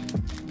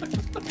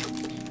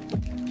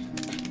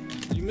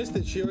 You missed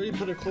it. She already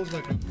put her clothes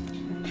back on.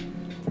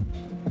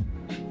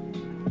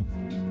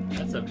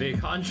 That's a big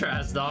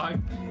contrast,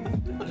 dog.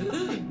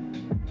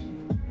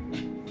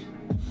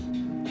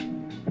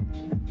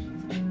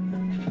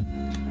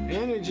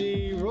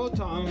 Energy,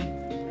 Rotom,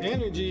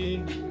 Energy,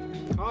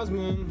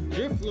 Cosmom,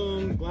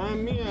 Drifloom,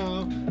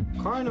 Glameow,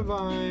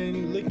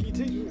 Carnivine, Licky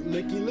Ticky,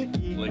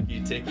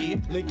 Licky Ticky.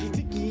 Licky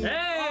Ticky.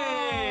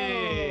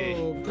 Hey!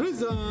 Oh,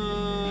 Prism.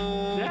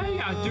 Yeah, you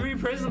got 3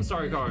 Prism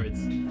Star cards.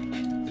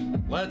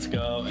 Let's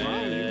go, Wow, you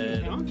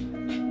Ed. can count?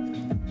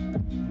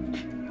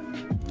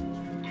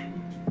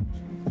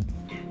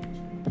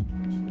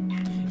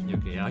 You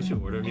okay? I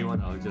should order me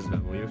one. I'll just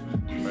Venmo you.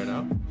 Right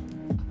now?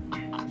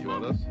 You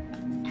want this?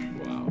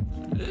 Wow.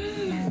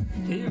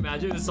 Can you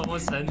imagine if someone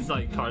sends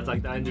like cards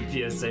like that into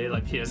PSA,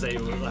 like PSA,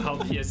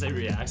 how PSA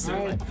reacts to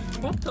it? Like,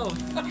 what the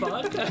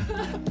fuck?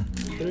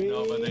 3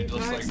 No, but they just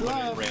like packs put it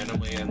left.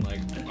 randomly in like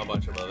a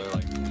bunch of other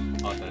like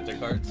authentic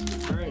cards.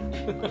 All right.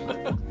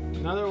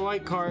 Another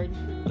white card.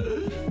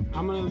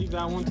 I'm gonna leave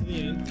that one to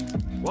the end.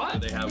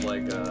 What? They have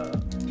like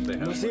they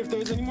have Let's see if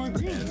there's any more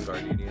green. 10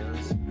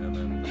 Gardenias and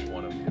then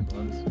one of these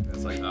ones.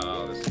 It's like,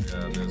 oh,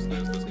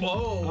 this.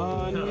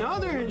 Whoa!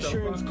 Another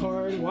insurance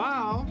card.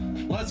 Wow.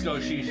 Let's go,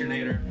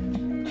 Sheeshinator.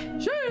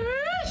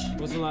 Sheesh!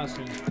 What's the last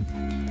one?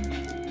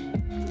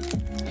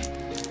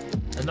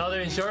 Another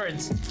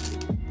insurance.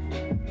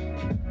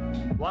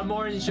 One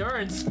more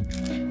insurance.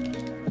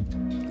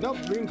 Nope,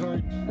 green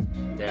card.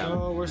 Damn.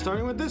 So we're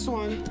starting with this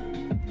one.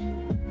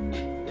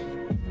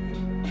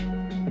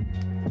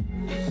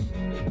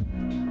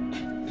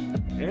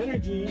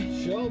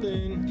 Energy,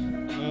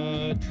 Sheldon,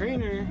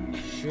 Trainer,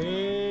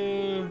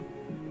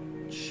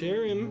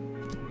 Sharim,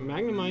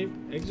 Magnemite,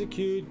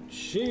 Execute,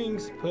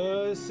 Shinx,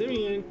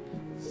 Passimian,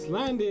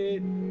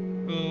 Slanded,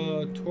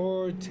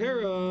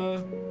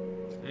 Torterra,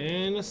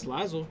 and a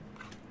Slazzle.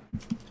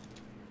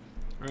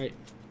 Alright,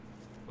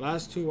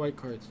 last 2 white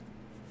cards.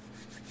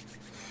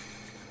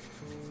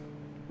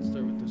 Let's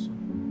start with this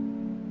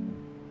one.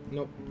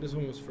 Nope, this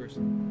one was first.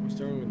 We're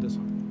starting with this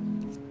one.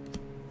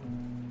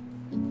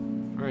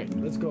 Alright,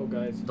 let's go,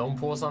 guys. Don't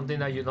pull something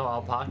that you know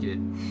I'll pocket.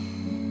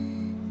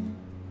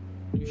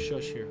 You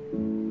shush here.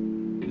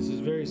 This is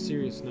very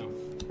serious now.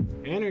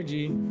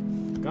 Energy,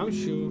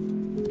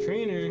 Gumshoe,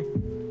 Trainer,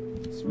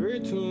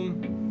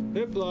 Spiritomb,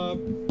 Piplup,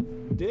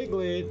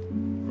 Diglett,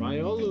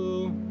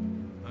 Riolu,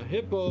 a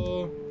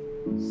Hippo,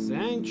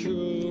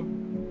 Sandshrew,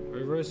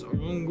 Reverse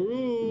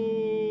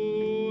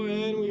Oranguru,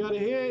 and we got a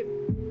hit.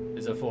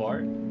 Is it full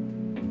art?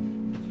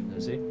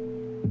 Let's see.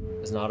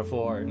 It's not a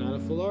full art. Not a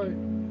full art.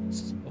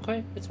 It's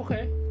okay. It's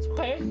okay. It's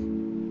okay.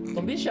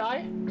 Don't be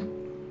shy.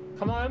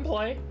 Come on and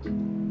play.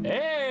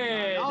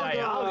 Hey,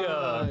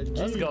 Dialga.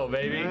 Let's go,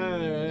 baby.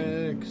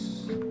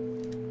 X.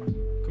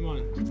 Come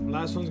on.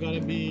 Last one's gotta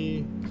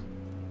be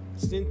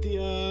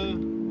Cynthia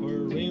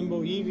or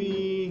Rainbow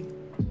Eevee.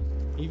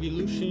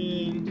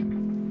 Evolution.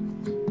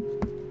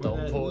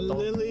 Don't pull. Don't,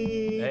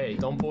 Lily. hey,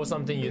 don't pull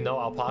something you know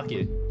I'll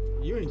pocket.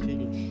 You ain't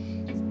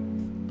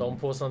taking Don't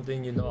pull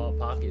something you know out of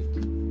pocket.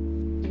 shit.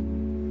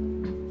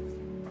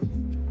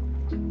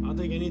 I'll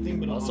take anything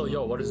but Also,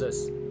 yo, what is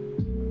this?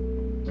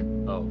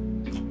 Oh,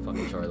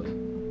 fucking Charlie.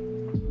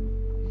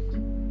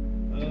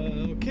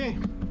 Okay.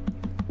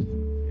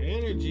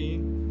 Energy,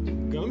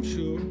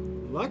 Gumshoe,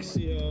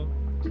 Luxio,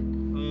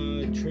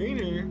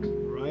 Trainer,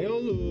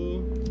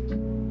 Riolu,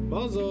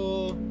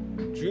 Buzzle,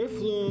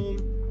 Drifloom,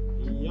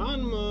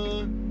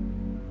 Yanma,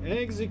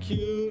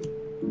 Execute,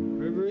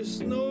 Reverse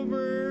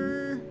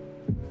Snover,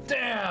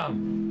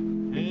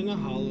 Damn! and a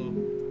Hollow.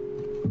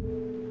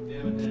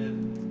 Damn it, Ed.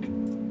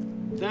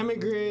 Damn it,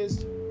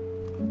 Grizz.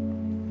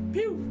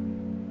 Pew!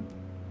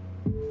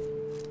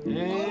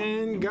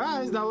 And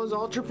guys, that was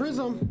Ultra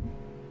Prism.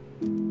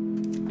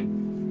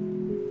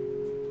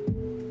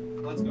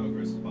 Let's go,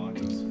 Chris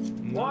Bacchus.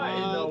 Why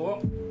in the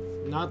world?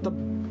 Not the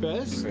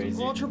best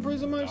Crazy. Ultra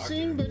Prism I've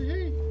seen, but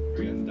hey. We're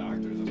getting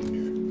doctors up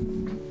here.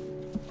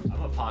 I'm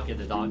gonna pocket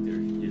the doctor.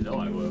 You know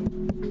I will.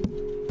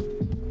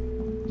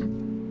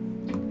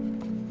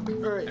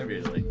 Alright,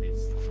 Every like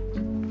this.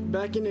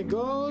 back in it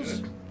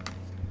goes.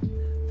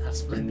 Not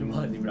spending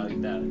money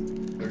like that.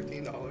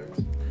 $13.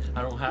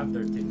 I don't have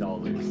 $13.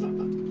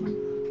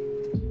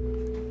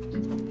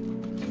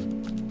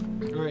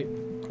 Alright,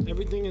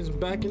 everything is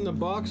back in the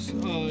box.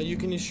 You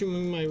can issue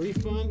me my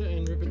refund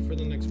and rip it for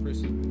the next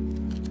person.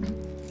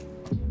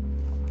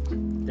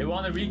 They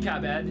want a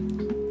recap, Ed.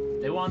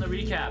 They want a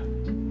recap.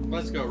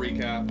 Let's go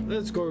recap.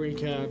 Let's go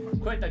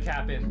recap. Quit the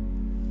capping.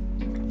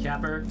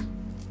 Capper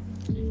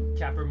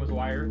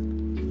McGuire.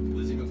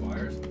 Lizzie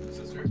McGuire's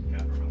sister,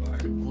 Catherine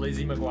McGuire.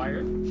 Lizzie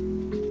McGuire.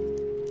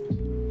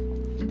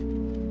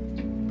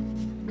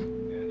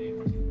 Andy.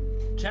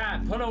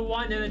 Chat, put a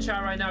 1 in the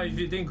chat right now if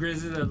you think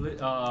Grizz is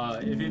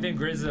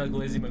a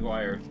Lizzie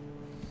McGuire.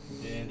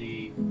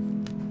 Andy.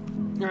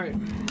 Alright.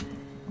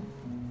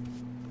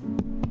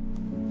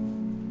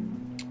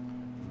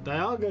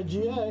 Dialga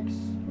GX.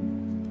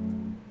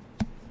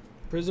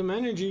 Prism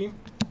Energy.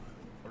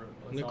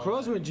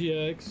 Necrozma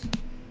GX.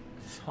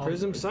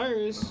 Prism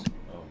Cyrus.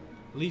 Oh,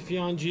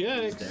 Leafeon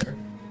GX. there.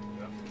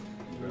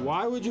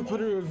 Why would you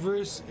put a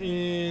reverse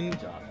in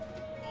Good job.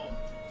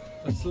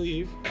 a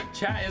sleeve?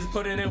 Chat is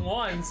putting in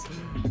ones.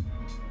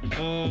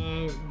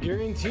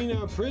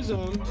 Garantina Prism.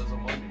 What does a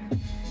one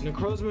mean?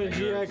 Necrozma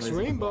GX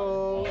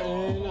Rainbow.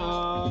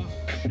 And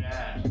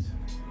Chat.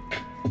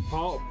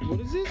 what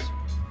is this?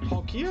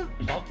 Palkia?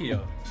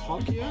 Palkia.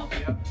 Palkia?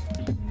 Yeah.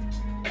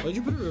 Why'd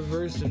you put a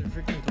reverse in a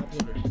freaking top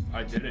loader?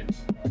 I didn't.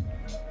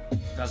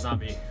 That's not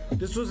me.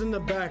 This was in the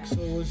back, so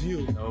it was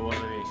you. No, it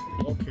wasn't me.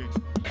 Okay.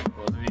 It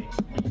wasn't me.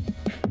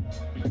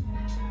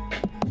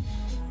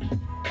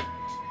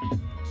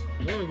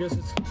 Well, I guess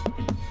it's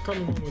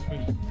coming home with me.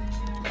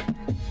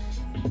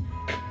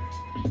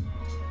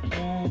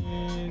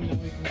 And now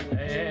we can go.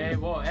 Hey,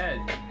 whoa, Ed.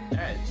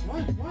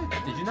 What?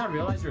 Did you not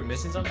realize you were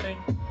missing something?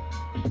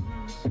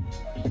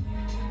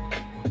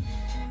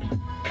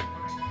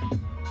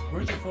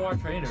 Where'd your 4-hour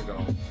trainer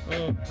go?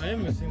 Oh, I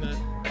am missing that.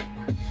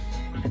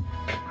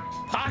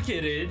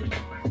 Pocketed.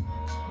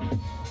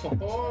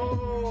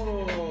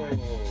 Oh.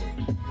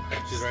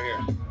 She's right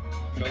here.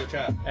 Show the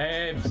chat.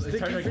 Hey, Sticky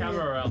turn the finger.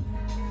 camera around.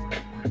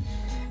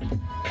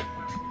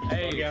 Poke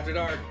Hey, after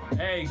dark.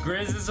 hey,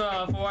 Grizz is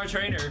a 4-hour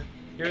trainer.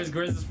 Here's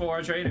Grizz's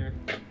 4-hour trainer.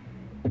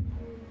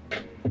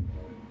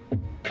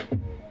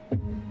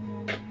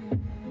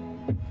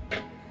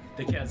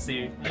 They can't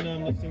see. I know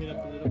I'm lifting it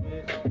up a little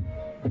bit.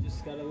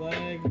 Just got a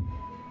lag.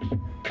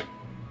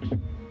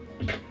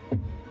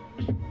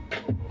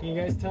 Can you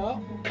guys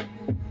tell?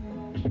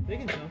 They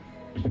can tell.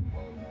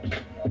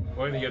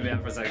 We're gonna get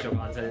banned for sexual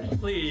content.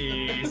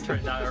 Please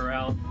turn that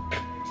around.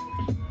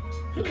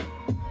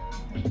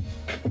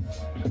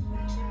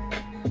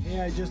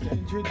 Hey, I just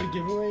entered the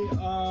giveaway.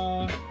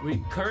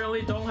 We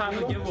currently don't have a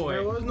There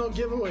giveaway. was no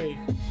giveaway.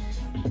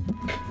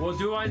 We'll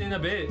do one in a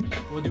bit.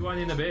 We'll do one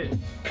in a bit.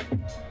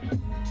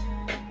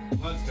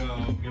 Let's go.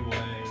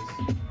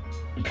 Giveaways.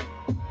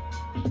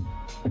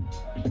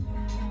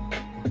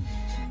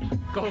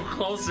 Go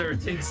closer,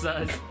 Tink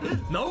says.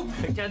 Nope,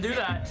 can't do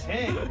that.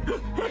 Hey.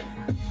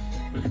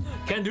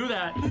 Can't do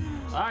that.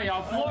 Alright,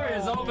 y'all, floor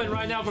is open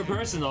right now for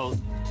personals.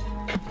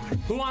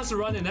 Who wants to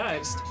run it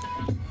next?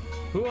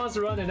 Who wants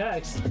to run it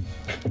next?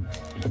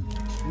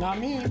 Not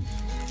me.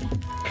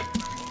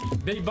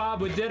 Big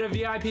Bob, we did a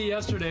VIP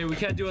yesterday. We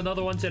can't do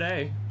another one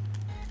today.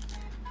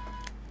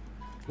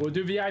 We'll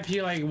do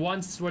VIP like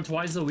once or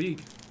twice a week.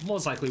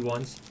 Most likely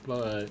once,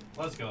 but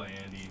Let's go,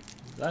 Andy.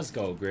 let's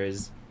go,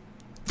 Grizz.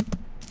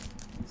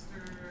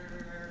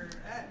 Mr.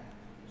 Ed,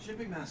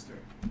 shipping master.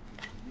 You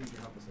need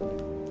your help with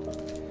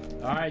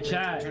something. Alright, I'm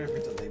chat. trying to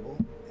print a label,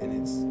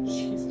 and it's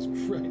Jesus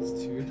Christ,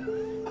 dude.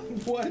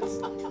 What?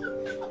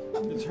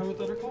 It's her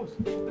without her clothes.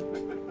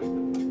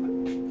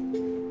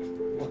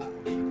 Wow.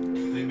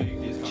 They make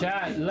these.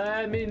 Chat,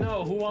 let me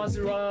know who wants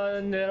to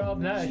run it up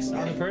next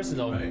on the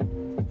personal. Right.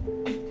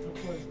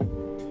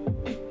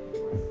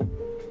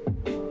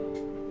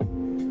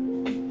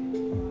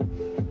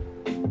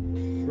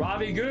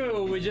 Robbie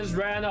Goo, we just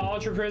ran the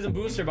Ultra Prism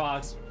booster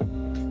box.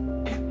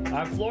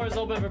 Our floor is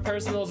open for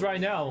personals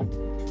right now.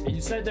 And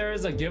you said there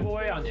is a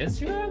giveaway on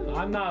Instagram?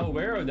 I'm not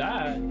aware of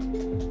that.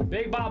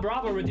 Big Bob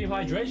Bravo redeem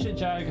hydration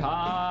check.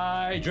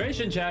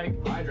 Hydration check.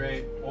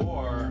 Hydrate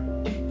or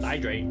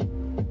hydrate.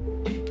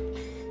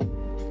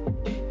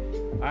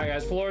 Alright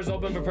guys, floor is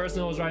open for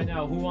personals right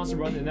now. Who wants to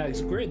run the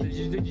next? Grid,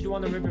 did you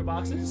want to rip your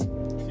boxes?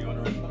 do you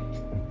want to rip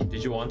them?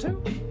 Did you want to?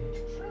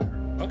 Sure.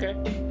 Okay.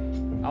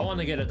 I want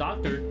to get a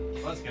doctor.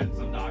 Let's get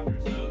some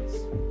doctor's notes.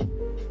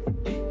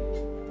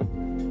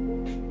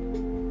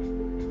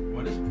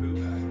 What is poo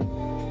bag?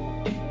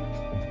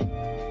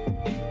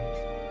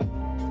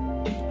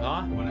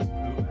 Huh? What is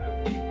poo bag?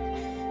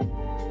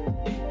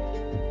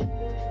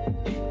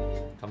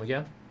 Come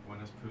again? When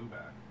is poo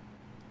bag?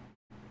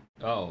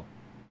 Oh.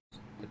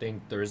 I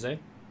think Thursday?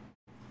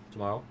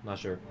 Tomorrow? Not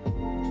sure.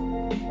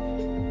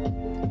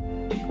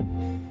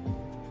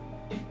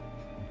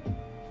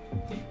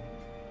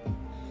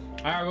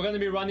 Alright, we're gonna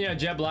be running a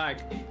Jet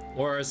Black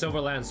or a Silver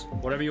Lance.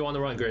 Whatever you want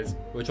to run, Grizz.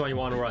 Which one you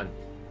want to run?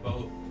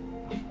 Both.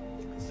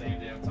 Same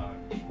damn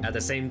time. At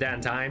the same damn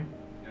time?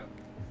 Yep.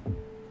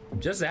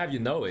 Just to have you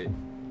know it.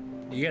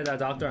 You get that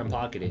doctor, I'm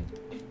pocketing.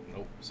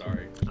 Nope.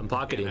 Sorry. I'm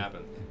pocketing. Can't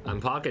happen. I'm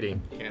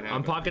pocketing. Can't happen.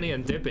 I'm pocketing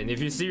and dipping.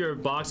 If you see your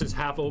box is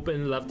half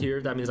open left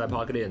here, that means I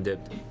pocketed and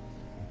dipped.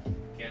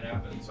 Can't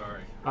happen.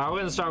 Sorry. Alright, we're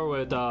gonna start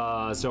with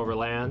Silver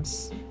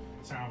Lance.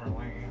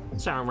 Silverland.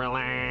 Silver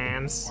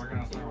Lance. We're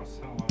gonna start with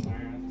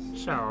Silverland.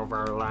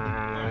 Silver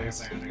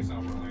Lance. Sandy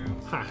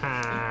Silverland. My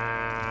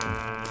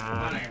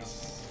Haha.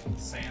 name's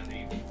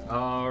Sandy.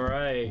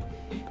 Alright.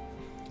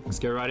 Let's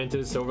get right into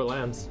the Silver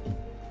Lance.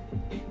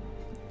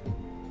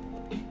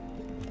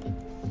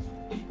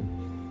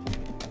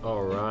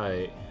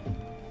 Alright.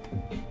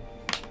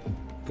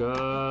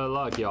 Good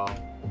luck, y'all.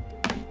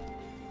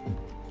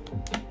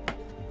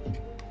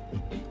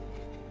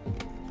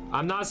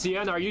 I'm not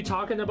Sienna. Are you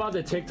talking about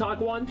the TikTok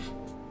one?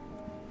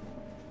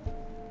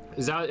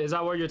 Is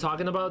that what you're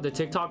talking about? The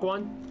TikTok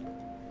one?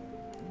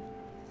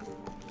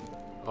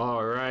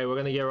 Alright, we're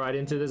gonna get right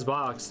into this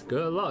box.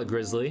 Good luck,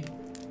 Grizzly.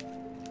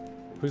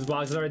 Whose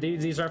boxes are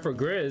these? These are for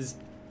Grizz.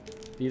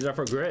 These are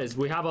for Grizz.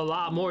 We have a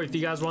lot more. If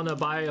you guys want to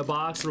buy a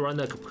box, run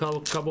a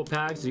couple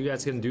packs, you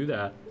guys can do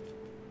that.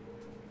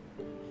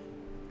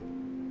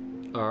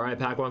 Alright,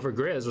 pack one for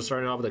Grizz. We're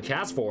starting off with a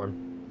cast form.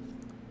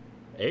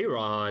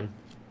 Aaron.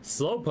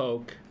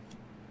 Slowpoke.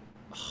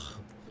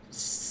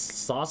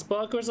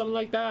 Saucebuck or something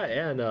like that.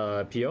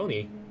 And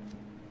Peony.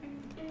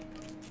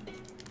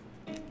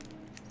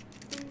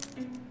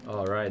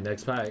 Alright,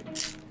 next pack.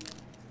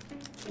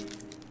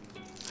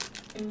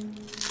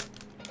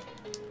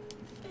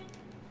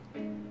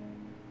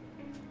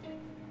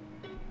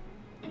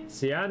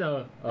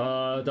 Sienna,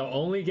 the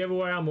only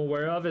giveaway I'm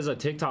aware of is a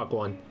TikTok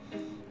one.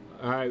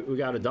 Alright, we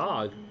got a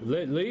dog,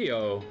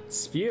 Leo,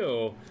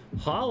 Spew,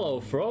 Hollow,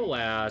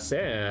 Frolas,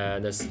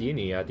 and a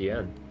Steenie at the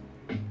end.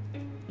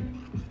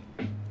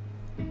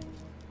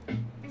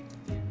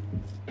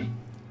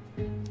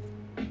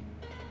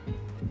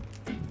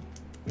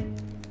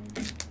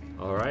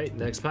 Alright,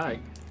 next pack.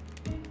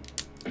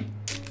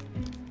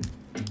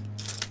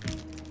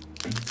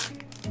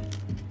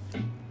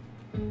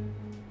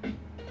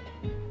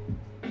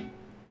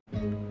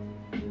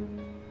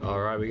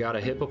 Alright, we got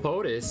a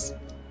Hippopotamus,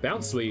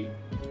 Bounce Sweet,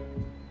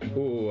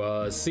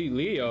 ooh, Sea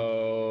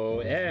Leo,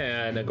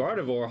 and a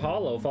Gardevoir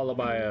Hollow, followed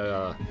by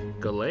a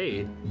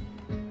Gallade.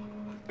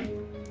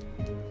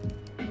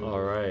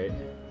 Alright.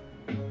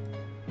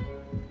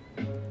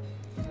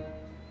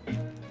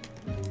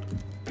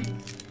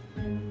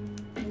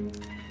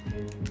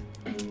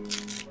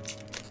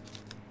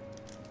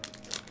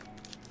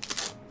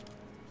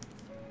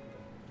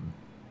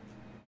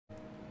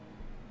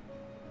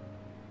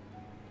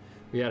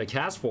 We got a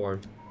cast form,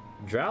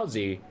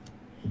 Drowsy,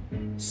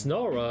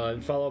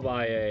 Snorunt, followed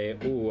by a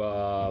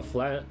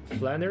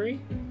Flannery,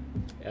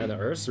 and an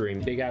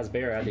Ursaring, big ass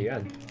bear at the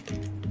end.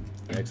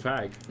 Next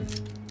pack.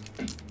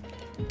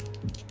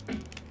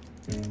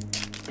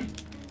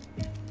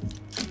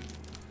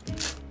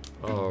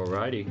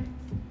 Alrighty.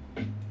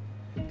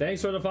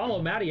 Thanks for the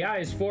follow, Matty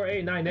Ice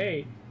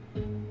 4898.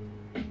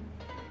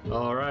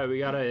 Alright, we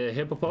got a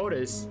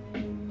Hippopotamus,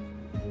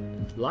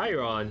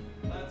 Lyron.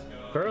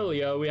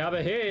 Curlio, we have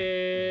a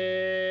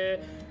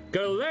hit!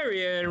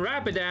 Galarian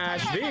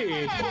Rapidash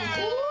V!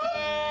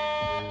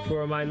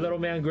 For my little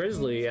man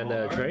Grizzly and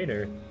the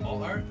trainer.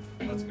 All art?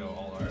 Let's go,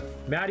 all art.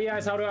 Matty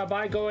Eyes, how do I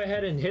buy? Go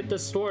ahead and hit the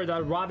store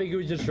that Robbie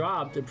Goo just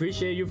dropped.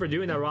 Appreciate you for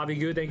doing that, Robbie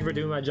Goo. Thank you for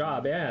doing my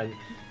job. And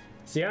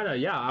Sienna,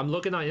 yeah, I'm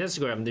looking on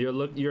Instagram.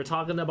 You're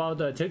talking about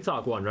the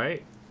TikTok one,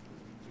 right?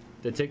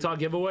 The TikTok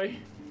giveaway?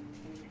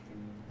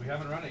 We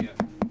haven't run it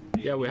yet.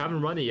 Yeah, we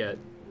haven't run it yet.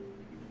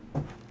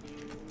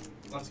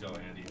 Let's go,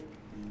 Andy.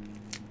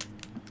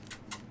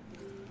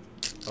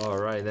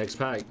 Alright, next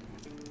pack.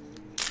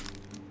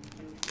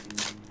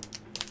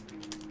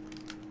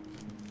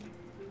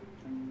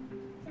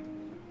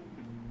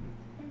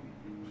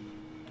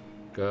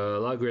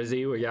 Good luck,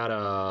 Grizzy. We got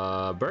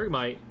a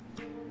Bergmite,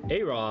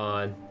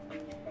 Aaron,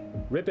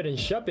 Rip It and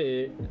Shup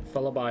It,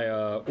 followed by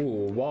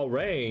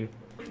Walrein,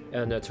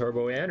 and the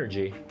turbo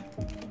energy.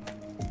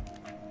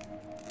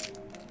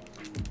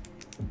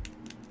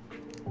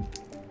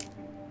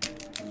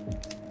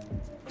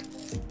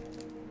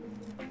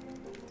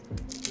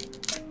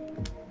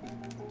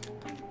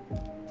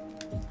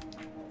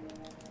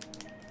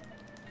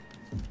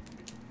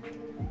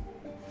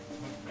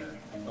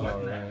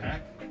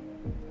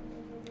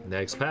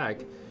 Next pack,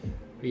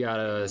 we got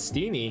a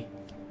Steenie,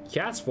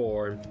 Cat's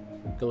Form,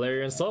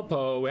 Galarian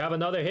Slowpoke. We have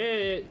another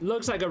hit.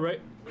 Looks like a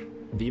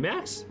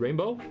VMAX?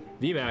 Rainbow?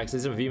 VMAX.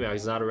 It's a VMAX,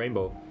 it's not a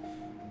rainbow.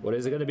 What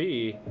is it gonna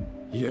be?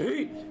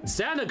 Yay!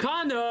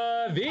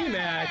 Sandaconda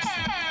VMAX!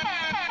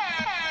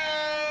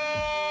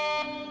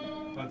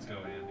 Let's go,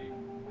 Andy.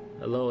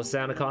 A little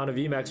Sandaconda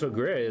VMAX for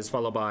Grizz,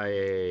 followed by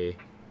a...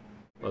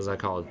 what's that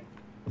called?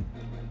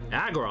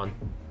 Aggron.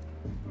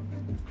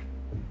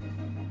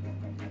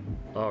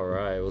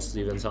 Alright, we'll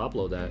Steven's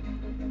upload that.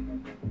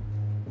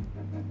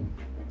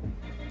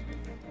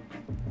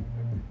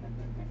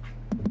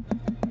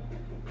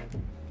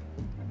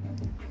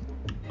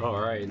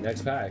 Alright,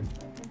 next pack.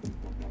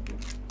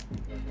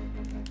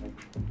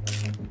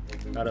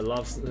 Gotta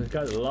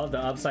love the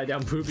upside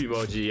down poop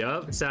emoji.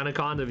 Yup,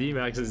 Sandaconda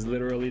VMAX is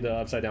literally the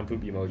upside down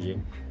poop emoji.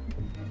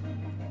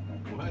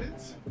 What?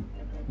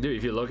 Dude,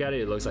 if you look at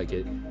it, it looks like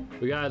it.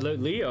 We got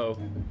Leo,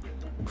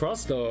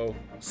 Crusto,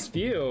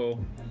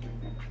 Spheal,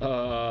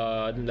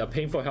 a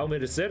painful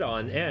helmet to sit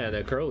on, and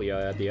a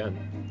Curlia at the end.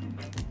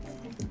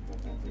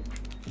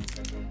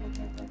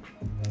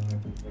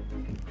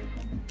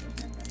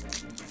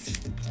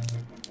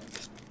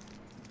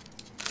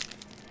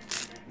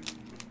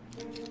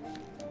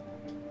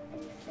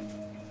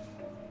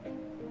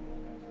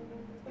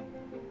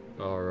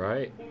 All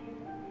right.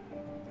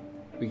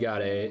 We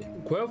got a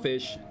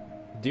Quillfish,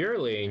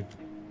 Deerling,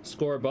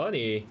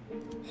 Scorbunny,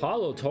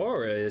 Hollow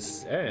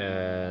Taurus,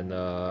 and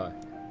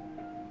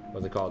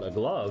what's it called? A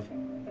glove.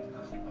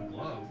 A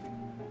glove?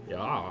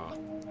 Yeah.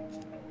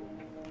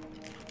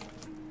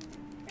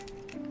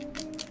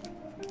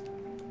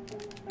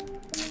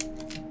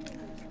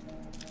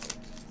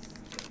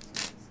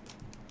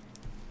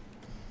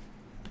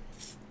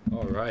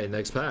 All right,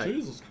 next pack.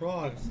 Jesus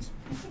Christ.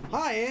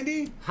 Hi,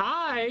 Andy.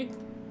 Hi.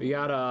 We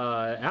got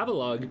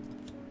Avalugg,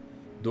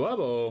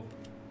 Dwebble,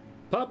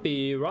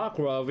 Puppy,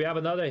 Rockruff. We have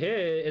another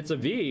hit. It's a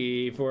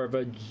V for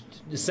the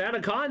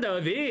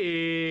Sandaconda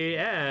V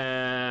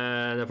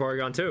and a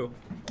Porygon 2.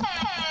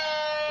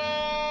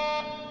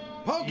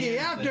 Pokey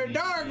After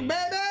Dark, baby!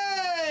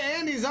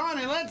 Andy's on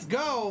it. Let's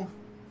go.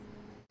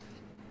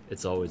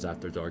 It's always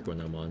after dark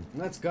when I'm on.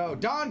 Let's go.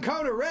 Don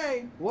Coda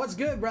Ray. What's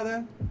good,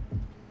 brother?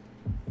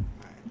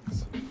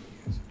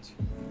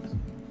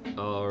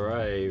 All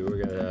right,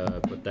 we're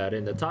gonna put that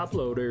in the top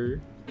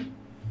loader.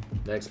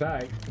 Next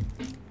pack.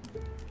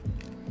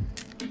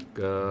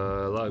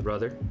 Good luck,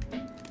 brother.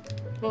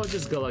 Well,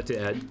 just good luck to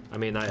Ed. I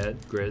mean, not Ed,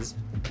 Grizz.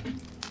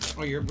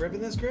 Oh, you're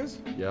ripping this, Chris?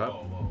 Yep.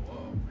 Whoa, whoa,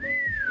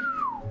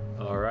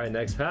 whoa. All right,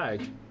 next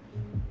pack.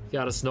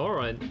 Got a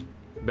Snorunt,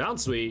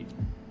 Bounce Sweet,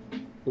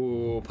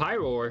 ooh,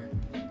 Pyroar,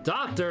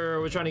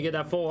 Doctor. We're trying to get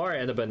that full art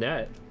and a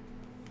Banette.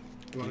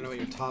 You want to know what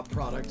your top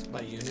product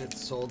by unit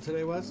sold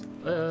today was?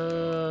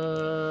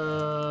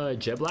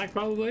 Jet Black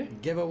probably.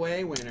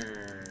 Giveaway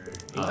winner.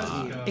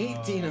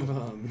 18 of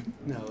them.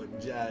 No,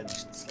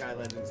 Sky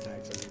Legends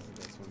tags. I think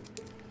this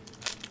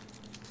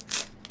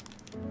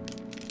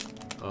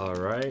one. All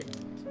right.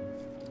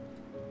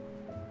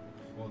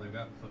 Well, they've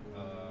got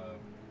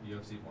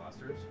UFC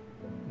blasters.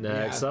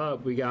 Next Yeah.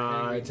 up, we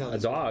got a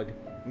dog.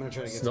 I'm gonna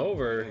try to get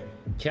Snover,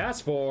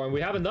 Castform, and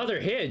we have another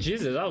hit.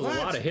 Jesus, that was a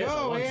lot of hits go,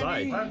 on one Andy.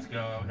 side. Let's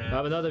go, We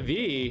have another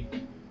V.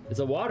 It's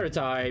a water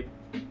type.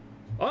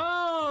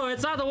 Oh,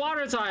 it's not the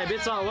water type.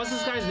 It's what's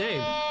this guy's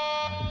name?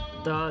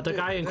 The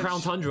guy in Crown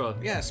Tundra.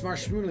 Yeah,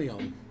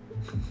 Smarshmoolion.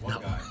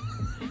 What guy?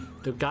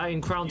 The guy in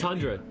Crown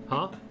Tundra,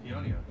 huh?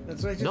 Ionia.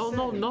 That's what I just No,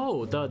 said.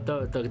 no.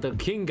 The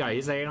king guy.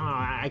 He's like, oh,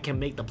 I can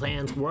make the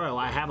plans whirl.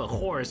 I have a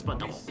horse, but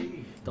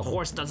the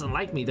horse doesn't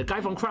like me. The guy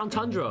from Crown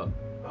Tundra.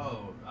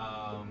 Oh,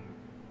 I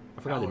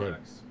forgot the name.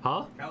 Calyrex.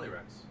 Huh?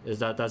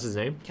 Calyrex. That's his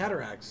name?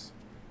 Cataracts.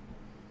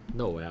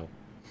 No, wow.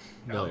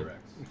 No. Calyrex.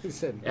 He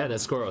said. And a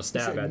squirrel He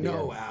stab said at the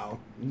no, end. Al.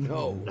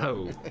 No.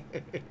 No.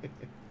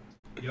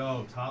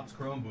 Yo, Topps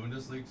Chrome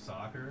Bundesliga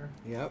Soccer.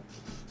 Yep.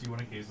 Do you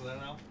want a case of that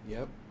now?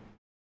 Yep.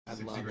 I'd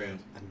 60 love grand.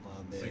 it. I'd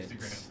love it. 60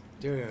 grand.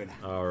 Dude,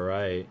 All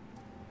right.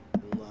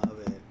 love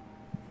it.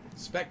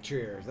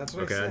 Spectrier. That's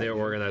what Okay, I I said. need to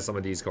dude. organize some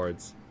of these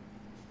cards.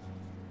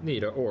 Need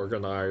to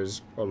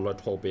organize a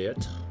little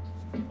bit.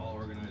 I'll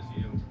organize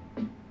you.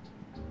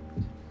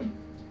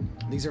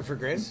 These are for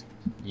Grizz?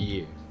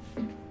 Yeah.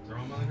 Throw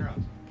them on the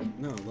ground.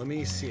 No, let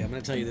me see. I'm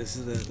gonna tell you this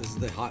is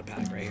the hot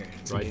pack right here.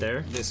 It's Right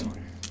there? This one.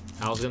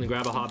 I was gonna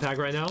grab a hot pack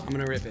right now. I'm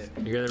gonna rip it.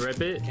 You're gonna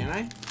rip it? Can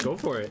I? Go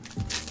for it.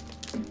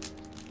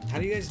 How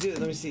do you guys do it?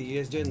 Let me see. You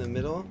guys do it in the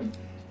middle?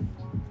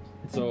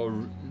 So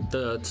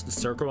the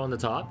circle on the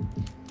top.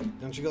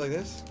 Don't you go like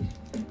this?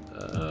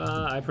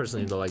 I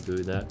personally don't like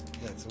doing that.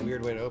 Yeah, it's a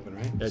weird way to open,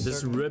 right? Yeah,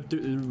 just Circle.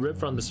 rip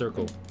from the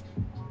circle.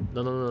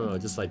 No.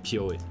 Just like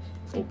peel it,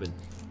 open.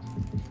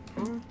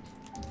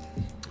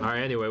 All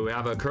right, anyway, we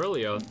have a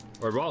Curlia,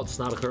 or well, it's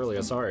not a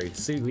Curlia, sorry.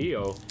 See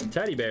Leo,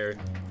 Teddy Bear,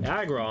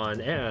 Agron,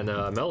 and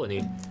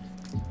Melanie.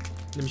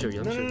 Let me show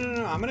you.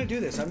 No. I'm gonna do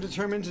this. I'm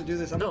determined to do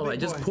this. I'm No, a big like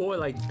just boy. pull it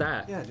like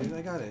that. Yeah, dude,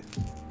 I got it.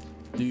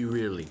 Do you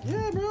really?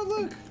 Yeah, bro,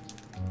 look.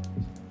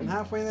 I'm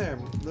halfway there.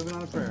 I'm living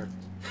on a prayer.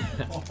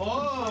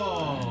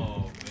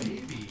 Oh,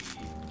 baby.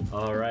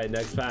 All right,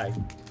 next pack.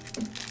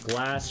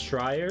 Glass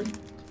Schreier.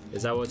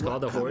 Is that what it's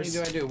called? The horse?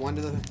 How many do I do? One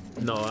to the...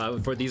 No,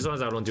 for these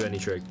ones, I don't do any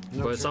trick.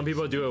 No but some tricks?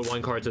 people do it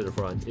one card to the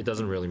front. It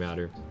doesn't really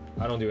matter.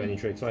 I don't do any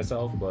tricks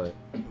myself, but...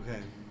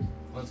 Okay.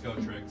 Let's go,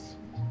 Tricks.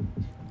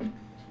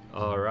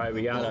 All right,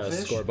 we got a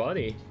Quillfish?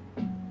 Scorbunny,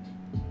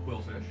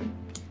 Quillfish.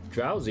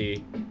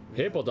 Drowsy,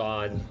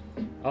 Hippodon,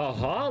 a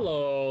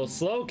Hollow,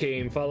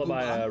 Slowking, followed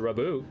by a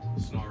Rabu.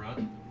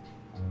 Snorunt.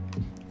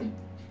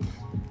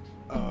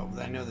 Oh,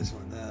 I know this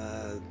one.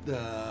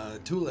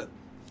 The tulip.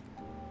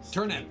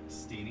 Turnip.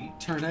 Steenie.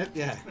 Turnip,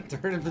 yeah.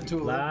 Turnip and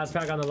tulip. Last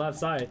pack on the left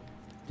side.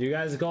 Do you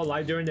guys go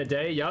live during the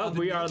day? Yup,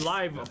 we are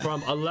live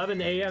from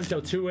 11 a.m.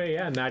 till 2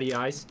 a.m. Matty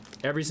Ice.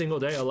 Every single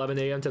day, 11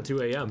 a.m. till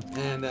 2 a.m.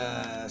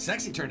 And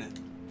sexy turnip.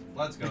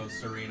 Let's go,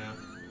 Serena.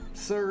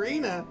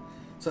 Serena.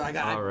 So I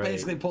All right.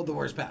 basically pulled the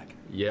worst pack.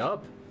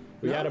 Yup.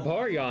 We got a No.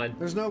 Porygon,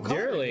 There's no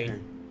color in Deerling, there.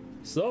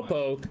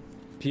 Slowpoke,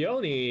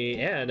 Peony,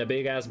 and a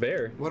big ass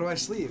bear. What do I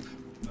sleeve?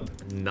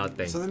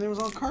 Nothing. So then it was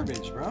all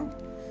garbage, bro.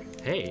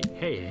 Hey.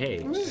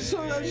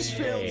 I just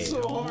failed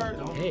so hard.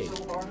 Don't Hey. be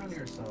so hard on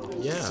yourself.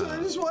 Yeah. So I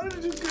just wanted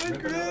to do good,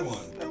 Rip another Chris.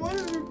 one. I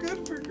wanted to do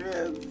good for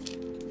Chris.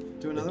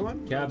 Do another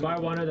one? Can I buy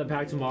one of the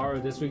pack tomorrow or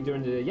this week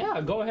during the day?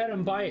 Yeah, go ahead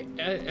and buy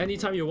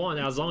anytime you want,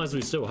 as long as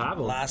we still have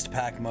them. Last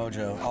pack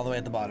mojo, all the way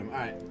at the bottom. All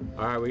right.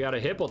 All right, we got a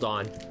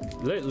Hippodon,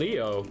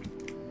 Leo,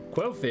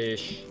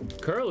 Quillfish,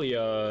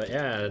 Curlia,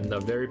 and a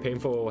very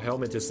painful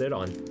helmet to sit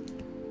on.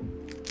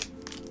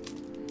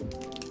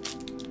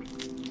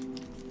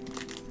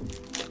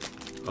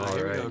 All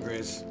Here we go, right,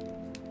 Chris.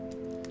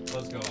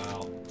 Let's go,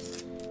 Al.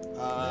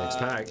 next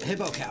pack.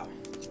 Hippo cow.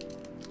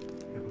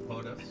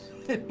 Hippopotas.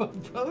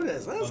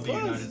 Hippopotas. That's Of the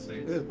close. United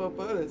States.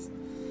 Hippopotas.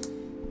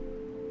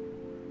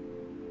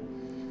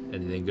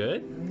 Anything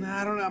good?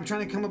 Nah, I don't know. I'm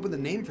trying to come up with a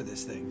name for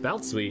this thing.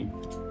 Bounce Sweet,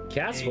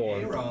 Cast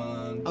Form,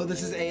 Aaron. Oh,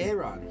 this is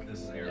Aaron.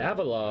 This is Aaron.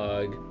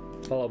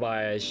 Avalog, followed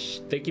by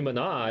Sticky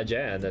Minaj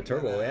and the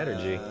Turbo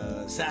Energy.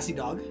 Sassy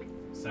dog.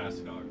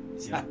 Sassy dog.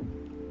 Yeah.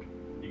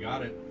 You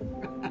got it.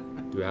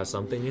 Do we have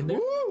something in there?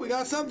 Woo, we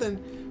got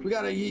something. We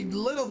got a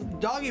little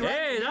doggy.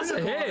 Hey, that's a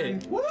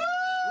hit. Woo!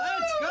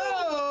 Let's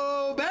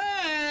go!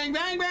 Bang,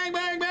 bang, bang,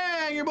 bang,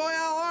 bang! Your boy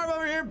Al Harv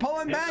over here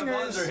pulling Hit the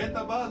bangers. buzzer. Hit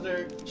the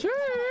buzzer.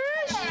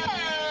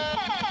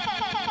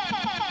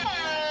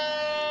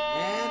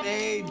 And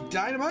a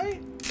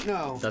dynamite?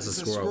 No. That's a it's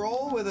squirrel.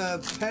 scroll with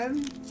a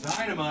pen.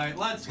 Dynamite.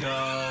 Let's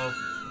go.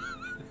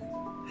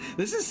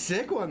 This is a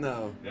sick one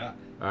though. Yeah.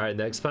 All right,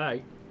 next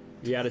pack.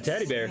 We got a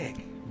teddy bear, Sick.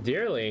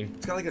 Deerling,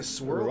 It's got like a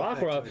swirl. Rock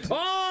effect Rub. to it.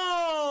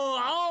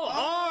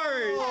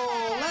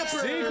 Oh, leopard.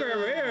 Secret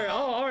rare.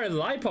 Oh, art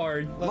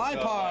Lipard. Lipard.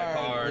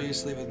 Lipard. Will you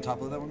sleeve it on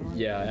top of that one?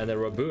 Yeah, and the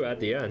Rabu at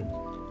the end.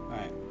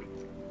 Alright.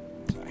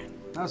 Sorry.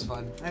 That was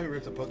fun. I haven't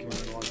ripped a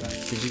Pokemon in a long time.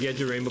 Did you get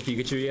your Rainbow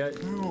Pikachu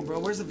yet? No, bro.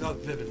 Where's the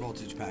Vivid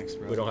Voltage packs,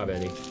 bro? We don't have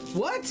any.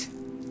 What?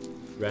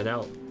 Ran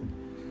out.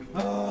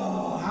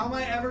 Oh, how am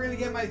I ever gonna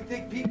get my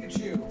thick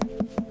Pikachu?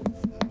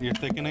 Your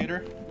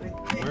thickinator? My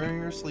thick, Where are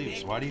your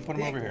sleeves? Why do you put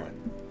them thick over here? one.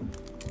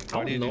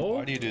 Why do you do? know.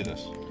 Why do you do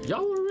this?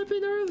 Y'all were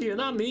ripping earlier,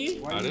 not me.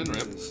 Why I do you didn't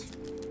do rip. this?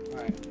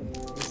 Alright.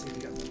 Let's see if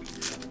you got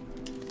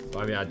something.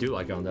 Well, I mean, I do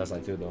like it on that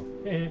side too, though.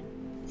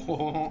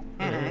 All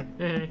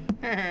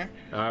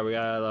right, we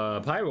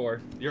got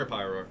Pyroar, You're a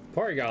Pyroar.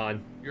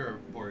 Porygon, You're a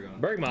Porygon.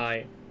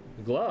 Bergmite,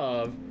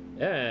 Glove,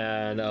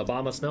 and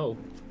Obama Snow.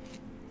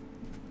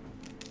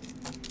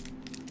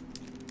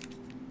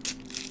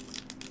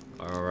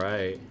 All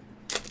right.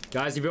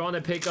 Guys, if you want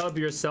to pick up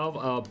yourself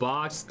a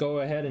box, go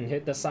ahead and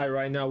hit the site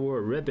right now. We'll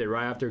rip it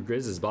right after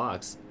Grizz's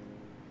box.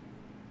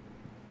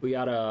 We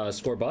got a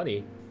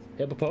Scorbunny,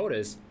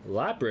 Hippopotas,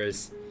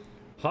 Lapras,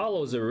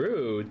 Hollow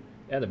Zarude,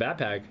 and the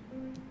backpack.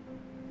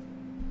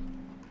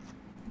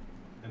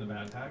 And the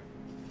bad pack.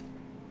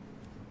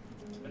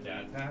 A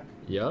dad pack.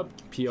 Yup,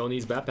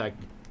 Peony's backpack.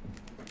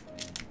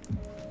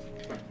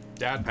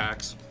 Dad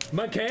packs.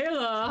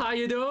 Michaela, how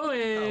you doing?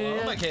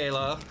 Hello,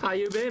 Michaela. How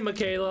you been,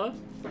 Michaela?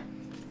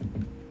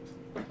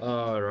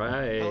 All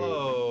right.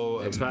 Hello,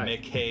 Next pack.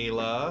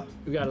 Michaela.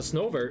 We got a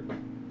Snowbird.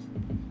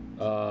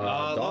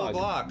 Low Dog.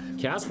 block.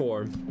 Cast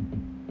form.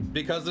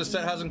 Because this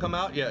set hasn't come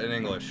out yet in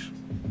English.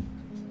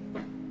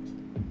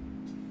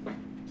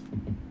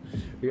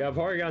 We got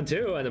Porygon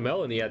 2 and a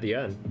Melanie at the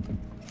end.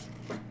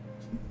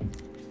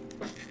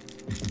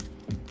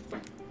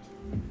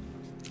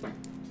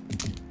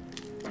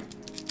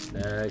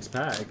 Next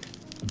pack.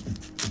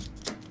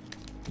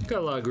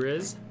 Good luck,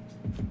 Grizz.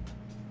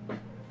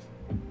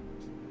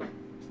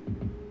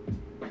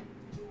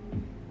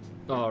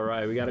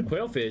 Alright, we got a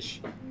Quillfish,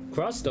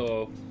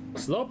 Crusto,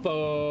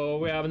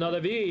 Slowpoke, we have another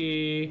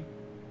V.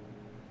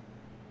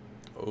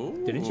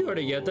 Ooh. Didn't you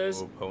already get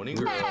this? Pony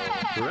girl.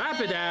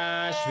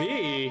 Rapidash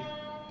V,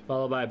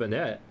 Followed by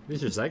Bennett. This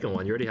is your second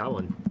one. You already have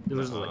one. It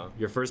was like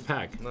your first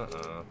pack.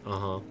 Nuh-uh.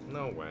 Uh-huh.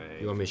 No way.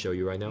 You want me to show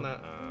you right now?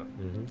 Nuh-uh.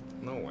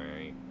 No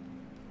way.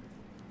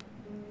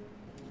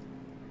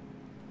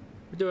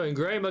 You're doing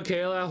great,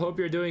 Michaela. I hope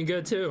you're doing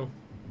good too.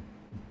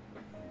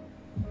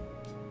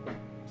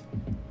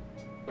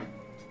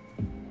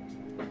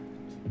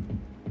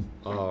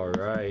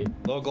 Alright.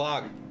 Low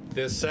Glock,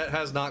 this set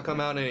has not come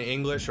out in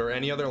English or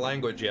any other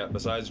language yet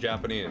besides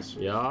Japanese.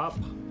 Yup.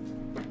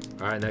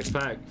 Alright, next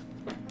pack.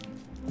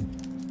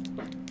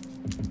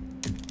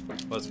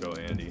 Let's go,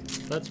 Andy.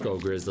 Let's go,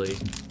 Grizzly.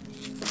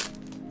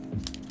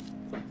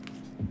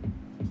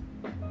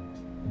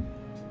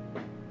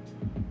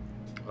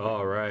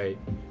 Alright.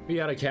 We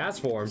got a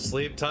cast form.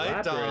 Sleep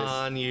tight, Lapras.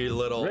 Don, you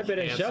little Rip it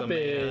and handsome shove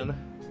it. man.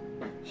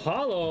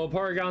 Hollow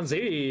Paragon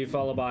Z,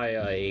 followed by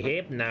a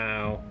hip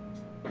now.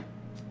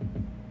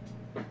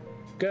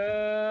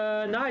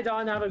 Good night,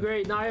 Don. Have a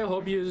great night. I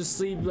hope you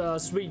sleep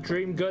sweet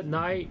dream. Good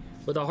night.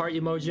 With a heart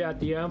emoji at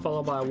the end,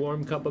 followed by a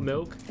warm cup of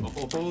milk.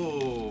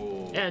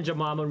 Oh. And your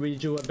mama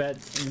read you a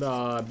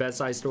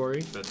bedside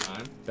story.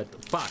 Bedtime.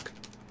 Fuck.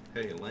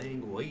 Hey,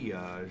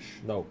 language.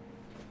 No.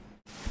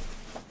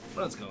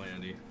 Let's go,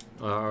 Andy.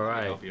 All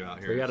right. help you out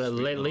here, We got a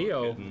sweet little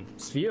Leo, kitten.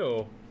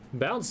 Spheo,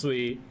 Bounce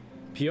Sweet,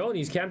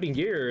 Peony's Camping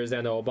Gears,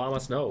 and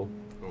Obama Snow.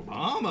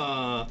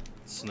 Obama.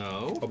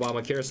 Snow.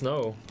 Obamacare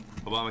Snow.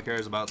 Obama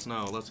cares about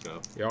snow. Let's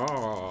go.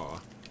 Yeah.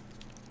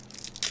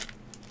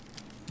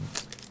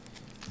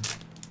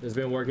 It's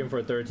been working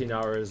for 13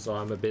 hours, so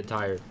I'm a bit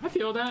tired. I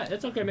feel that.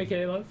 It's okay,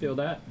 Michaela. Feel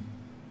that.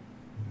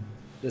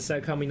 The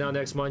set coming out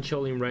next month,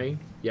 Chilling Rain.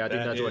 Yeah, I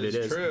think that's what it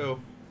is.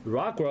 True.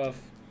 Rockruff,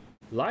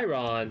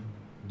 Lyron,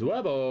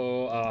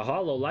 Dwebo,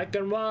 Hollow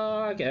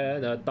Lycanroc,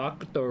 and a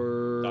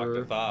Doctor.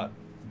 Dr. Thought.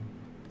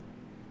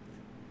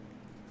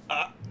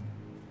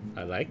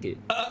 I like it.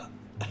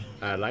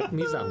 I like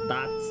me some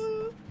thoughts.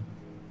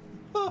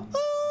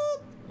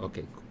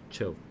 Okay,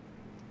 chill.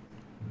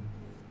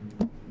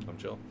 I'm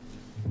chill.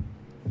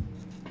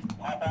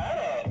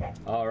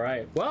 All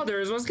right. Well,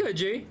 there's what's good,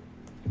 G.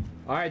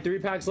 All right, 3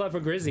 packs left for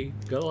Grizzy.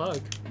 Good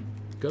luck.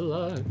 Good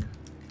luck.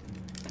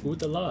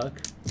 Good luck.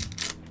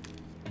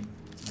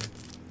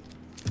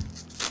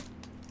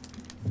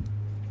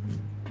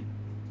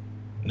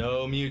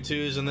 No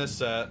Mewtwo's in this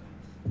set.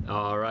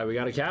 All right, we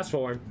got a cast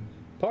form.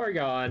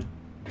 Porygon,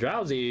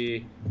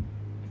 Drowsy,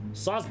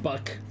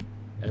 Saucebuck,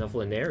 and a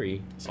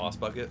Flannery. Sauce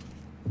bucket.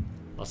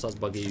 I'll sauce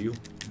bucket you.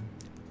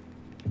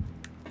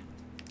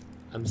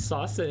 I'm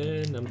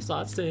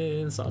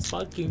saucing, sauce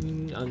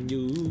fucking on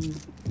you.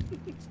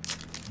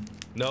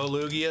 No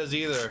Lugias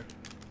either.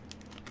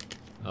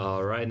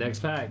 All right, next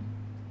pack.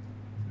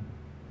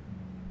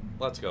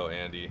 Let's go,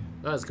 Andy.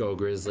 Let's go,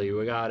 Grizzly.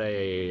 We got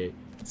a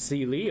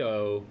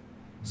Celio,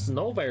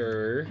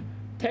 Snowbear,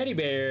 Teddy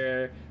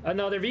Bear,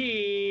 another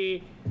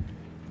V,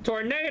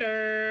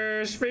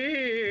 Tornadoes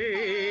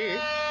V.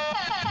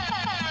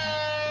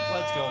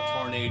 Let's go,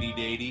 Tornady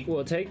Datey.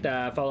 We'll take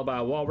that, followed by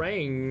a Wall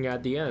Ring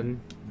at the end.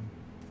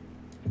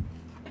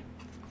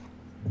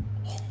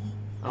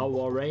 I'll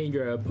Wall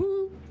Ranger,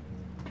 poo.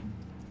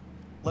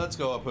 Let's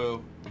go,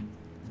 Apu.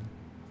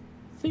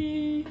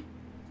 See.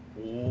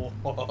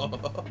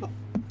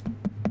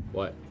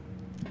 What?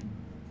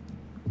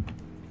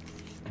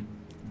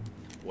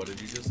 What did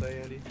you just say,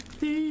 Andy?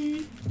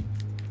 See.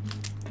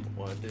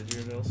 What did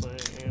you just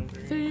say,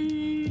 Andy?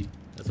 See.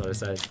 That's what I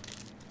said.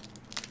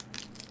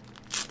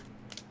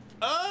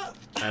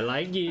 I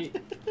like it.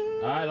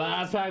 All right,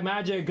 last pack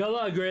magic. Good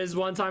luck, Grizz.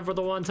 One time for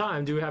the one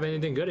time. Do we have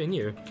anything good in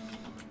here?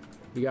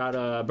 We got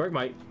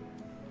Bergmite,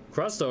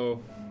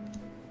 Crusto,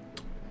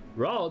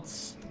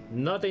 Ralts,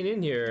 nothing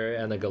in here,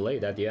 and a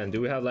Galate at the end. Do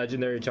we have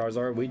legendary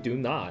Charizard? We do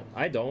not.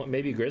 I don't.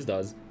 Maybe Grizz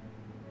does.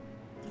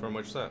 From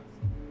which set?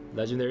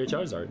 Legendary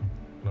Charizard.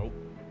 Nope.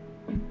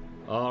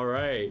 All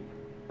right.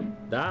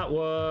 That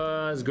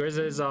was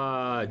Grizz's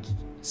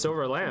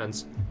Silver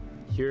Lands.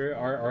 Here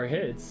are our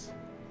hits.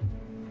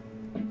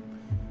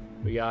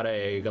 We got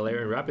a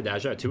Galarian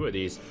Rapidash. I have 2 of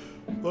these.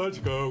 Let's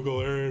go,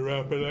 Galarian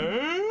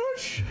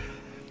Rapidash.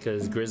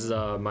 Because Grizz is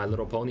my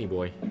little pony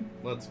boy.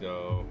 Let's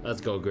go. Let's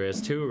go,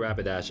 Grizz. 2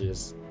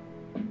 Rapidashes.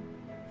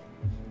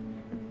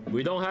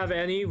 We don't have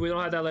any. We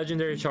don't have that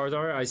legendary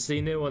Charizard. I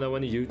seen it when I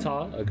went to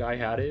Utah. A guy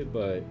had it,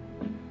 but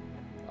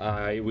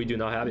we do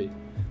not have it.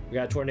 We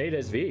got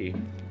Tornadus V.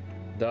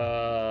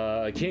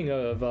 The king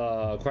of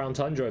Crown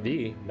Tundra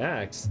V.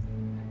 Max.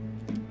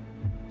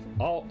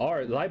 All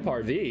art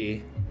Lipart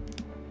V.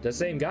 The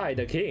same guy,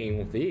 the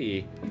king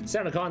V.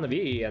 Sanacana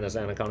V and the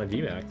Sanacana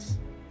V Max.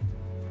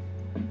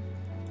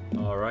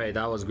 Alright,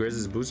 that was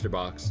Grizz's booster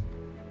box.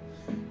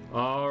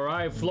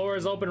 Alright, floor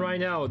is open right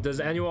now. Does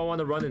anyone want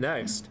to run it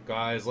next?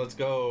 Guys, let's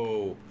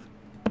go.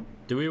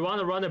 Do we want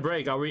to run a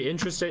break? Are we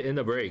interested in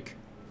the break?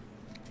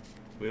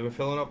 We've been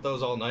filling up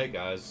those all night,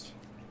 guys.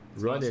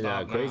 Running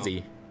stop it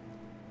crazy.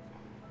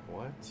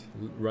 What?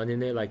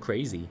 Running it like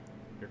crazy.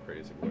 You're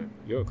crazy, boy.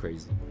 You're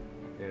crazy.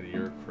 Andy,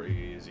 you're a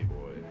crazy boy.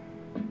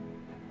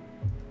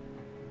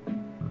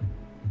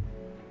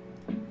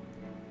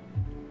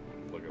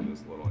 Look at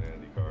this little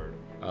Andy card.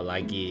 I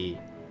like it.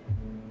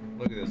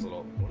 Look at this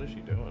little. What is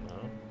she doing,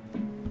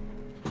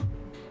 huh?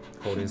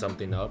 Holding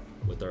something up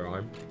with her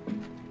arm.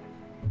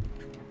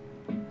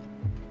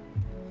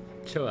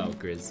 Chill out,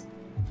 Grizz.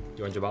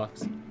 You want your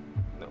box?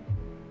 No.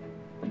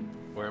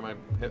 Where are my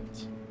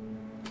hits?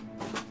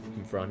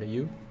 In front of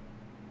you.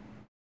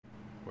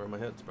 Where are my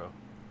hits, bro?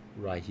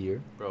 Right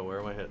here. Bro, where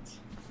are my hits?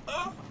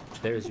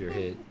 There's your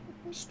hit.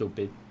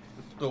 Stupid.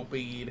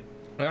 Stupid.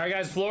 Alright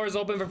guys, floor is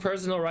open for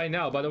personal right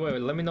now. By the way,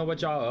 let me know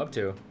what y'all are up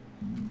to.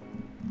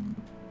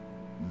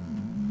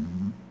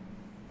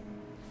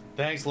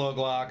 Thanks, Low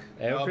Glock.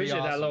 I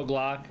appreciate that, little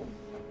Glock.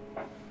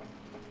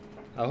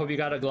 I hope you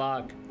got a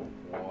Glock.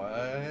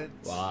 What?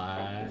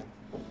 What?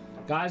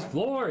 Guys,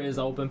 floor is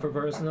open for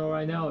personal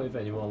right now if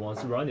anyone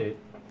wants to run it.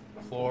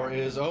 Floor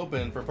is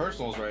open for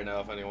personals right now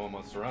if anyone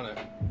wants to run it.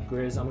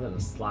 Grizz, I'm gonna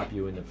slap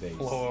you in the face.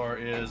 Floor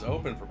is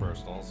open for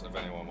personals if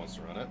anyone wants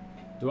to run it.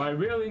 Do I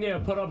really need to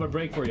put up a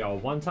break for y'all?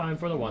 One time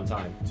for the one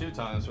time. 2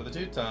 times for the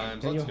 2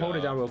 times. Can you Let's hold go.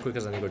 it down real quick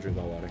because I need to go drink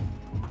my water.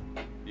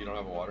 You don't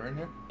have a water in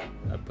here?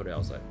 I put it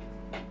outside.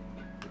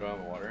 You don't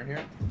have a water in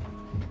here?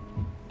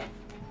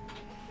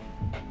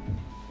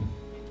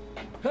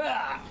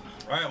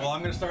 Alright, well,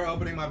 I'm gonna start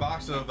opening my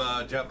box of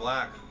Jet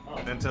Black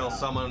until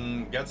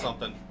someone gets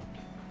something.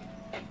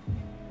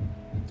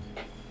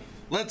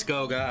 Let's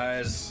go,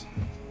 guys.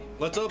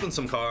 Let's open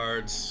some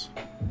cards.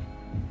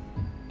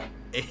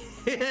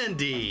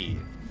 Andy.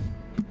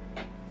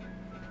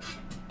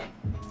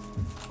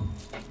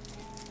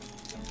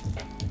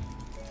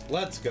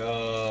 Let's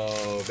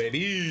go,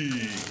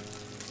 baby.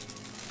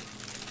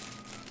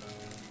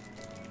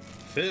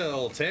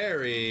 Phil,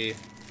 Terry,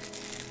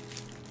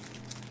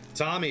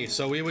 Tommy.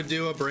 So we would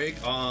do a break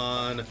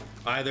on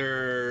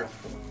either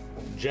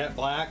Jet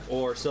Black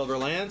or Silver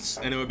Lance,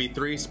 and it would be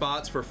 3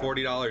 spots for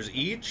 $40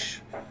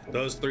 each.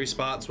 Those 3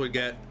 spots would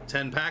get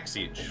 10 packs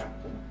each.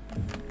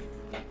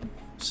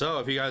 So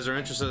if you guys are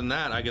interested in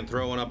that, I can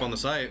throw one up on the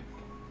site.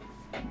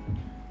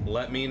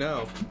 Let me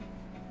know.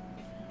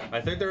 I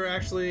think there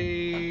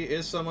actually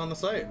is some on the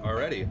site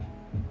already.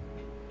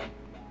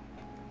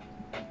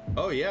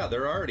 Oh yeah,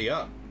 they're already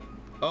up.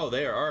 Oh,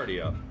 they are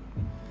already up.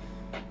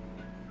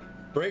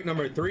 Break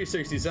number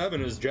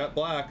 367 is Jet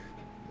Black.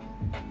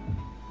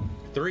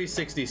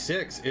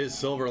 366 is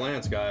Silver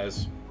Lance,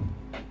 guys.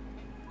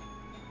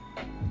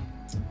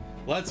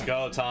 Let's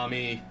go,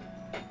 Tommy.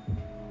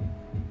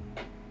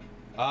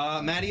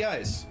 Matty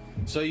Ice.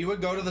 So you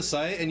would go to the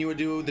site and you would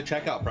do the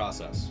checkout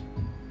process.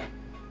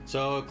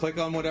 So click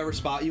on whatever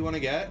spot you want to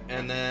get,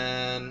 and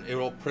then it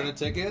will print a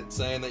ticket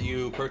saying that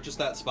you purchased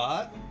that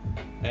spot,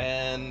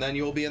 and then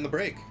you will be in the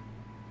break.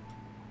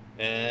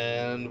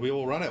 And we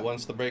will run it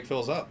once the break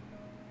fills up.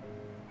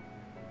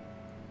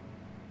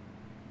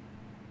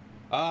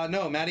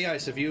 No, Matty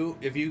Ice, if you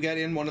get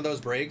in one of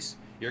those breaks,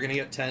 you're gonna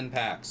get 10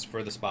 packs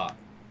for the spot.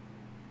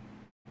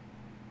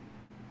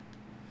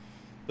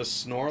 The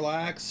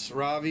Snorlax,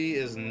 Ravi,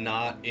 is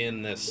not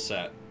in this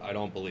set, I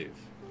don't believe.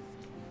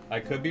 I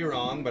could be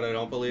wrong, but I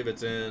don't believe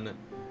it's in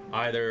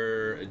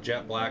either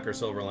Jet Black or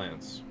Silver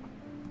Lance.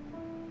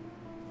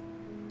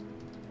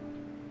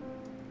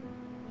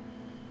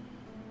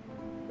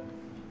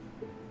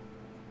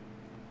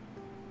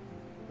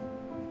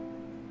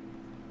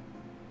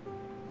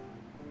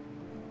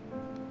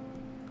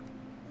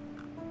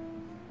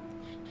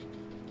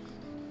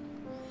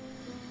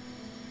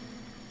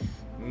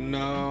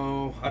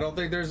 No, I don't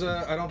think there's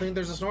a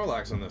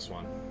Snorlax in this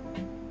one.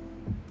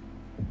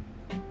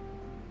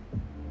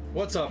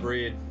 What's up,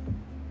 Reed?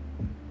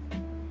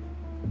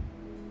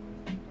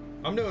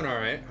 I'm doing all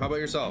right. How about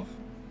yourself?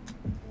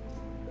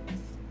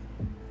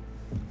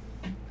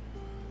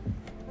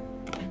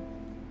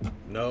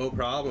 No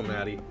problem,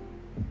 Maddie.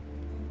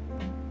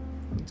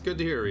 It's good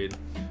to hear, Reed.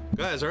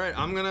 Guys, all right.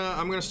 I'm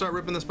gonna start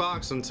ripping this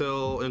box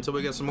until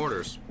we get some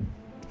orders.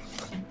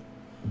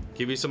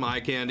 Give you some eye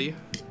candy.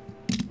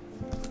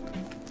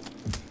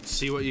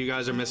 See what you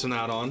guys are missing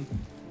out on.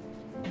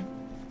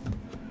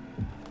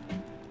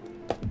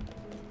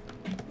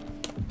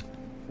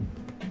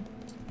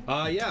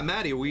 Yeah,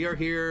 Maddie, we are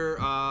here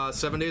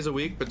 7 days a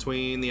week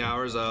between the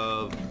hours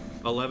of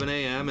 11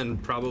 a.m.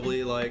 and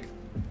probably like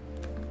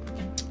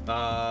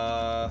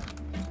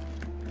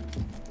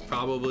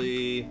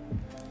probably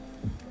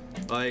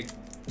like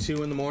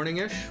 2 in the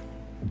morning-ish.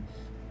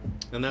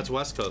 And that's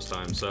West Coast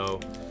time. So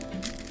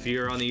if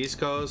you're on the East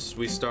Coast,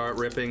 we start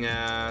ripping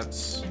at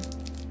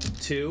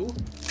 2.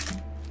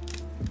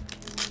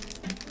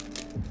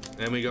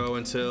 And we go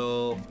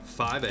until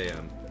 5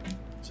 a.m.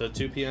 So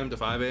 2 p.m. to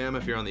 5 a.m.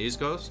 if you're on the East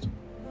Coast.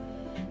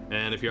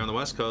 And if you're on the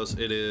West Coast,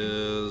 it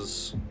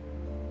is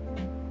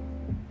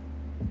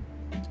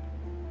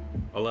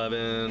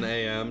 11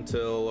 a.m.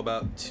 till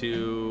about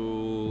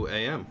 2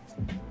 a.m.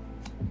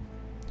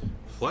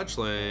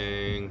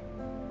 Fletchling,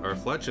 or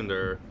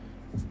Fletchender,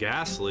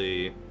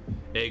 Ghastly,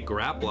 a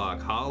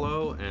Graplock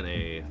Hollow, and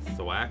a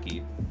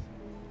Thwacky.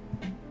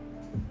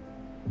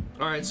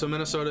 Alright, so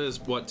Minnesota is,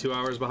 what, 2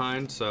 hours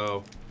behind?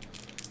 So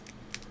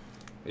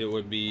it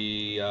would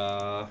be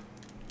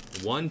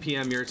 1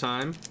 p.m. your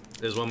time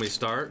is when we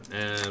start,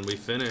 and we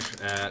finish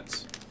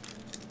at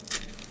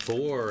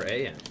 4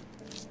 a.m.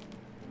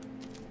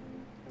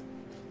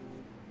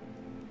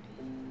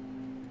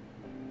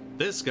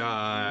 This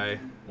guy,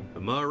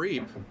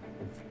 Mareep,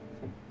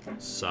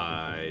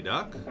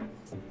 Psyduck,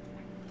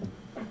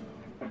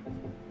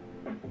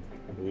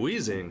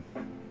 Weezing,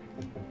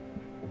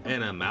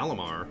 and a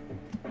Malamar.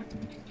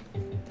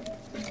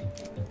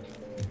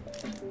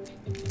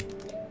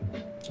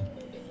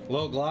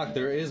 Low Glock,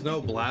 there is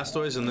no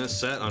Blastoise in this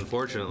set,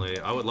 unfortunately.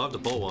 I would love to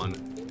pull one.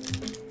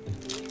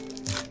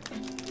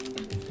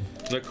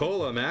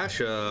 Nicola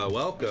Masha,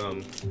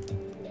 welcome.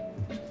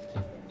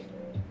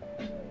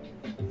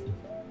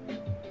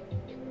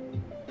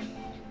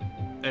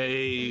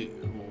 A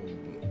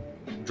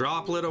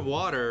droplet of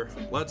water,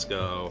 let's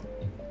go.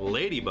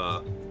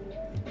 Ladybug,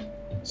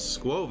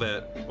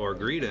 Squovet or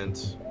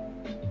Greedent.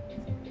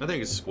 I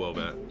think it's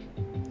Squovet.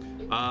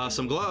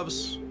 Some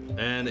gloves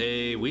and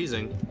a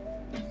Weezing.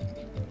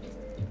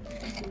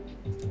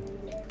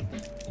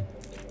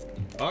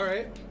 All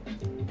right,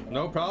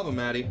 no problem,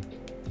 Maddie.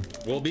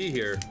 We'll be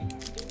here.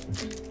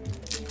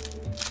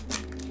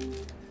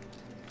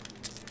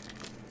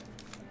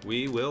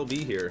 We will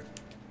be here.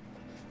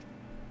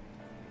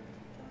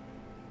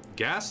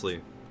 Ghastly.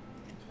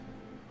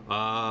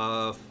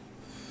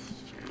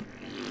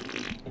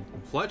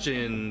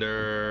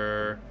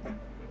 Fletchinder.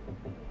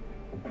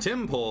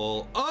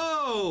 Timpole.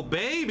 Oh,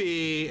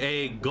 baby!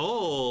 A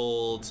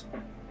gold.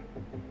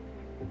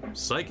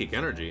 Psychic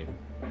Energy.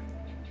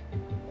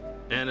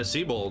 And a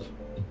Seabold.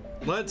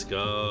 Let's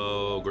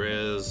go,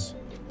 Grizz.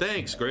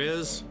 Thanks,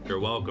 Grizz.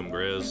 You're welcome,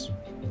 Grizz.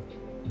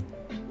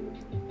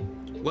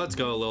 Let's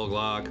go, Lil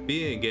Glock.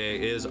 Being gay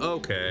is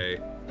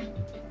okay.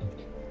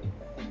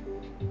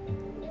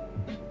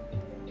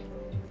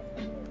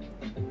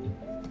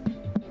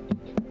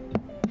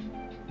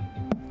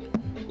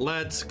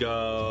 Let's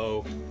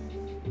go.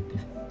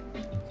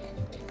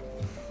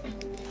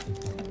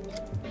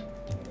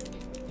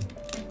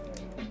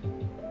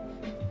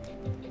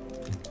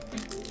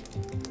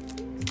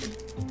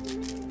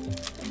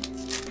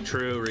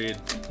 True, Reed.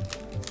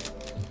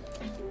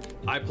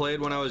 I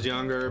played when I was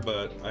younger,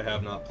 but I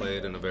have not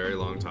played in a very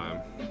long time.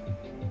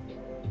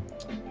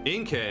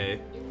 Inkay.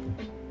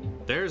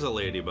 There's a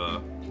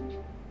Ladybug.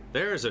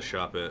 There's a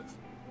Shuppet.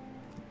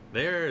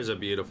 There's a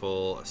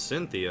beautiful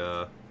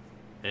Cynthia.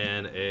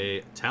 And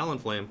a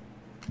Talonflame.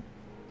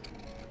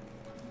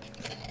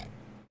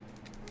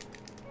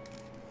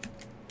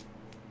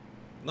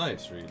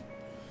 Nice, Reed.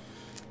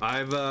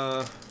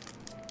 I've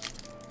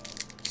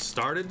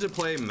started to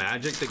play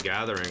Magic the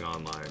Gathering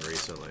online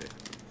recently.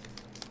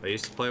 I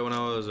used to play when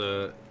I was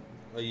a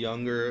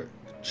younger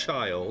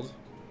child.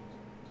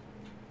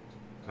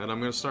 And I'm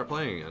gonna start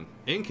playing again.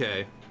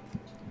 Inkay,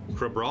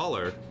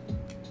 Crabrawler,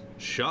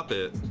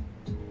 Shuppet,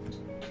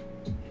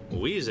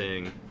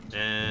 Weezing,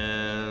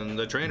 and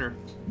the trainer.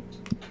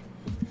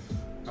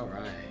 All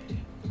right.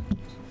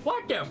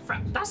 What the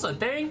fuck? That's a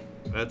thing?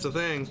 That's a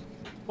thing.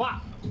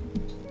 What?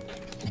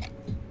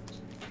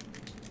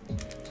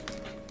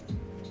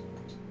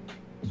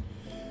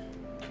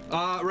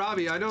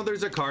 Robbie, I know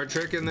there's a card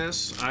trick in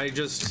this. I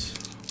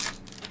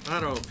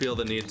don't feel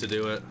the need to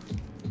do it.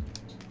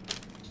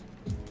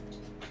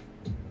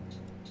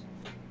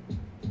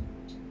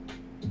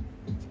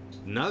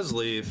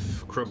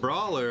 Nuzleaf,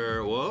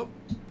 Crabrawler, whoop.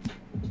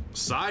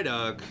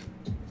 Psyduck.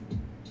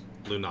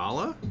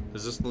 Lunala?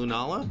 Is this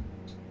Lunala?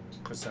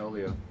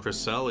 Cresselia.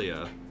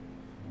 Cresselia.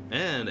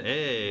 And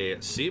a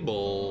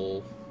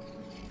Seabold.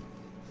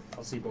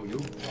 I'll see you.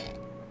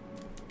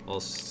 I'll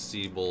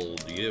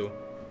Seabold you.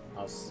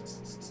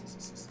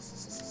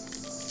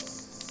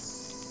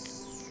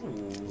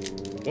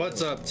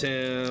 What's up,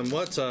 Tim?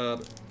 What's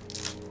up?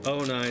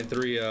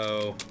 0930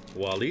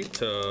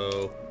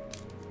 Walito.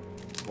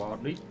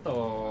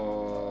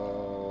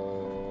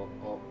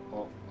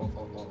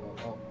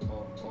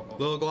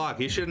 Lil Glock,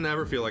 he should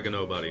never feel like a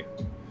nobody.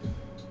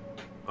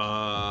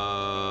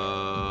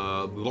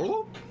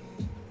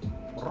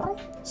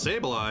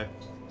 Sableye.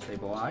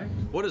 Sableye.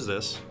 What is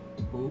this?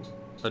 Who?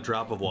 A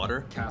drop of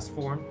water. Cast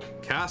form.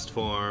 Cast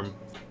form.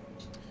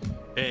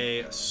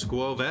 A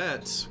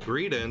Squovet,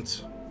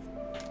 Greedent,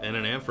 and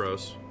an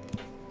Ampharos.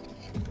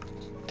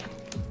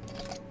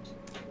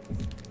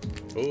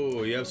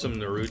 Oh, you have some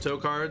Naruto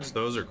cards?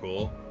 Those are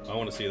cool. I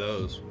want to see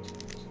those.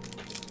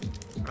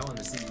 I want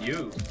to see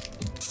you.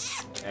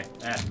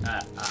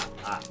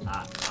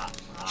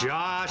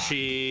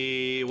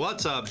 Joshy!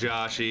 What's up,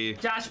 Joshy?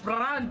 Josh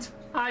Brandt!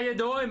 How you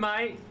doing,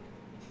 mate?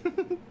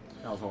 That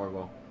was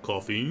horrible.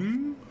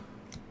 Coughing.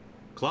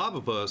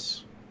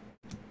 Clobopus.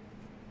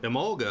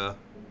 Emolga.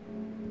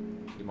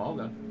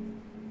 Emolga.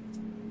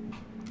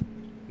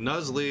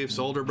 Nuzleaf's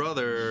older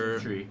brother.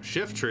 Shiftry.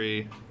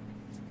 Shiftry.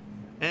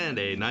 And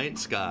a Night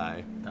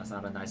Sky. That's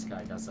not a nice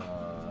guy. That's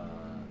a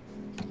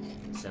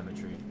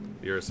cemetery.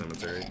 You're a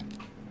cemetery.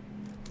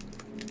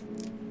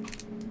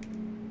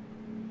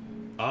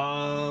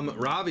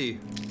 Robbie,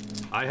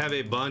 I have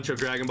a bunch of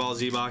Dragon Ball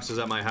Z boxes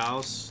at my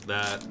house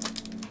that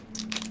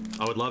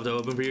I would love to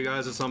open for you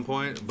guys at some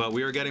point, but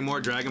we are getting more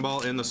Dragon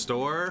Ball in the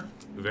store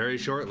very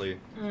shortly.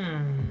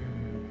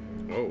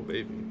 Whoa,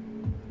 baby.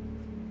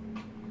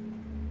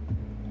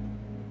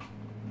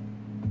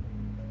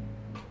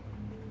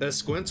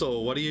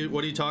 Squintle, what are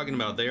you talking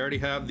about? They already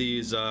have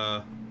these,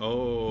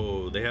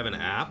 oh, they have an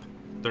app?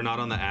 They're not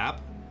on the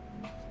app?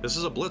 This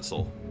is a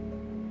Blitzel.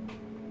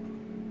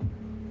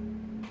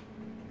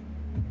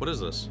 What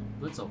is this?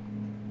 Blitzel.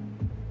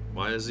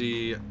 Why is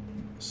he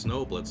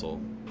Snow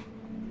Blitzel?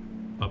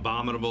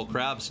 Abominable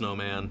Crab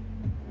Snowman.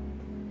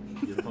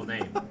 Beautiful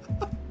name.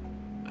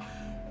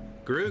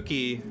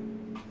 Grookey.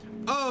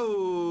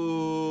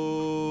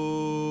 Oh,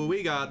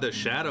 we got the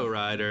Shadow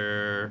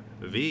Rider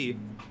V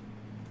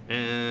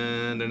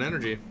and an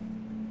energy.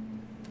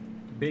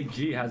 Big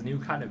G has new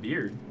kind of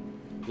beard.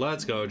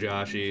 Let's go,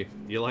 Joshy.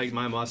 You like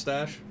my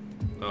mustache?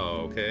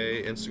 Oh,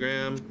 okay.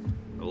 Instagram.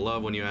 I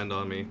love when you end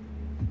on me.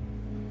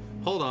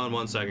 Hold on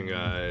 1 second,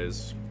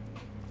 guys.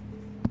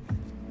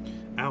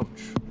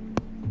 Ouch.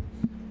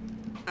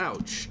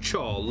 Ouch,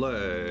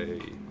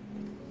 Charlie.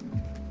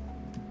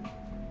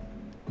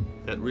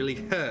 That really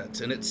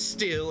hurt, and it's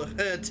still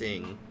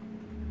hurting.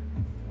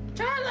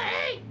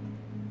 Charlie!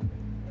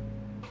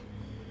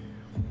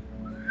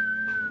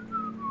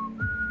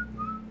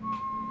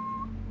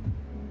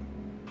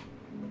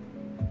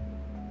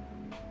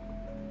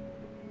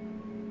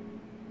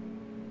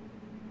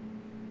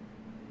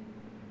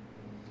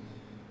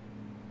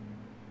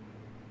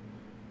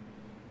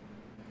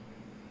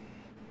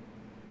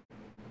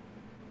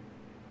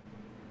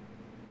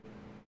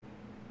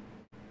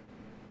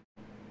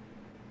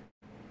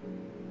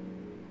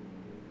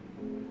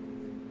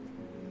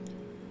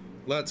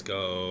 Let's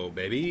go,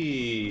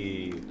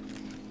 baby.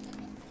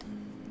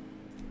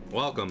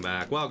 Welcome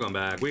back, welcome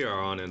back. We are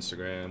on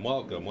Instagram.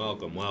 Welcome,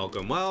 welcome,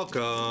 welcome,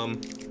 welcome.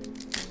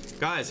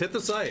 Guys, hit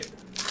the site.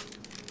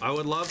 I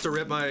would love to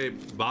rip my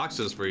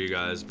boxes for you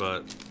guys,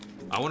 but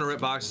I want to rip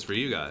boxes for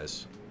you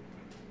guys.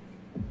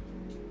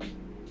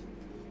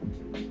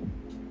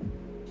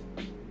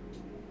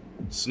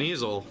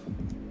 Sneasel.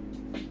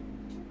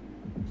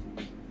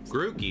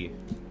 Grookey.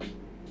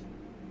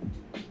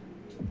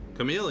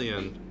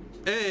 Chameleon.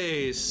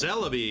 A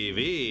Celebi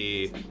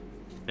V.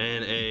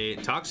 And a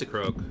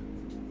Toxicroak.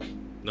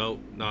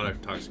 Nope, not a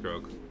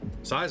Toxicroak.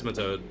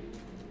 Seismitoad.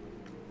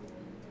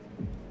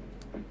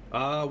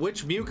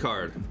 Which Mew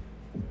card?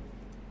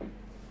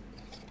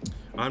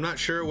 I'm not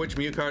sure which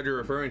Mew card you're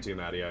referring to,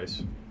 Matty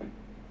Ice.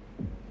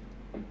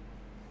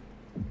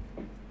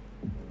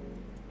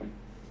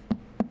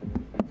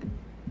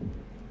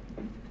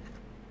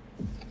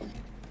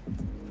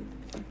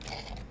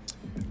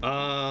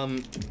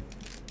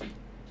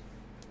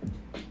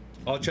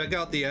 I'll check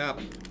out the app,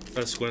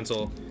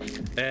 Squintle.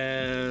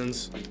 And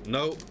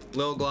nope,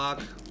 Lil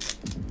Glock.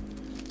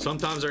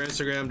 Sometimes our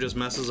Instagram just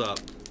messes up.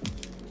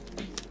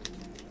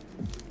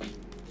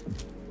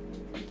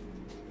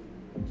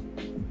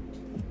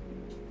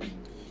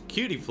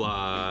 Cutie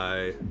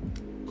Fly.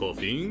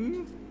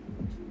 Coughing.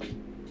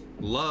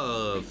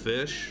 Love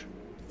Fish.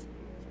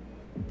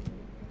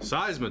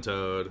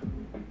 Seismitoad.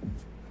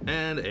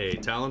 And a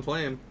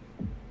Talonflame.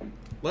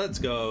 Let's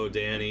go,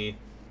 Danny.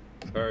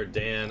 Or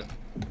Dan.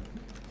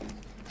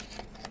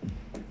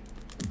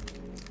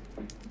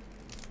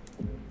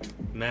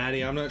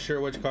 Maddie, I'm not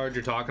sure which card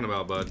you're talking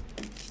about, bud.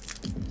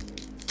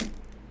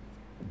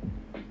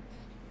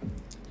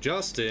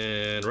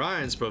 Justin,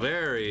 Ryan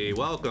Spraveri,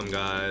 welcome,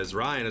 guys.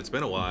 Ryan, it's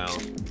been a while.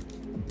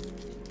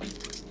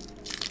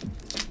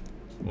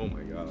 Oh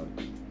my god.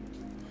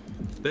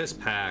 This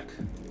pack,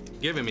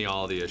 giving me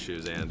all the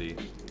issues, Andy.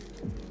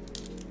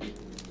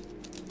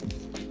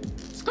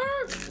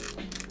 Skirt!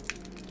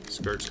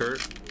 Skirt,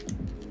 skirt.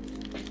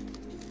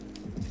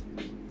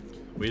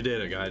 We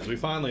did it, guys. We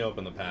finally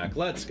opened the pack.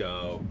 Let's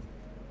go.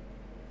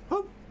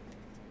 Oh.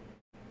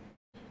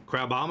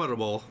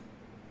 Crabominable.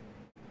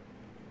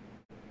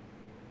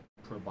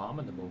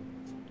 Crabominable.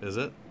 Is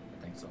it?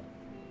 I think so.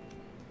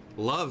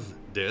 Love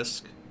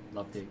Disc.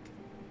 Love dick.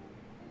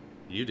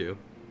 You do.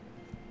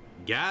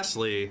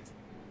 Ghastly.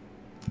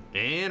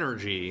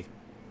 Energy.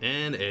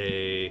 And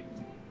a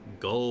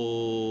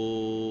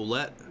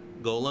Golem.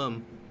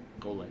 Golem.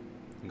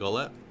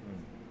 Golem.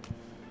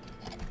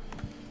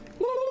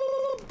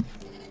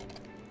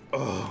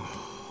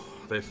 Oh,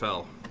 they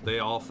fell. They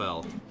all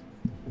fell.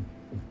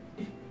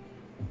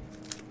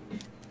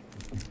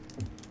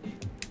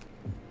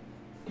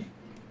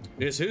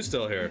 Is who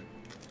still here?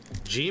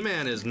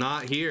 G-Man is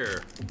not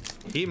here.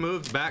 He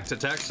moved back to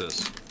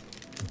Texas.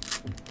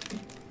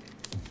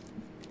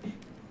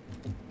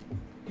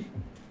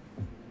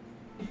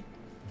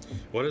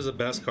 What is the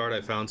best card I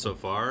found so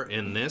far?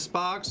 In this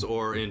box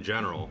or in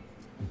general?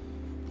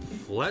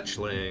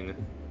 Fletchling.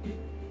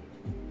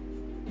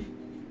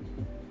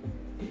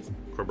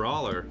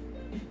 Crabrawler.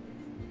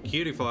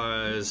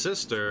 Cutiefly's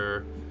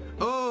sister.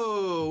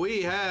 Oh,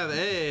 we have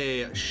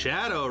a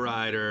Shadow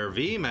Rider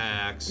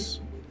VMAX.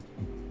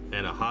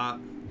 And a hot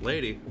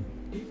lady.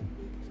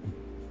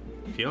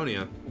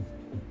 Peonia.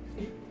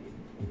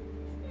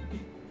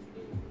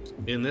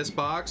 In this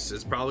box,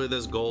 it's probably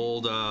this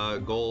gold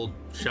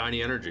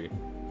shiny energy.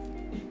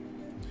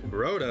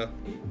 Rhoda.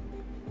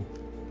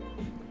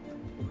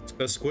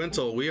 A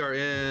Squintle, we are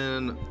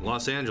in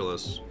Los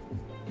Angeles,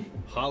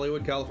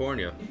 Hollywood,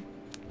 California.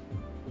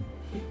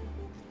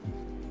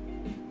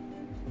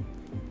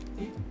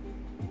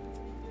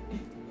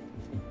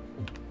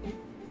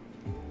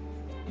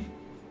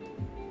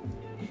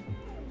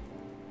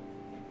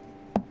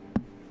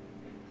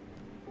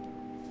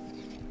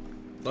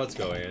 Let's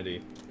go,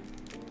 Andy.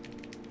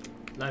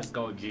 Let's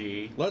go,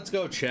 G. Let's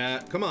go,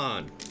 chat. Come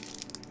on.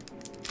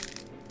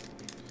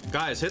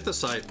 Guys, hit the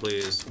site,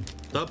 please.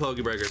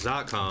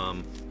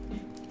 thepokebreakers.com.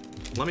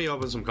 Let me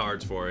open some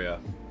cards for you.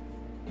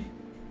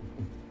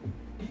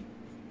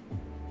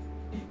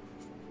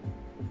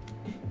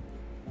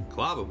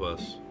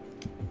 Clavipus.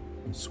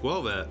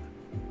 Squovet.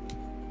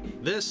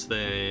 This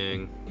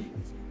thing.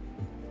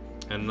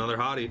 And another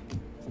hottie.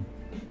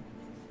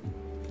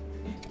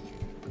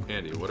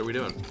 Andy, what are we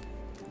doing?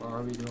 What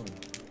are we doing?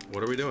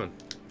 What are we doing?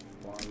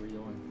 What are we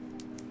doing?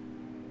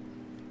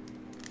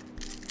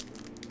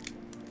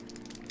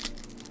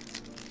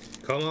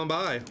 Come on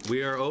by.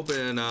 We are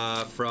open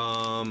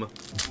from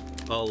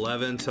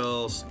 11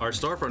 till... Our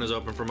storefront is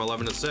open from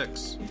 11 to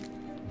 6.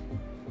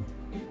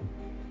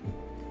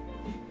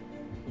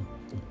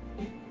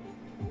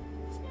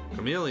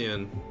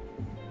 Chameleon.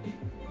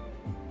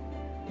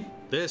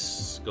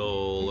 This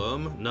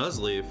Golem.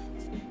 Nuzleaf.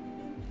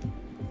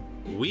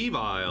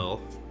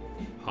 Weavile.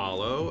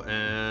 Hollow.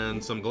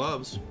 And some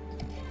gloves.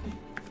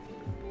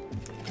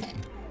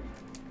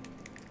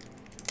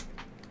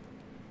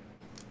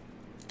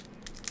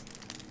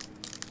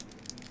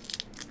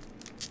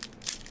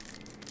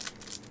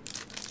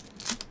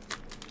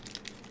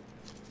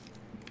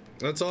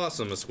 That's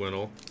awesome, Miss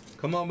Squintle.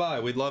 Come on by.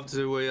 We'd love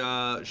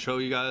to show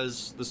you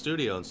guys the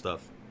studio and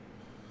stuff.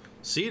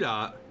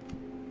 C-Dot,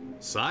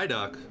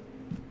 Psyduck,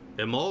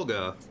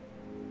 Emolga,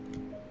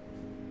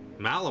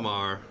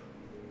 Malamar,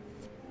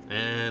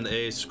 and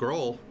a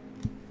Scroll.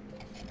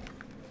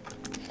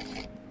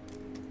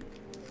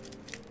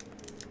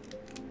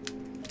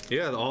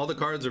 Yeah, all the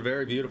cards are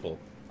very beautiful.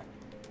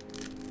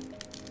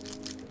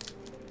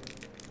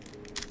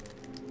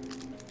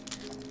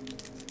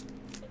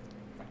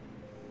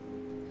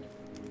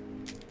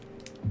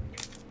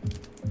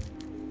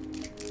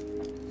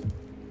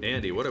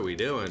 Andy, what are we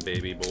doing,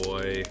 baby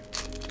boy?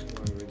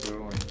 What are we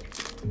doing?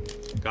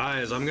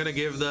 Guys, I'm gonna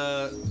give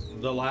the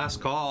last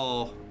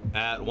call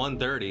at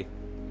 1:30.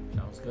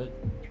 Sounds good.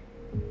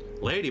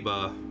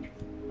 Ladybug,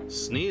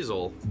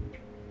 Sneasel,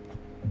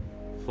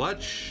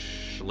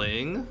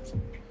 Fletchling,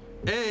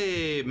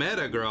 a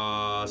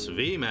Metagross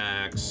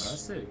VMAX,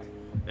 Classic.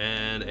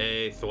 and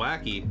a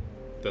Thwacky,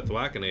 the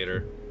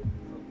Thwackinator.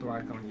 I'll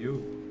thwack on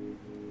you.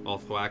 I'll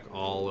thwack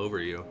all over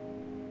you.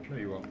 No,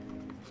 you won't.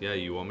 Yeah,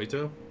 you want me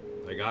to?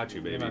 I got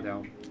you, baby. You're not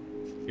down.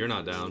 You're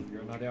not down.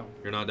 You're not down.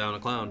 You're not down a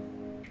clown.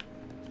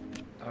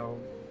 Oh.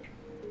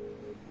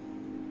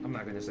 I'm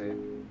not gonna say it.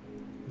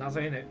 Not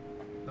saying it.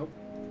 Nope.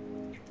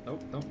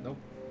 Nope, nope, nope.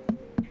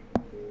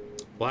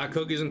 Black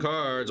Cookies and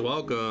Cards,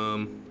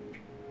 welcome.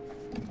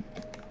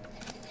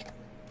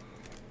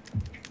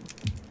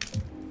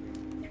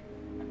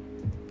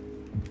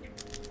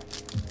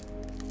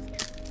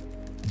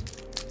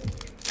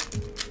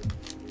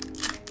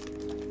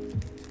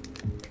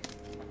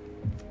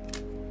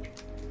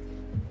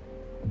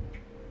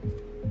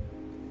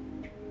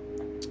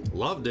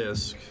 Love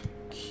Disc,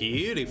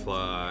 Cutie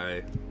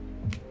Fly,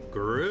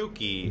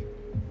 Grookey,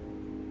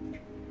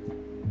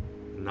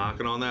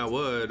 knocking on that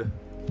wood,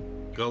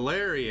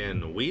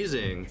 Galarian,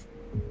 Wheezing,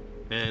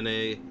 and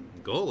a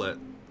Golett.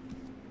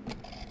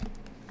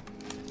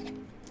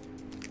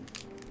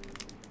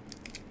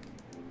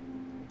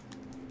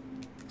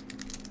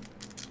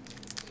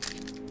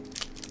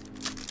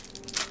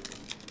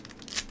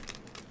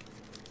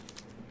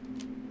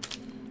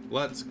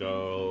 Let's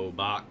go,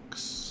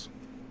 box.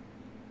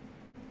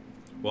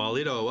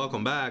 Walito,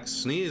 welcome back.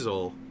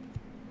 Sneasel,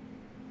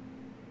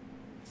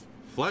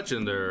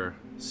 Fletchender,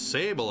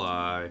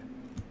 Sableye,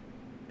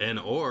 an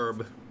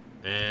Orb,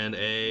 and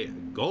a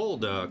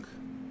Golduck.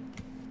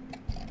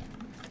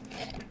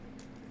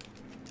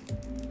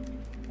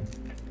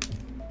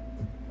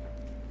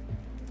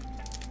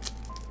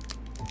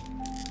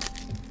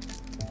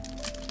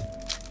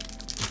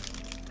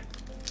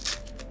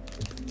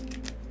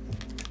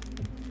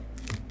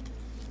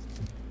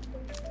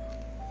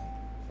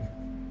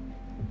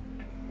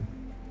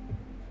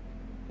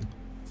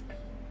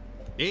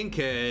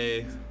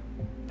 Inkay,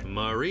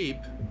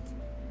 Mareep,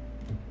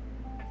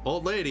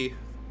 Old Lady,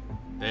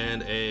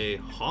 and a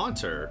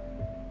Haunter.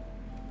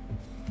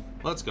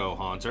 Let's go,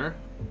 Haunter.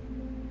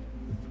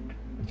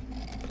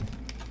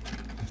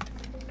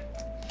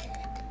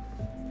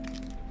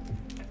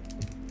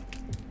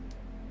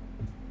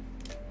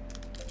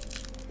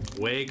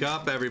 Wake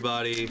up,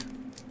 everybody.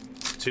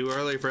 It's too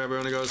early for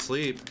everyone to go to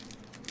sleep.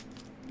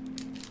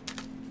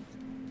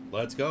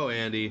 Let's go,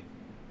 Andy.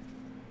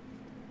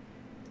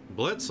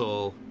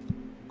 Blitzel,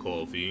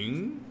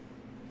 Koffing,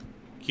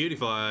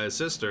 Cutiefly's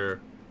sister,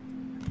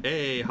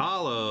 a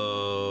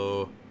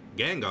Hollow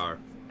Gengar,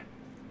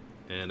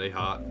 and a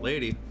Hot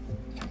Lady,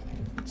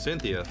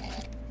 Cynthia.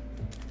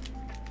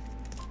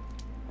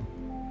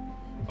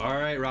 All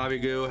right, Robbie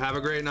Goo. Have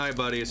a great night,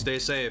 buddy. Stay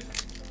safe.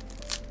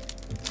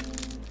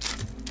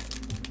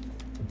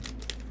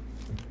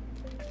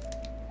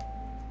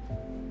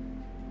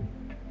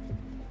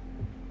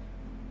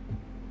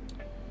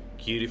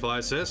 Cutie Fly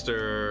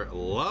Sister,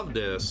 Love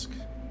Disc,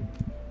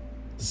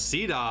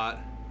 C Dot,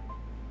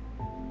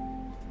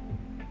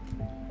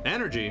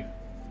 Energy,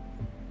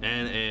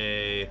 and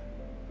a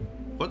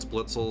what's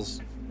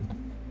Blitzel's?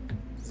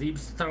 Zeeb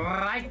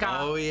Striker.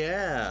 Oh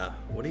yeah.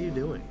 What are you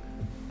doing?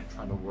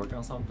 Trying to work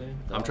on something.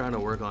 I'm trying to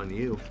work on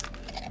you.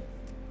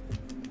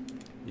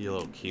 You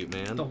little cute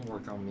man. Don't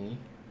work on me.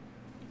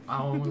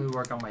 I only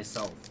work on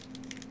myself.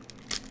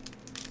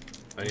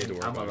 I need to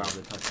work I'm on allowed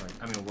you. to touch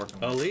my. I mean, work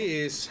on.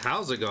 Elise,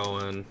 how's it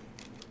going?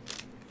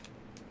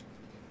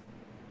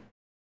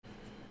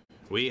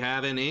 We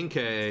have an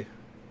Inkay,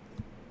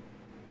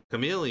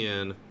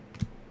 Chameleon,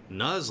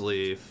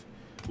 Nuzleaf.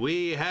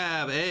 We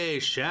have a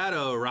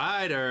Shadow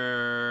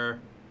Rider,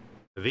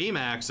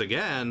 VMAX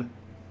again,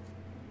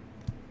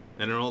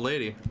 and an old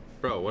lady.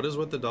 Bro, what is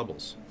with the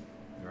doubles?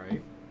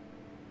 Right.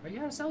 Oh, you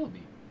got a Celebi.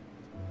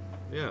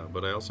 Yeah,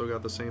 but I also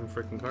got the same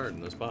freaking card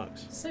in this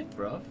box. Sick,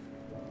 bruv.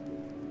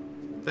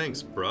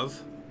 Thanks, bruv.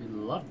 We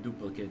love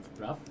duplicates,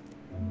 bruv.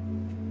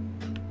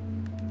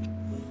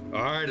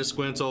 Alright,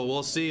 Squintle,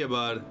 we'll see you,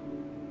 bud.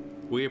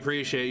 We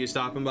appreciate you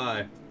stopping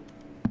by.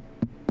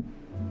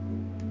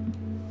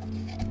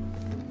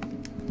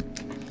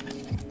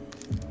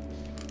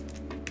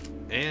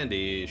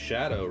 Andy,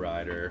 Shadow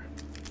Rider.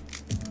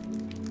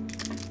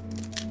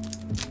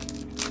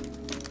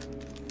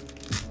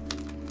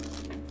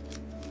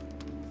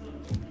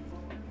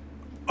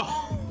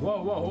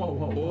 Whoa, whoa, whoa,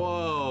 whoa,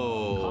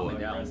 whoa. Whoa. Calm it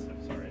down. Aggressive,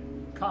 sorry.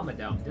 Calm it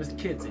down. There's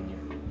kids in here.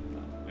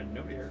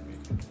 Nobody heard me.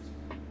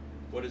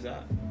 What is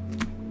that?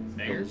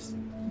 Bears?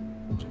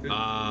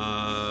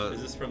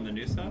 Is this from the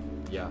new stuff?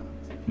 Yeah.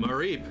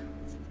 Mareep.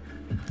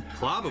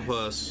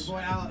 Clobopus. Your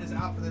boy Al is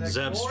out for the next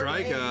Zeb 4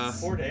 Strika. days.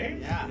 4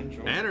 days? Yeah.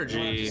 Enjoy.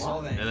 Energy.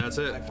 Solvang. And that's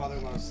My it.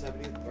 father-in-law's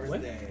 70th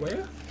birthday.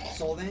 Where?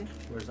 Solvang.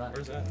 Where's that?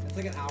 Where's that? It's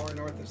like an hour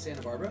north of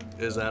Santa Barbara.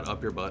 Is that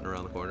up your butt and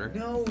around the corner?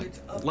 No, it's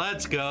up.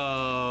 Let's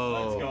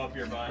go. Let's go up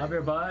your butt. Up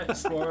your butt,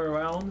 explore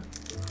around.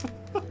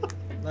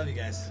 Love you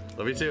guys.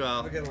 Love you too,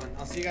 Al. Have a good one.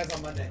 I'll see you guys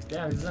on Monday.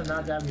 Yeah, this is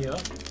not dab me up.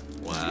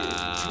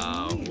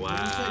 Wow.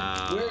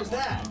 Wow. Where's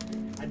that?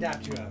 I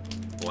dapped you up.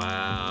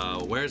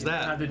 Wow. Where's I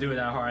have that? to do it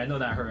that hard. I know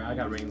that hurt. I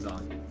got rings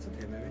on. It's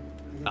okay, baby.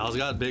 Al's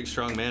got big,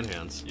 strong man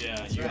hands. Yeah,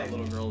 That's you right. got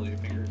little girl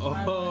fingers.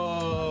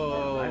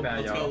 Oh. My bad,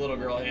 Let's go, y'all. little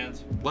girl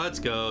hands. Let's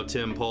go,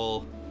 Tim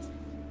Pole.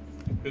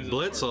 Who's it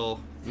Blitzel.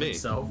 Me.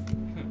 So,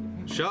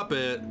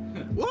 Shuppet.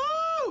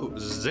 Woo!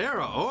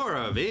 Zera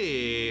Aura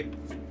V.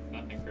 for?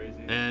 Nothing crazy.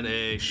 And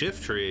a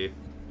Shift Tree.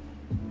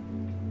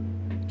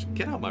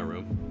 Get out my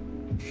room.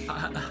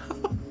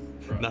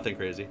 Bro, Nothing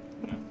crazy.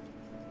 No.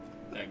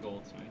 That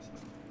gold's nice.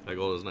 That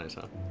gold is nice,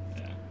 huh?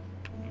 Yeah.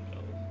 I'm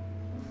jealous.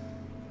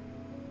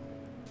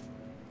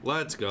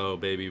 Let's go,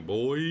 baby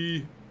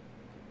boy.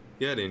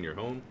 Get in your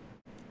home.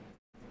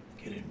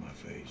 Get in my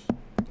face.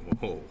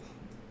 Whoa.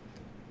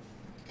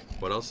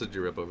 What else did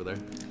you rip over there?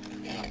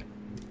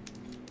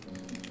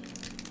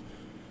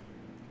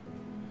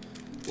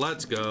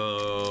 Let's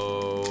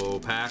go,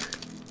 pack.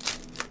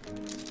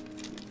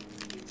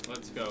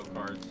 Let's go,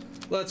 cards.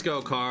 Let's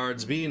go,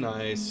 cards. Be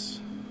nice.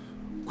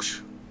 Whoosh.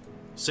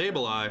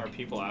 Sableye. Are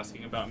people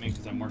asking about me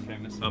because I'm more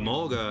famous? than you?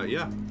 Emolga,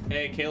 yeah.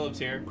 Hey, Caleb's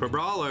here.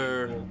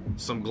 Crabrawler,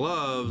 some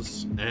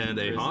gloves, and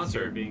a Grizz is here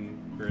Haunter.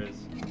 being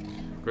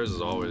Grizz. Grizz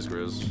is always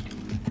Grizz.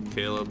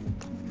 Caleb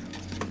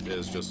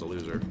is just a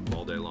loser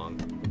all day long.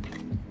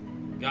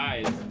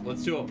 Guys,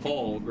 let's do a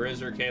poll.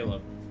 Grizz or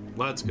Caleb?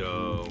 Let's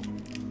go.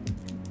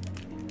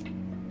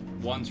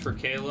 1's for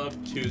Caleb,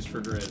 2's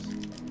for Grizz.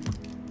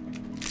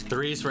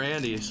 3's for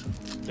Andy's.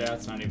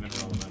 That's not even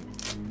relevant.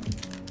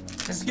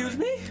 excuse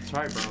me?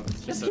 Sorry, bro.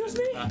 It's just Excuse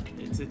me?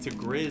 It's a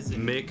Grizz.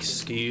 And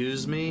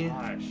Excuse me.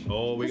 Gosh.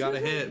 Oh, we got a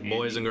hit, Andy.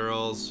 boys and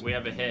girls. We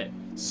have a hit.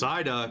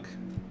 Psyduck.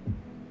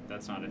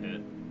 That's not a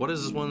hit. What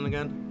is this one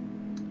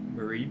again?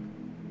 Mareep.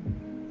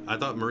 I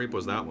thought Mareep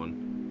was that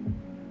one.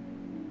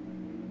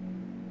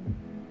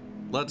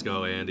 Let's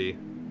go, Andy.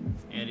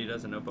 Andy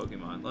doesn't know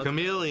Pokemon. Let's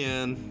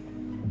Chameleon.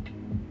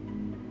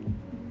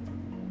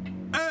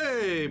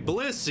 Hey,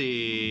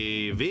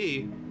 Blissey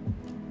V.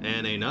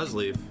 And a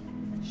Nuzleaf.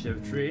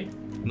 Shift tree.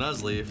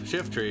 Nuzleaf.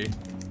 Shift Tree.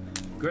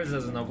 Grizz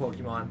doesn't know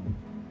Pokemon.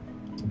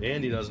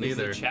 Andy doesn't Is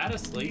either. the chat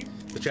asleep?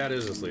 The chat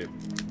is asleep.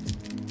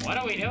 What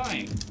are we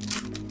doing?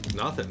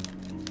 Nothing.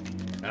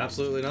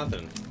 Absolutely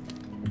nothing.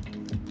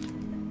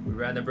 We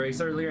ran the breaks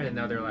earlier and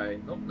now they're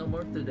like, nope, no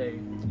more today.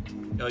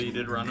 Oh, you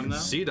did run them though?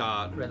 C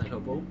Dot. Ran a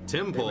couple.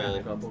 Tim They ran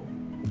a Pole. couple.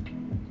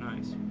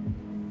 Nice.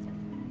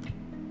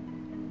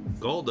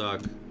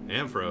 Golduck.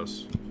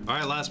 Ampharos.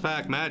 Alright, last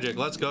pack. Magic.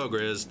 Let's go,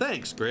 Grizz.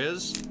 Thanks,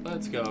 Grizz.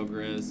 Let's go,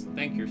 Grizz.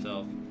 Thank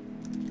yourself.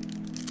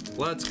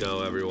 Let's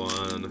go,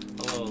 everyone.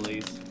 Hello,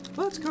 Elise.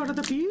 Let's go to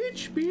the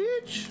beach,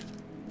 beach.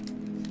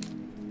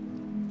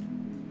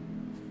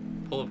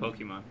 Pull a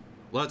Pokemon.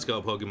 Let's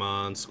go,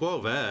 Pokemon.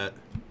 Squovette.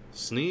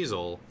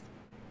 Sneasel.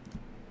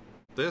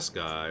 This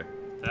guy.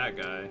 That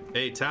guy.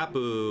 a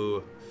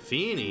Tapu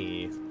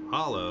Fini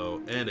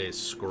Hollow, and a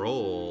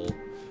Scroll.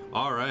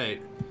 All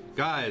right,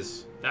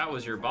 guys. That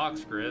was your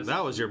box, Grizz.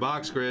 That was your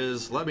box,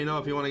 Grizz. Let me know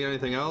if you want to get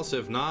anything else.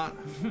 If not,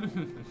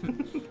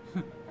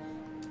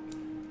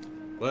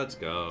 let's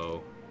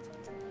go.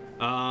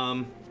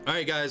 All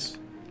right, guys.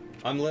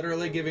 I'm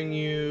literally giving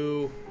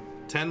you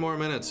 10 more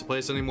minutes to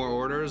place any more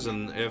orders,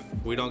 and if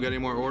we don't get any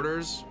more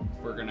orders,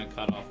 We're gonna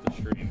cut off the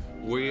stream.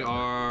 we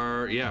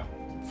are, yeah,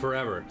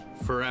 forever.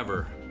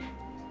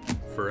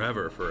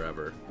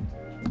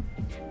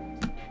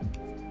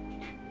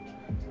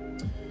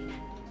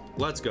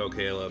 Let's go,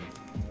 Caleb.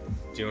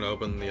 Do you want to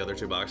open the other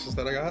 2 boxes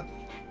that I got?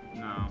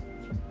 No,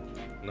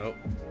 Nope.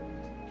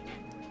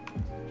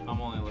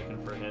 I'm only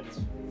looking for hits.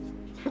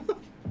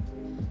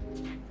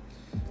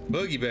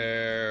 Boogie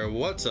Bear,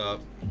 what's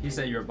up? He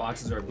said your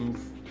boxes are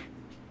boof.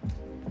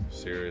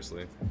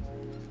 Seriously.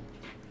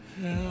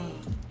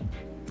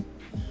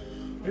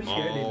 It's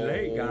getting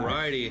late, guys.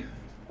 Alrighty.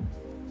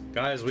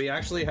 Guys, we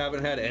actually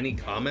haven't had any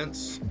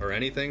comments or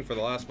anything for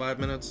the last 5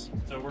 minutes.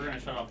 So we're gonna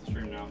shut off the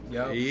stream now.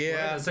 Yep. We're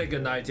Yeah. gonna say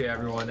goodnight to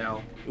everyone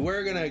now.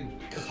 We're gonna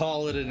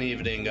call it an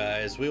evening,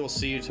 guys. We will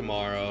see you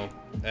tomorrow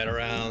at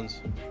around.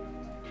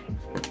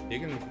 You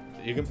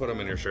can put them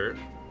in your shirt.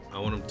 I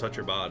want them to touch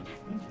your bod.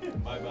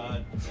 My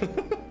bad.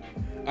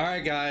 All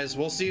right, guys.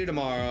 We'll see you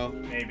tomorrow.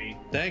 Maybe.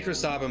 Thanks for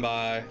stopping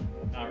by.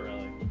 Not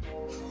really.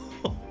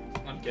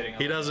 I'm kidding.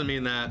 He doesn't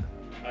mean that.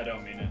 I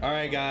don't mean it. All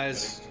right,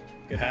 guys.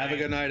 Good Have a night.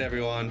 good night,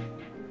 everyone.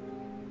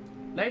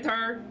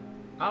 Later,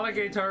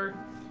 alligator.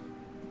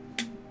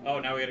 Oh,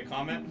 now we get a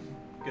comment?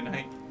 Good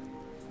night.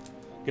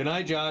 Good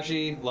night,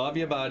 Joshy. Love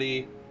you,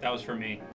 buddy. That was for me.